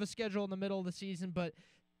gauntlet of a schedule in the middle of the season, but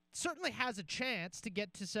certainly has a chance to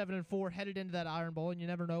get to 7-4 headed into that Iron Bowl, and you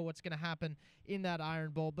never know what's going to happen in that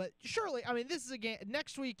Iron Bowl. But surely, I mean, this is a game.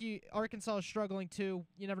 Next week, Arkansas is struggling too.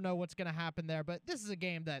 You never know what's going to happen there, but this is a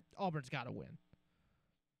game that Auburn's got to win.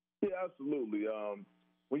 Yeah, absolutely.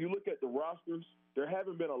 When you look at the rosters, there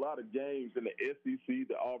haven't been a lot of games in the SEC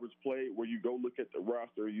that Auburn's played where you go look at the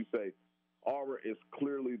roster and you say, Auburn is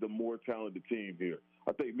clearly the more talented team here.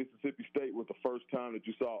 I think Mississippi State was the first time that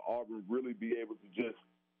you saw Auburn really be able to just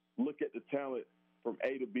look at the talent from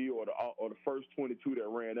A to B or the first 22 that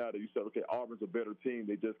ran out, and you said, okay, Auburn's a better team.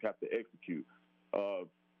 They just have to execute. I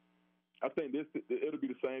think it'll be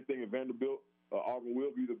the same thing in Vanderbilt. Auburn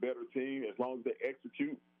will be the better team. As long as they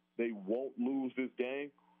execute, they won't lose this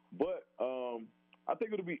game. But I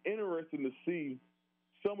think it'll be interesting to see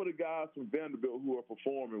some of the guys from Vanderbilt who are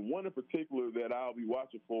performing. One in particular that I'll be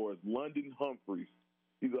watching for is London Humphreys.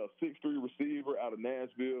 He's a 6'3" receiver out of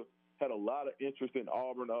Nashville. Had a lot of interest in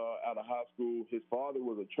Auburn out of high school. His father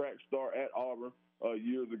was a track star at Auburn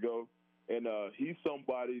years ago, and he's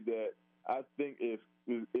somebody that I think is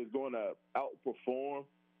going to outperform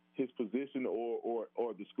his position or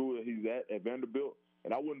the school that he's at Vanderbilt.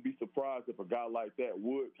 And I wouldn't be surprised if a guy like that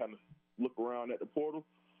would kind of look around at the portal.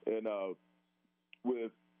 And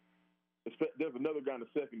there's another guy in the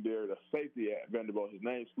secondary, the safety at Vanderbilt. His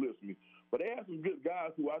name slips me. But they have some good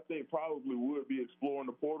guys who I think probably would be exploring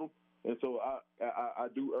the portal. And so I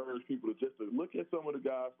do urge people to just look at some of the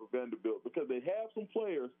guys for Vanderbilt because they have some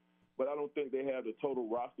players, but I don't think they have the total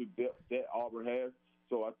roster depth that Auburn has.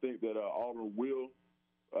 So I think that Auburn will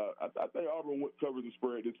I think Auburn covers the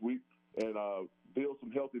spread this week and build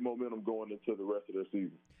some healthy momentum going into the rest of their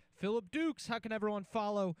season. Phillip Dukes, how can everyone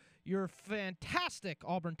follow your fantastic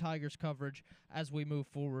Auburn Tigers coverage as we move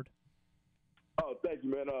forward? Oh, thank you,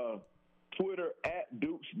 man. Twitter at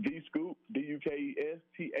Dukes D Scoop,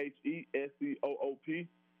 DUKESTHESCOOP.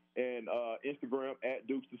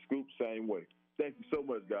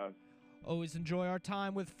 always enjoy our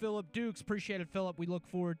time with Phillip Dukes. Appreciate it, Phillip. We look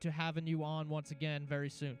forward to having you on once again very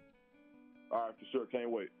soon. All right, for sure. Can't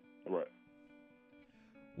wait. All right.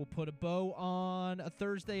 We'll put a bow on a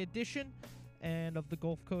Thursday edition and of the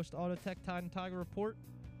Gulf Coast Auto Tech Tide and Tiger Report.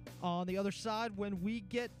 On the other side, when we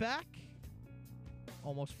get back,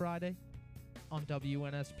 almost Friday, on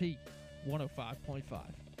WNSP 105.5.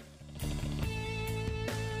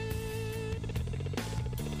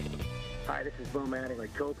 Hi, this is Bo Mattingly,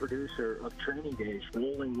 co-producer of Training Days,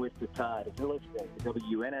 Rolling with the Tide. If you're listening to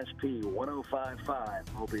WNSP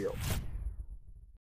 105.5 Mobile.